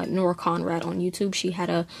with Nora Conrad on YouTube. She had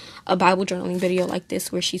a Bible journaling video like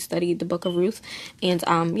this where she studied the book of Ruth, and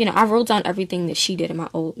you know, I wrote down everything that she did in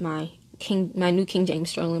my New King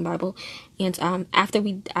James journaling Bible. And after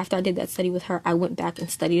I did that study with her, I went back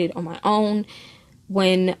and studied it on my own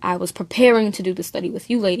when I was preparing to do the study with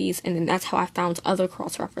you ladies, and then that's how I found other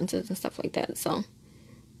cross references and stuff like that. So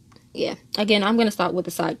yeah, again, I'm going to start with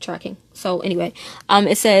the sidetracking. So anyway,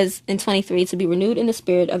 it says in 23, to be renewed in the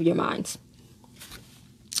spirit of your minds.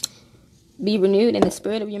 Be renewed in the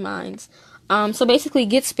spirit of your minds. So basically,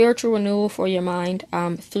 get spiritual renewal for your mind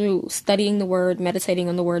through studying the word, meditating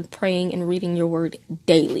on the word, praying, and reading your word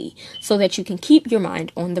daily so that you can keep your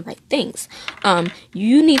mind on the right things.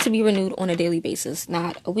 You need to be renewed on a daily basis,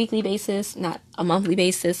 not a weekly basis, not a monthly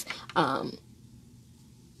basis.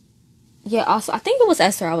 Yeah, also, I think it was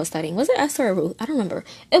Esther I was studying. Was it Esther or Ruth? I don't remember.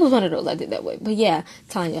 It was one of those I did that way. But yeah,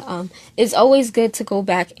 Tanya, it's always good to go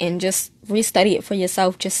back and just restudy it for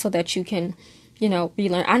yourself just so that you can,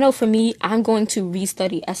 relearn. I know for me, I'm going to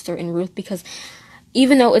restudy Esther and Ruth because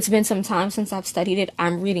even though it's been some time since I've studied it,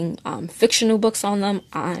 I'm reading fictional books on them.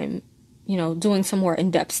 I'm doing some more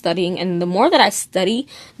in-depth studying, and the more that I study,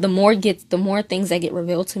 the more things that get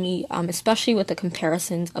revealed to me, especially with the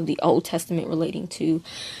comparisons of the Old Testament relating to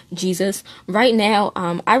Jesus. Right now,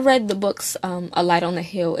 I read the books A Light on the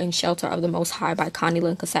Hill and Shelter of the Most High by Connie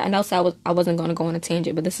Lynn Cassette. And also I wasn't going to go on a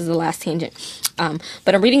tangent, but this is the last tangent.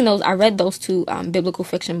 But I'm reading those. I read those two biblical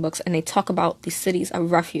fiction books, and they talk about the cities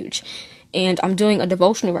of refuge. And I'm doing a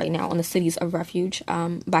devotional right now on the cities of refuge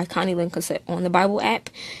by Connie Lynn Cassette on the Bible app.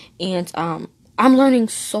 And I'm learning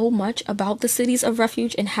so much about the cities of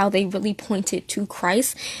refuge and how they really pointed to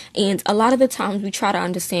Christ. And a lot of the times we try to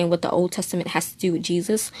understand what the Old Testament has to do with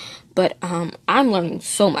Jesus. But I'm learning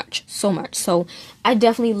so much, so much. So I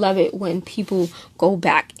definitely love it when people go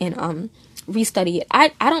back and restudy it.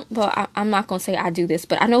 I'm not going to say I do this,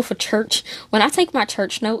 but I know for church, when I take my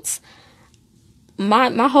church notes,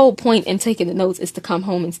 my whole point in taking the notes is to come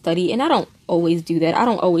home and study, and I don't always do that. I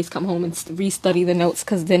don't always come home and restudy the notes,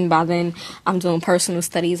 because by then I'm doing personal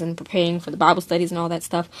studies and preparing for the Bible studies and all that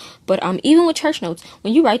stuff. But even with church notes,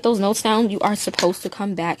 when you write those notes down, you are supposed to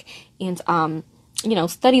come back and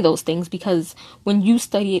study those things, because when you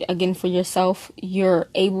study it again for yourself, you're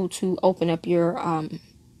able to open up your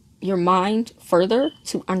mind further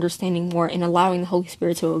to understanding more and allowing the Holy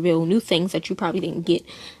Spirit to reveal new things that you probably didn't get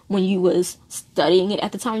when you was studying it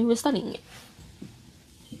at the time you were studying it.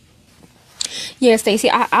 Yeah, Stacey,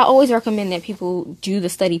 I always recommend that people do the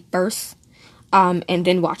study first, and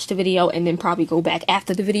then watch the video, and then probably go back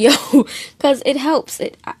after the video, because it helps.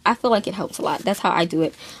 I feel like it helps a lot. That's how I do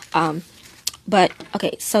it. But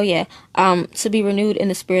okay, so yeah, to be renewed in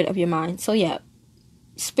the spirit of your mind. So yeah,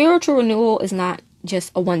 spiritual renewal is not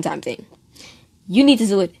just a one-time thing. You need to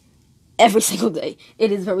do it every single day.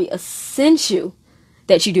 It is very essential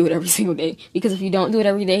that you do it every single day, because if you don't do it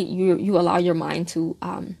every day, you allow your mind to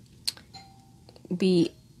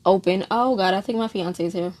be open. Oh God, I think my fiance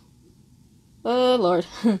is here. Oh Lord.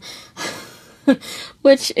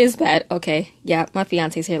 Which is bad. Okay, yeah, my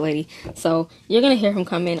fiance's here, lady. So you're gonna hear him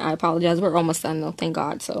come in. I apologize. We're almost done though, thank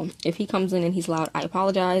God. So if he comes in and he's loud, I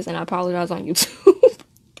apologize, and I apologize on YouTube.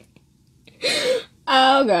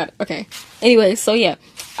 Oh God. Okay. Anyway, so yeah,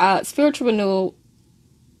 spiritual renewal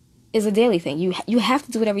is a daily thing. You have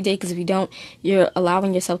to do it every day, because if you don't, you're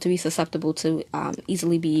allowing yourself to be susceptible to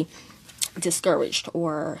easily be discouraged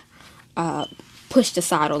or pushed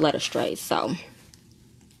aside or led astray. So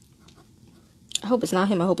I hope it's not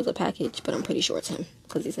him. I hope it's a package, but I'm pretty sure it's him,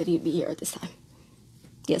 because he said he'd be here at this time.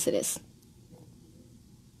 Yes, it is.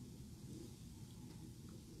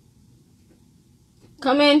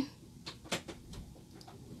 Come in.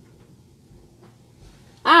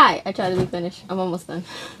 I tried to be finished. I'm almost done.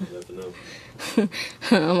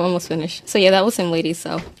 I'm almost finished. So yeah, that was him, ladies.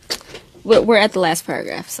 So we're at the last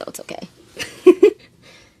paragraph, so it's okay.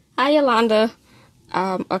 Hi, Yolanda.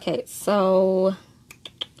 Okay, so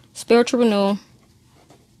spiritual renewal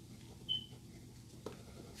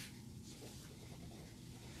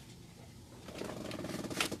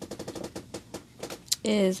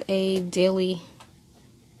is a daily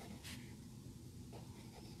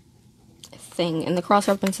thing, and the cross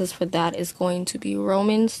references for that is going to be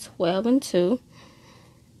Romans 12:2,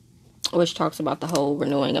 which talks about the whole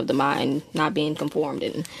renewing of the mind, not being conformed.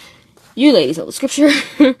 And you ladies know the scripture.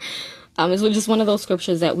 It's just one of those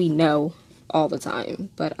scriptures that we know all the time.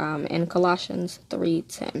 But in Colossians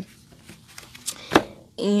 3:10.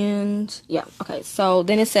 And yeah, okay, so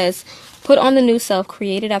then it says, put on the new self,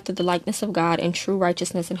 created after the likeness of God in true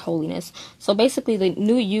righteousness and holiness. So basically, the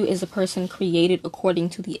new you is a person created according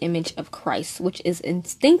to the image of Christ, which is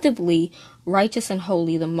instinctively righteous and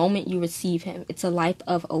holy the moment you receive him. It's a life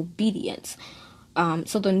of obedience.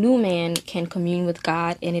 So the new man can commune with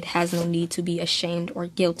God, and it has no need to be ashamed or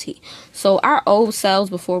guilty. So our old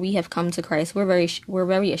selves, before we have come to Christ, we're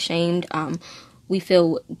very ashamed. We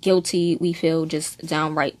feel guilty. We feel just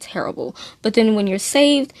downright terrible. But then when you're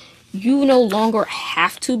saved, you no longer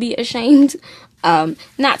have to be ashamed.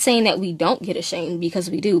 Not saying that we don't get ashamed, because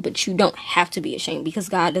we do, but you don't have to be ashamed, because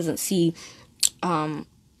God doesn't see, how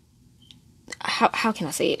can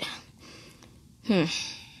I say it?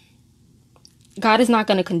 God is not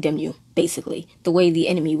going to condemn you, basically, the way the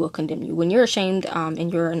enemy will condemn you. When you're ashamed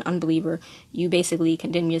and you're an unbeliever, you basically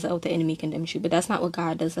condemn yourself. The enemy condemns you. But that's not what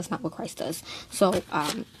God does. That's not what Christ does. So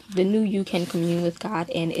the new you can commune with God,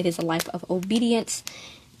 and it is a life of obedience.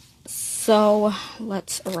 So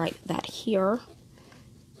let's write that here.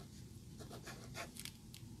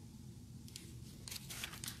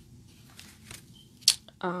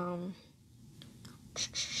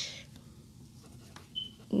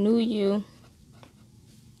 New you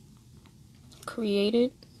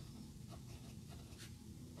created.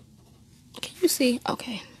 Can you see?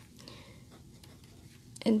 Okay.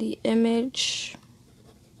 In the image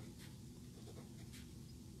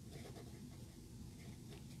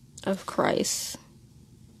of Christ.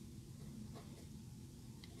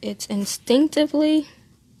 It's instinctively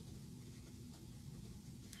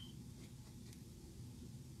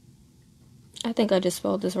I think I just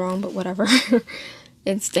spelled this wrong, but whatever.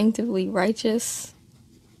 Instinctively righteous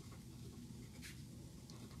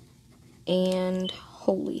and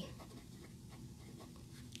holy.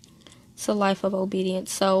 It's a life of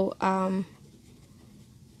obedience. So,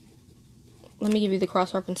 let me give you the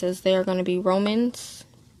cross references. They are going to be Romans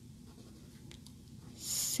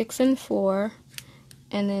 6:4,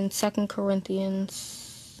 and then 2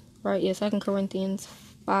 Corinthians, right? Yeah, 2 Corinthians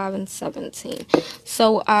 5:17.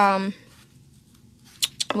 So,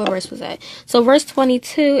 what verse was that? So, verse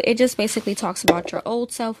 22, it just basically talks about your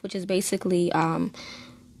old self, which is basically,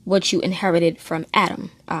 what you inherited from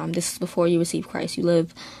Adam. This is before you receive Christ. You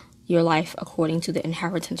live your life according to the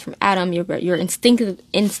inheritance from Adam. You're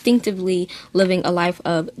instinctively living a life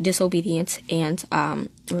of disobedience and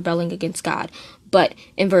rebelling against God. But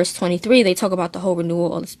in verse 23, they talk about the whole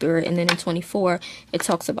renewal of the spirit. And then in 24, it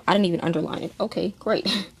talks about, I didn't even underline it. Okay, great.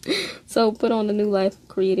 So put on the new life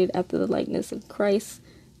created after the likeness of Christ.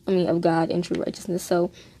 Of God in true righteousness.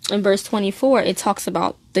 So in verse 24, it talks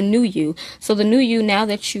about the new you. So the new you, now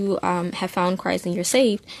that you have found Christ and you're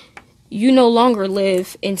saved, you no longer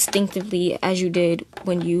live instinctively as you did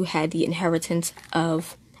when you had the inheritance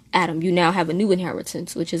of Adam. You now have a new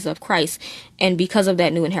inheritance, which is of Christ. And because of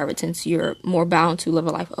that new inheritance, you're more bound to live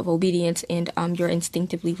a life of obedience, and you're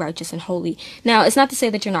instinctively righteous and holy. Now, it's not to say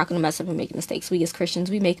that you're not going to mess up and make mistakes. We as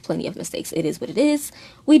Christians, we make plenty of mistakes. It is what it is.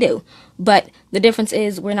 We do. But the difference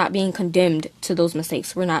is we're not being condemned to those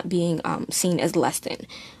mistakes. We're not being seen as less than.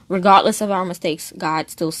 Regardless of our mistakes, God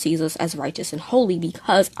still sees us as righteous and holy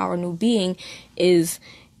because our new being is,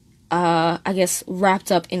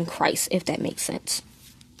 wrapped up in Christ, if that makes sense.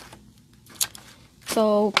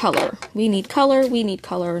 So, color. We need color. We need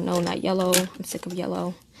color. No, not yellow. I'm sick of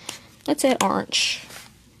yellow. Let's add orange.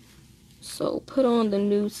 So, put on the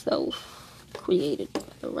new self created by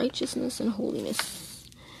the righteousness and holiness.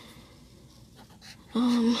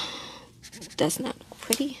 That's not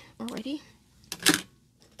pretty already.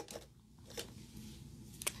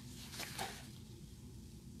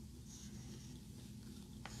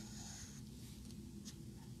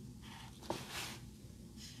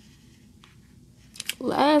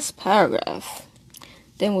 Last paragraph,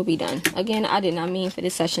 then we'll be done. Again, I did not mean for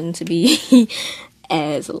this session to be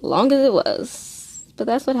as long as it was, but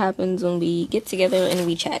that's what happens when we get together and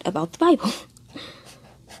we chat about the Bible.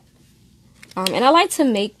 And I like to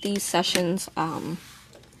make these sessions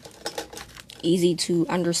easy to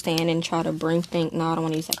understand and try to bring things. No, I don't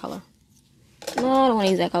want to use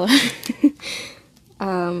that color.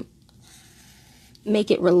 Make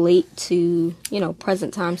it relate to,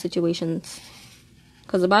 present time situations.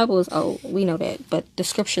 Because the Bible is old, we know that, but the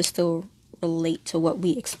scriptures still relate to what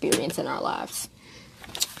we experience in our lives.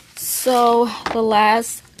 So, the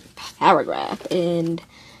last paragraph, and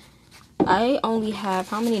I only have,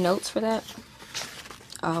 how many notes for that?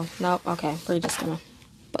 Oh, no, okay, we're just gonna,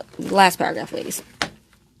 but last paragraph, ladies.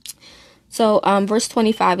 So, verse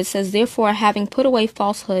 25, it says, therefore, having put away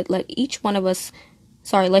falsehood, let each one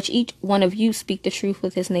of you speak the truth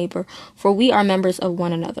with his neighbor, for we are members of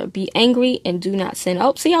one another. Be angry and do not sin.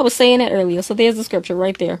 Oh, see, I was saying that earlier, so there's the scripture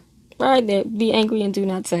right there. Right there. Be angry and do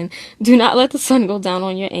not sin. Do not let the sun go down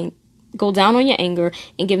on your anger,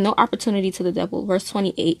 and give no opportunity to the devil. Verse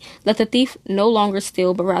 28, let the thief no longer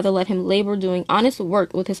steal, but rather let him labor doing honest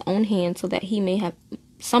work with his own hands, so that he may have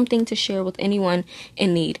something to share with anyone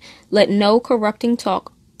in need. Let no corrupting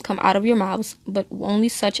talk come out of your mouths, but only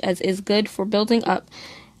such as is good for building up,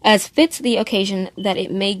 as fits the occasion, that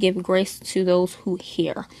it may give grace to those who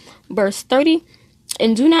hear. Verse 30,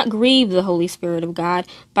 and do not grieve the Holy Spirit of God,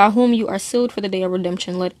 by whom you are sealed for the day of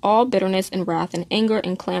redemption. Let all bitterness and wrath and anger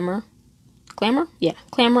and clamor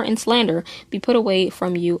and slander be put away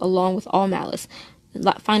from you, along with all malice.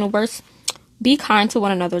 Final verse, be kind to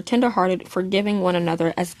one another, tender-hearted, forgiving one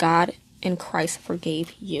another, as God and Christ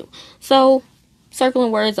forgave you. So,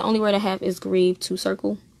 circling words, the only word I have is grieve, to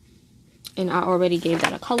circle. And I already gave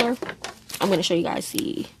that a color. I'm going to show you guys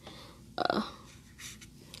the, there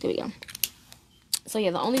we go. So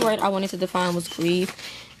yeah, the only word I wanted to define was grieve.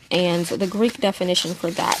 And the Greek definition for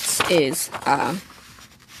that is,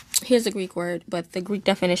 here's the Greek word, but the Greek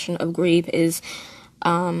definition of grieve is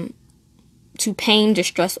to pain,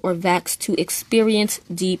 distress, or vex, to experience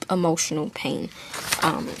deep emotional pain.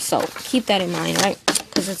 So keep that in mind, right?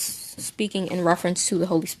 Because it's speaking in reference to the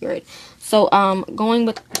Holy Spirit. So going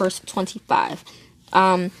with verse 25,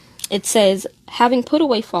 it says, having put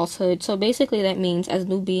away falsehood. So basically that means as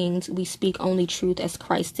new beings, we speak only truth as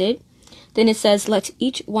Christ did. Then it says, let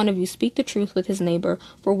each one of you speak the truth with his neighbor,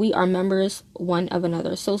 for we are members one of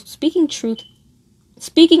another. So speaking in truth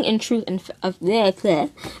speaking in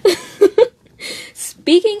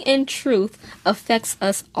truth affects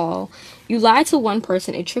us all. You lie to one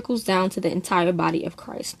person, it trickles down to the entire body of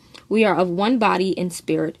Christ. We are of one body in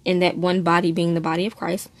spirit, and that one body being the body of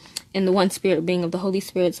Christ, and the one spirit being of the Holy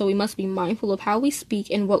Spirit. So we must be mindful of how we speak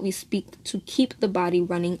and what we speak to keep the body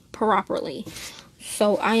running properly.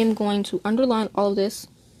 So I am going to underline all of this.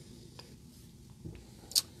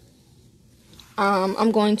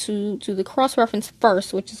 I'm going to do the cross-reference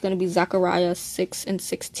first, which is going to be Zechariah 6 and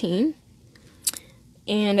 16.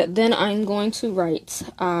 And then I'm going to write,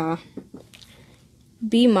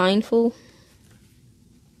 be mindful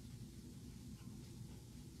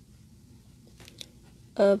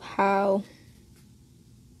of how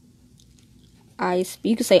I speak.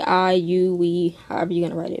 You can say I, you, we, however you're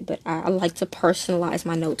going to write it. But I like to personalize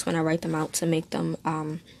my notes when I write them out to make them,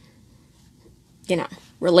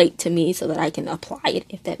 relate to me so that I can apply it,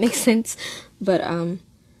 if that makes sense. But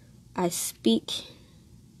I speak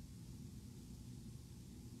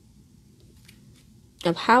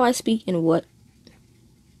of how I speak and what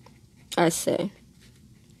I say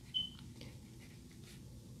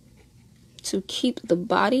to keep the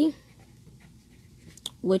body,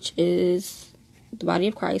 which is the body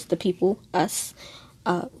of Christ, the people, us,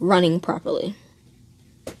 running properly.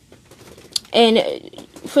 And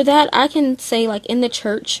for that, I can say, like, in the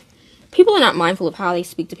church, people are not mindful of how they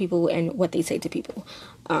speak to people and what they say to people.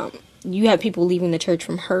 You have people leaving the church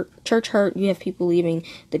from church hurt. You have people leaving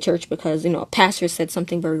the church because, a pastor said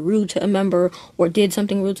something very rude to a member or did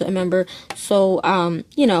something rude to a member. So,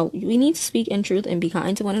 we need to speak in truth and be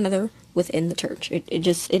kind to one another within the church. It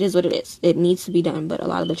is what it is. It needs to be done, but a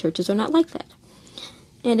lot of the churches are not like that.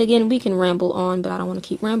 And again, we can ramble on, but I don't want to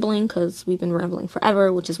keep rambling because we've been rambling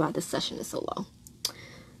forever, which is why this session is so low.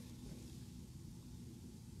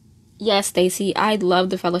 Yes, Stacy, I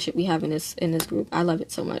love the fellowship we have in this group. I love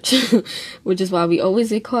it so much, which is why we always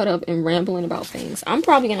get caught up in rambling about things. I'm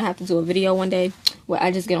probably going to have to do a video one day where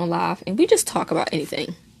I just get on live and we just talk about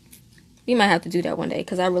anything. We might have to do that one day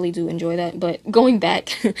because I really do enjoy that. But going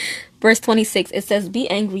back, verse 26, it says, be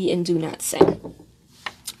angry and do not sin.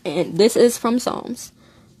 And this is from Psalms.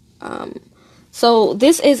 So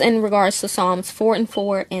this is in regards to Psalms 4 and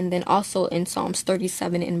 4, and then also in Psalms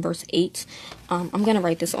 37 and verse 8. I'm going to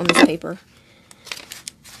write this on this paper.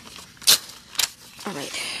 All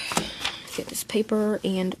right. Get this paper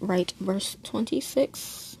and write verse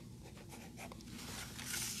 26.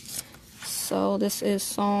 So this is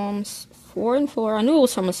Psalms 4 and 4. I knew it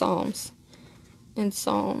was from the Psalms. And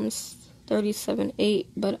Psalms 37, 8.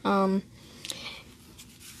 But,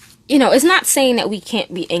 it's not saying that we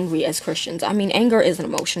can't be angry as Christians. I mean, anger is an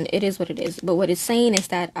emotion. It is what it is. But what it's saying is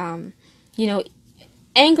that,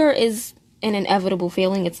 anger is an inevitable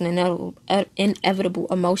feeling. It's an inevitable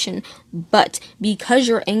emotion. But because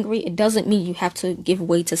you're angry, it doesn't mean you have to give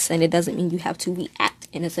way to sin. It doesn't mean you have to react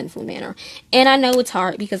in a sinful manner. And I know it's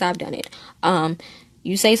hard because I've done it.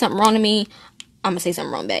 You say something wrong to me, I'm going to say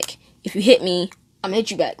something wrong back. If you hit me, I'm going to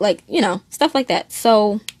hit you back. Like, stuff like that.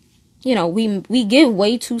 So, we give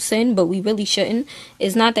way to sin, but we really shouldn't.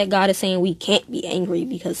 It's not that God is saying we can't be angry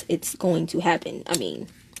because it's going to happen. I mean,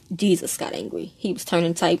 Jesus got angry. He was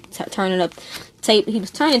turning he was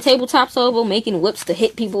turning tabletops over, making whips to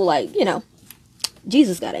hit people. Like,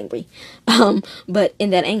 Jesus got angry. But in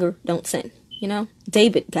that anger, don't sin.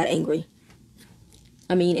 David got angry.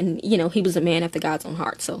 I mean, and he was a man after God's own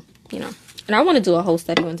heart. So, and I want to do a whole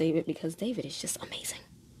study on David because David is just amazing.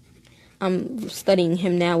 I'm studying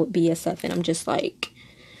him now with BSF, and I'm just like,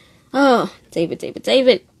 oh, David.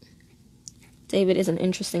 David is an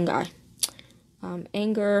interesting guy.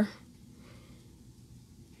 Anger,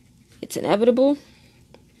 it's inevitable,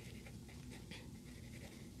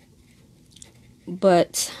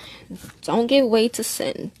 but don't give way to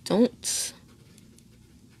sin. Don't.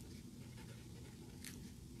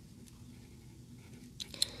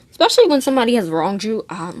 especially when somebody has wronged you,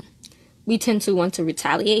 we tend to want to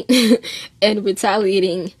retaliate. And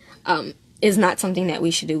retaliating is not something that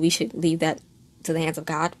we should do. We should leave that to the hands of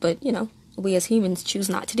God. But, you know, we as humans choose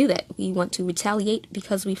not to do that. We want to retaliate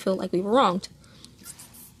because we feel like we were wronged.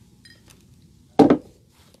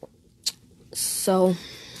 So,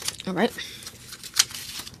 all right.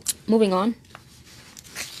 Moving on.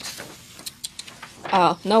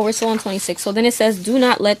 No, we're still on 26. So then it says, do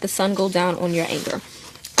not let the sun go down on your anger.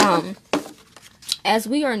 As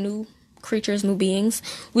we are new creatures, new beings,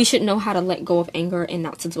 we should know how to let go of anger and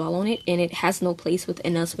not to dwell on it. And it has no place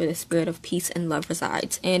within us where the spirit of peace and love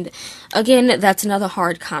resides. And again, that's another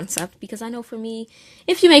hard concept, because I know for me,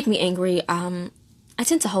 if you make me angry, I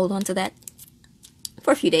tend to hold on to that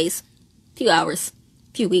for a few days, few hours,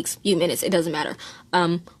 few weeks, few minutes, it doesn't matter.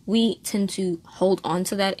 We tend to hold on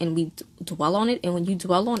to that, and we dwell on it. And when you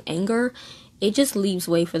dwell on anger, it just leaves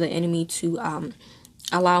way for the enemy to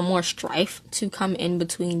allow more strife to come in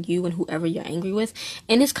between you and whoever you're angry with.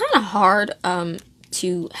 And it's kind of hard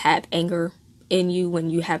to have anger in you when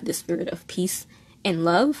you have the spirit of peace and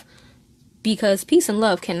love, because peace and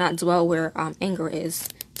love cannot dwell where anger is.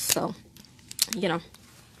 So, you know,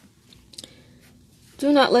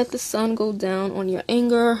 do not let the sun go down on your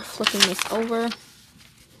anger. Flipping this over.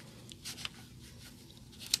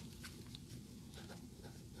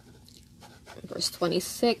 Verse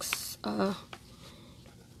 26.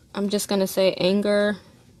 I'm just going to say anger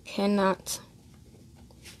cannot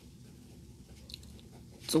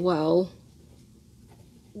dwell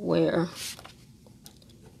where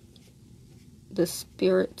the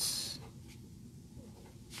spirits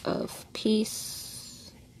of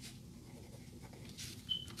peace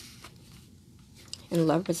and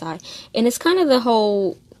love reside. And it's kind of the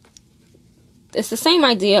whole, it's the same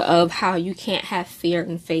idea of how you can't have fear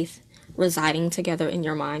and faith residing together in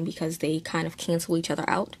your mind, because they kind of cancel each other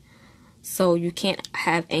out. So you can't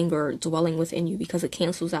have anger dwelling within you, because it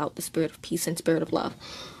cancels out the spirit of peace and spirit of love.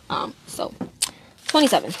 So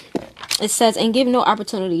 27, it says, and give no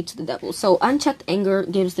opportunity to the devil. So unchecked anger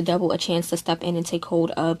gives the devil a chance to step in and take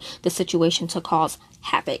hold of the situation to cause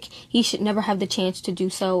havoc. He should never have the chance to do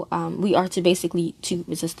so. We are to basically to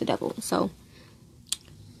resist the devil. So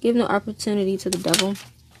give no opportunity to the devil.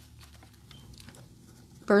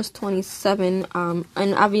 Verse 27,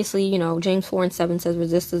 and obviously, you know, James 4:7 says,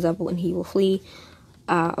 resist the devil and he will flee.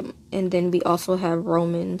 And then we also have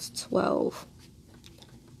Romans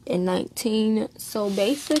 12:19. So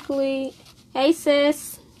basically, hey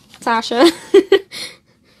sis, Tasha.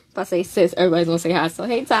 If I say sis, everybody's gonna say hi. So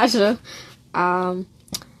hey Tasha.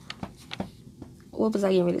 What was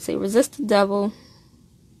I getting ready to say? Resist the devil.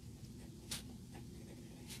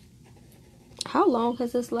 How long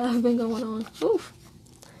has this live been going on? Oof.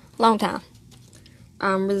 Long time.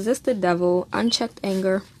 Resist the devil. Unchecked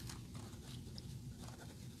anger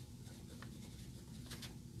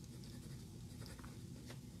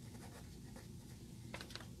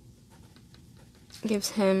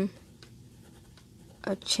gives him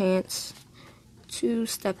a chance to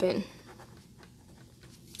step in.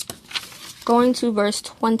 Going to verse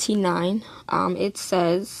 29, it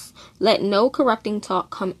says, let no corrupting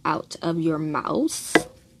talk come out of your mouths.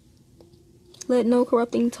 Let no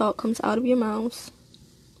corrupting talk comes out of your mouths.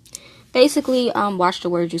 Basically, watch the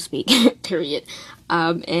words you speak, period.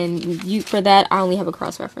 And you, for that, I only have a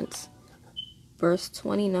cross-reference. Verse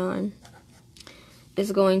 29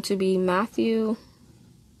 is going to be Matthew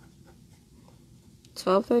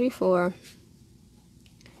 12:34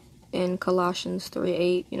 and Colossians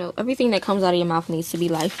 3:8. You know, everything that comes out of your mouth needs to be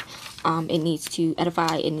life. It needs to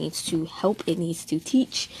edify. It needs to help. It needs to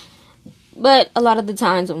teach. But a lot of the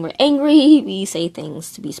times when we're angry, we say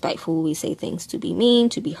things to be spiteful. We say things to be mean,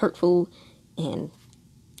 to be hurtful. And,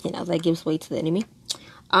 you know, that gives way to the enemy.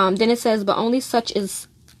 Then it says, but only such as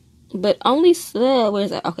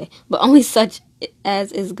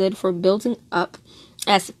is good for building up,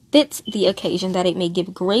 as fits the occasion, that it may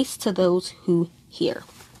give grace to those who hear.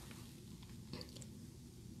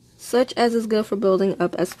 Such as is good for building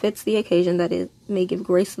up, as fits the occasion, that it may give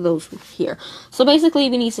grace to those who hear. So basically,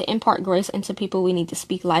 we need to impart grace into people. We need to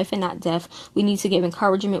speak life and not death. We need to give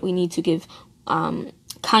encouragement. We need to give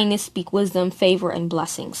kindness, speak wisdom, favor, and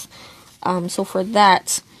blessings. So for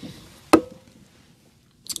that,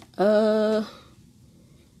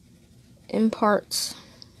 impart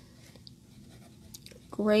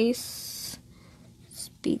grace,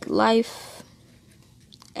 speak life,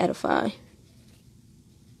 edify.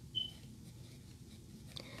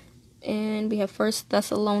 And we have 1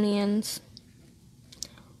 Thessalonians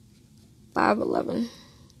 5:11.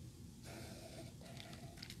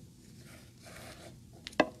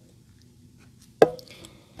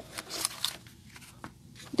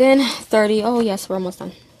 Then 30. Oh, yes, we're almost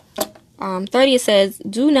done. 30, it says,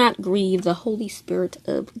 do not grieve the Holy Spirit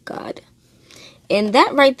of God. And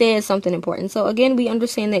that right there is something important. So again, we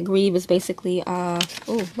understand that grieve is basically,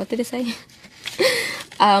 what did it say?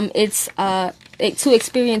 To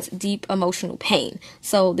experience deep emotional pain.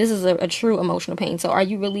 So this is a true emotional pain. So are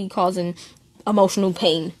you really causing emotional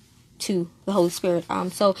pain to the Holy Spirit?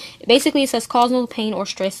 So basically it says, cause no pain or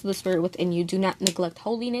stress to the Spirit within you. Do not neglect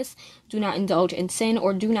holiness. Do not indulge in sin,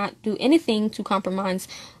 or do not do anything to compromise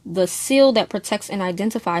the seal that protects and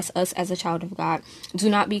identifies us as a child of God. Do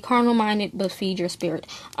not be carnal minded, but feed your spirit.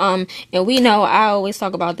 And we know, I always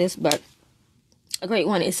talk about this, but a great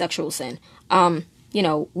one is sexual sin.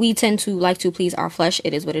 We tend to like to please our flesh.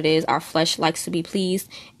 It is what it is. Our flesh likes to be pleased,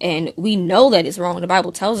 and we know that it's wrong. The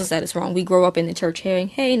Bible tells us that it's wrong. We grow up in the church hearing,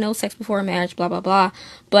 hey, no sex before marriage, blah, blah, blah.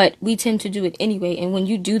 But we tend to do it anyway. And when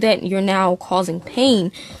you do that, you're now causing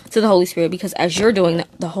pain to the Holy Spirit, because as you're doing that,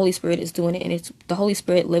 the Holy Spirit is doing it, and the Holy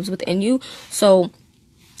Spirit lives within you. So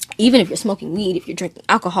even if you're smoking weed, if you're drinking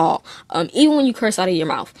alcohol, even when you curse out of your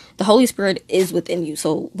mouth, the Holy Spirit is within you.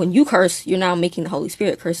 So when you curse, you're now making the Holy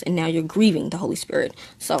Spirit curse, and now you're grieving the Holy Spirit.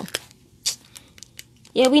 So,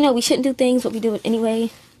 yeah, we know we shouldn't do things, but we do it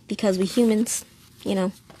anyway, because we humans,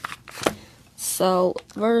 So,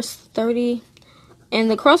 verse 30,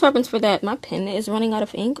 and the cross reference for that, my pen is running out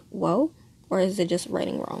of ink. Whoa. Or is it just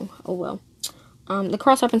writing wrong? Oh, well. The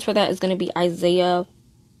cross reference for that is going to be Isaiah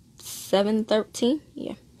 7:13.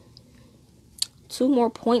 Yeah. 2 more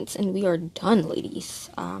points and we are done, ladies.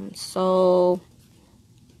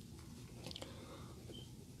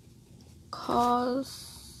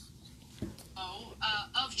 Cause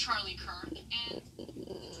of Charlie Kirk and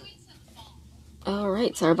all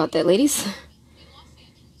right, sorry about that, ladies.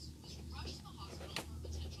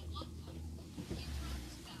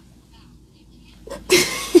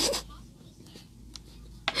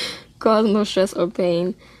 Cause no stress or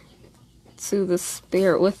pain to the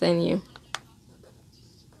spirit within you.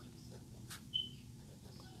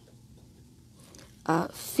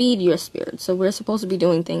 Feed your spirit. So we're supposed to be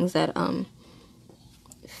doing things that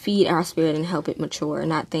feed our spirit and help it mature,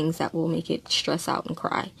 not things that will make it stress out and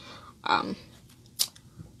cry.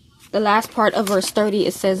 The last part of verse 30,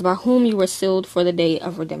 it says, by whom you were sealed for the day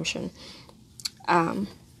of redemption.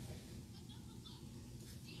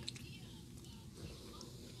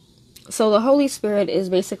 So the Holy Spirit is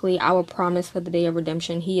basically our promise for the day of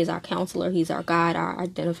redemption. He is our counselor. He's our guide, our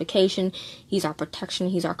identification. He's our protection.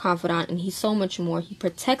 He's our confidant. And he's so much more. He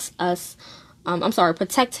protects us.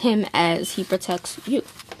 Protect him as he protects you.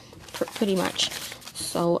 Pretty much.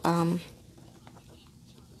 So,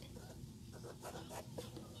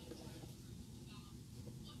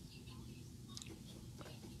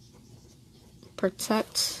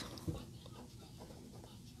 protect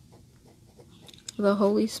the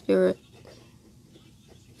Holy Spirit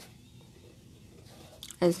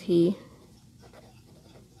as he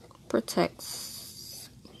protects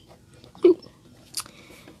you.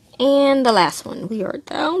 And the last one, we are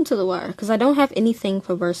down to the wire, because I don't have anything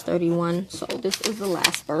for verse 31. So this is the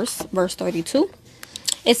last verse, verse 32.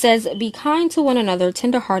 It says, be kind to one another,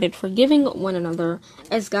 tenderhearted, forgiving one another,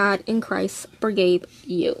 as God in Christ forgave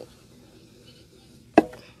you.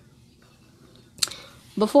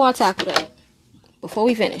 Before I tackle that, before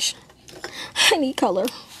we finish, I need color.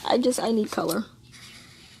 I need color.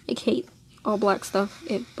 I hate all black stuff.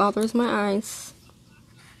 It bothers my eyes.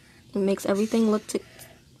 It makes everything look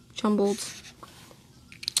jumbled.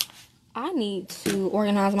 I need to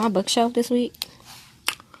organize my bookshelf this week,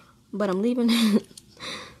 but I'm leaving.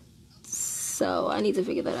 So I need to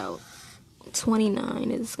figure that out.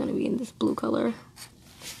 29 is going to be in this blue color.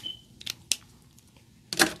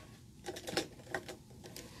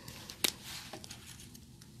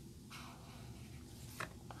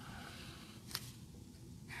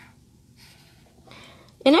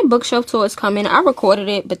 And that bookshelf tour is coming. I recorded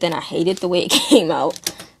it, but then I hated the way it came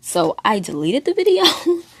out, so I deleted the video.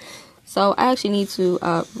 So I actually need to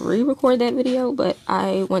re-record that video, but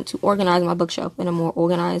I want to organize my bookshelf in a more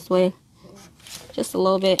organized way. Just a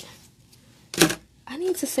little bit. I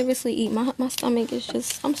need to seriously eat. My stomach is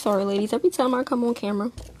just, I'm sorry, ladies. Every time I come on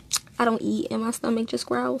camera, I don't eat and my stomach just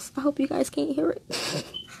growls. I hope you guys can't hear it.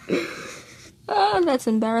 That's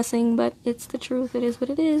embarrassing, but it's the truth. It is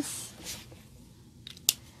what it is.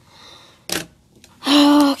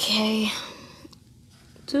 Okay.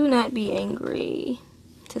 Do not be angry.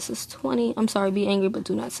 This is 20. I'm sorry, be angry, but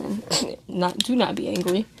do not sin. Do not be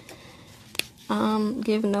angry.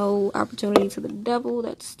 Give no opportunity to the devil.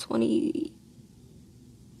 That's 20.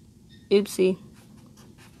 Oopsie.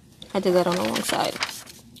 I did that on the wrong side.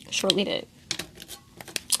 Surely did.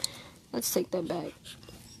 Let's take that back.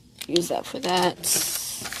 use that for that.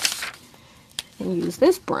 And use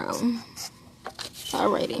this brown.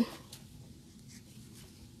 Alrighty.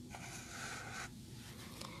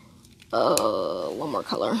 One more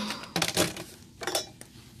color.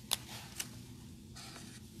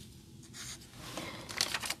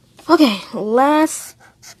 Okay, last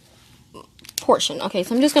portion. Okay,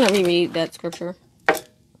 so I'm just going to reread that scripture.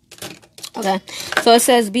 Okay, so it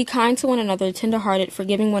says, be kind to one another, tenderhearted,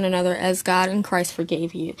 forgiving one another as God in Christ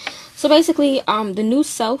forgave you. So basically, the new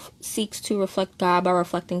self seeks to reflect God by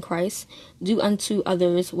reflecting Christ. Do unto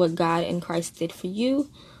others what God in Christ did for you.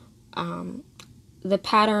 We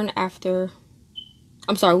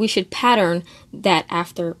should pattern that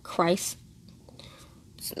after Christ.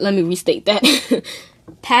 Let me restate that.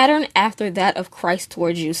 Pattern after that of Christ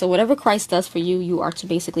towards you. So whatever Christ does for you, you are to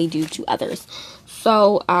basically do to others.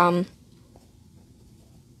 So,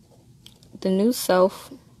 the new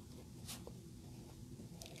self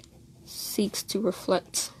seeks to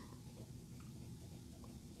reflect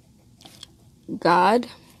God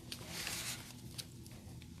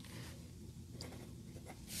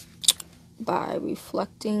by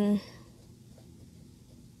reflecting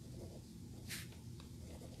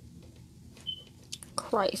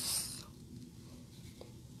Christ.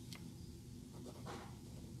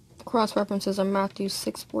 Cross references are Matthew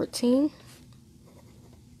 6:14,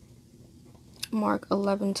 Mark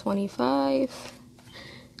 11:25,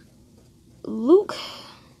 Luke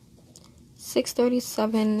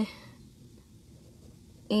 6:37,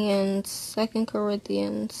 and 2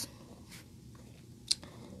 Corinthians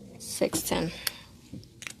 6:10.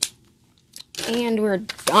 And we're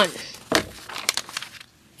done.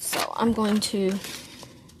 So I'm going to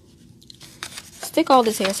stick all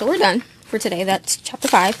this here. So we're done for today. That's chapter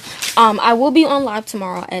 5. I will be on live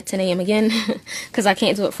tomorrow at 10 a.m. again because I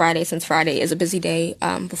can't do it Friday since Friday is a busy day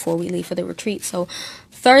before we leave for the retreat. So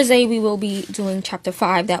Thursday we will be doing chapter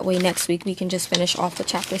 5. That way next week we can just finish off with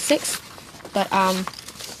chapter 6. But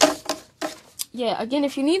yeah, again,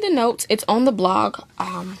 if you need the notes, it's on the blog.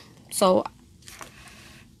 So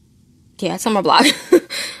yeah, it's on my blog.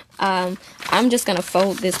 I'm just gonna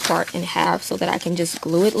fold this part in half so that I can just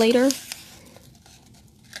glue it later.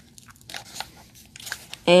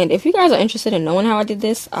 And if you guys are interested in knowing how I did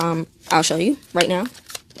this, I'll show you right now.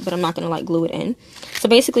 But I'm not going to like glue it in. So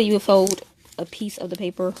basically you would fold a piece of the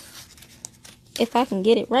paper. If I can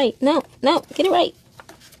get it right. No, get it right.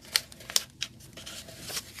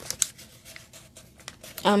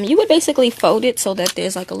 You would basically fold it so that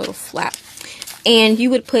there's like a little flap. And you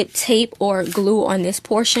would put tape or glue on this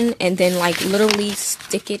portion and then like literally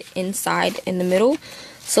stick it inside in the middle,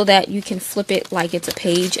 so that you can flip it like it's a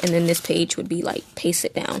page, and then this page would be like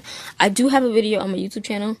pasted down. I do have a video on my YouTube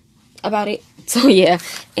channel about it. So yeah,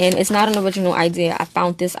 and it's not an original idea. I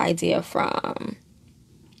found this idea from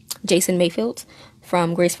Jason Mayfield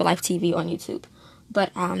from Grace for Life TV on YouTube.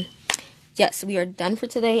 But yes, we are done for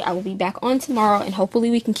today. I will be back on tomorrow, and hopefully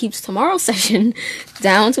we can keep tomorrow's session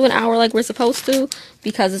down to an hour like we're supposed to,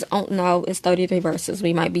 because it's, oh no, it's 33 verses.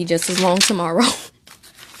 We might be just as long tomorrow.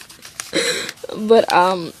 But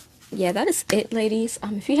yeah, that is it, ladies.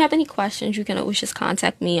 If you have any questions, you can always just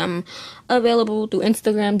contact me. I'm available through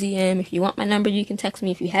Instagram DM. If you want my number, you can text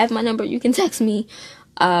me. If you have my number, you can text me.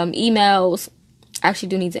 Emails, I actually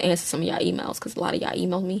do need to answer some of y'all emails because a lot of y'all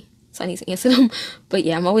emailed me, so I need to answer them. But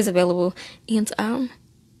yeah, I'm always available. And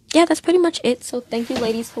yeah, that's pretty much it. So thank you,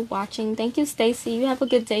 ladies, for watching. Thank you, Stacy. You have a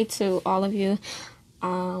good day too, all of you.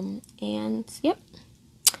 And yep.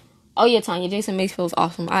 Oh yeah, Tanya, Jason Mayfield is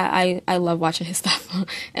awesome. I love watching his stuff.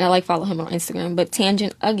 And I like following him on Instagram. But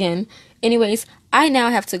tangent again. Anyways, I now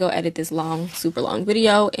have to go edit this long, super long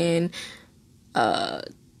video and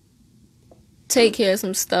take care of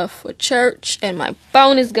some stuff for church. And my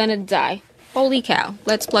phone is gonna die. Holy cow.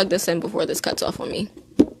 Let's plug this in before this cuts off on me.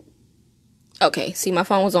 Okay, see, my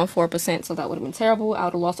phone was on 4%, so that would have been terrible. I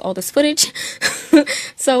would have lost all this footage.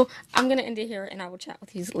 So I'm gonna end it here, and I will chat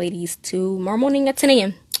with these ladies tomorrow morning at 10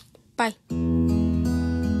 a.m. Bye.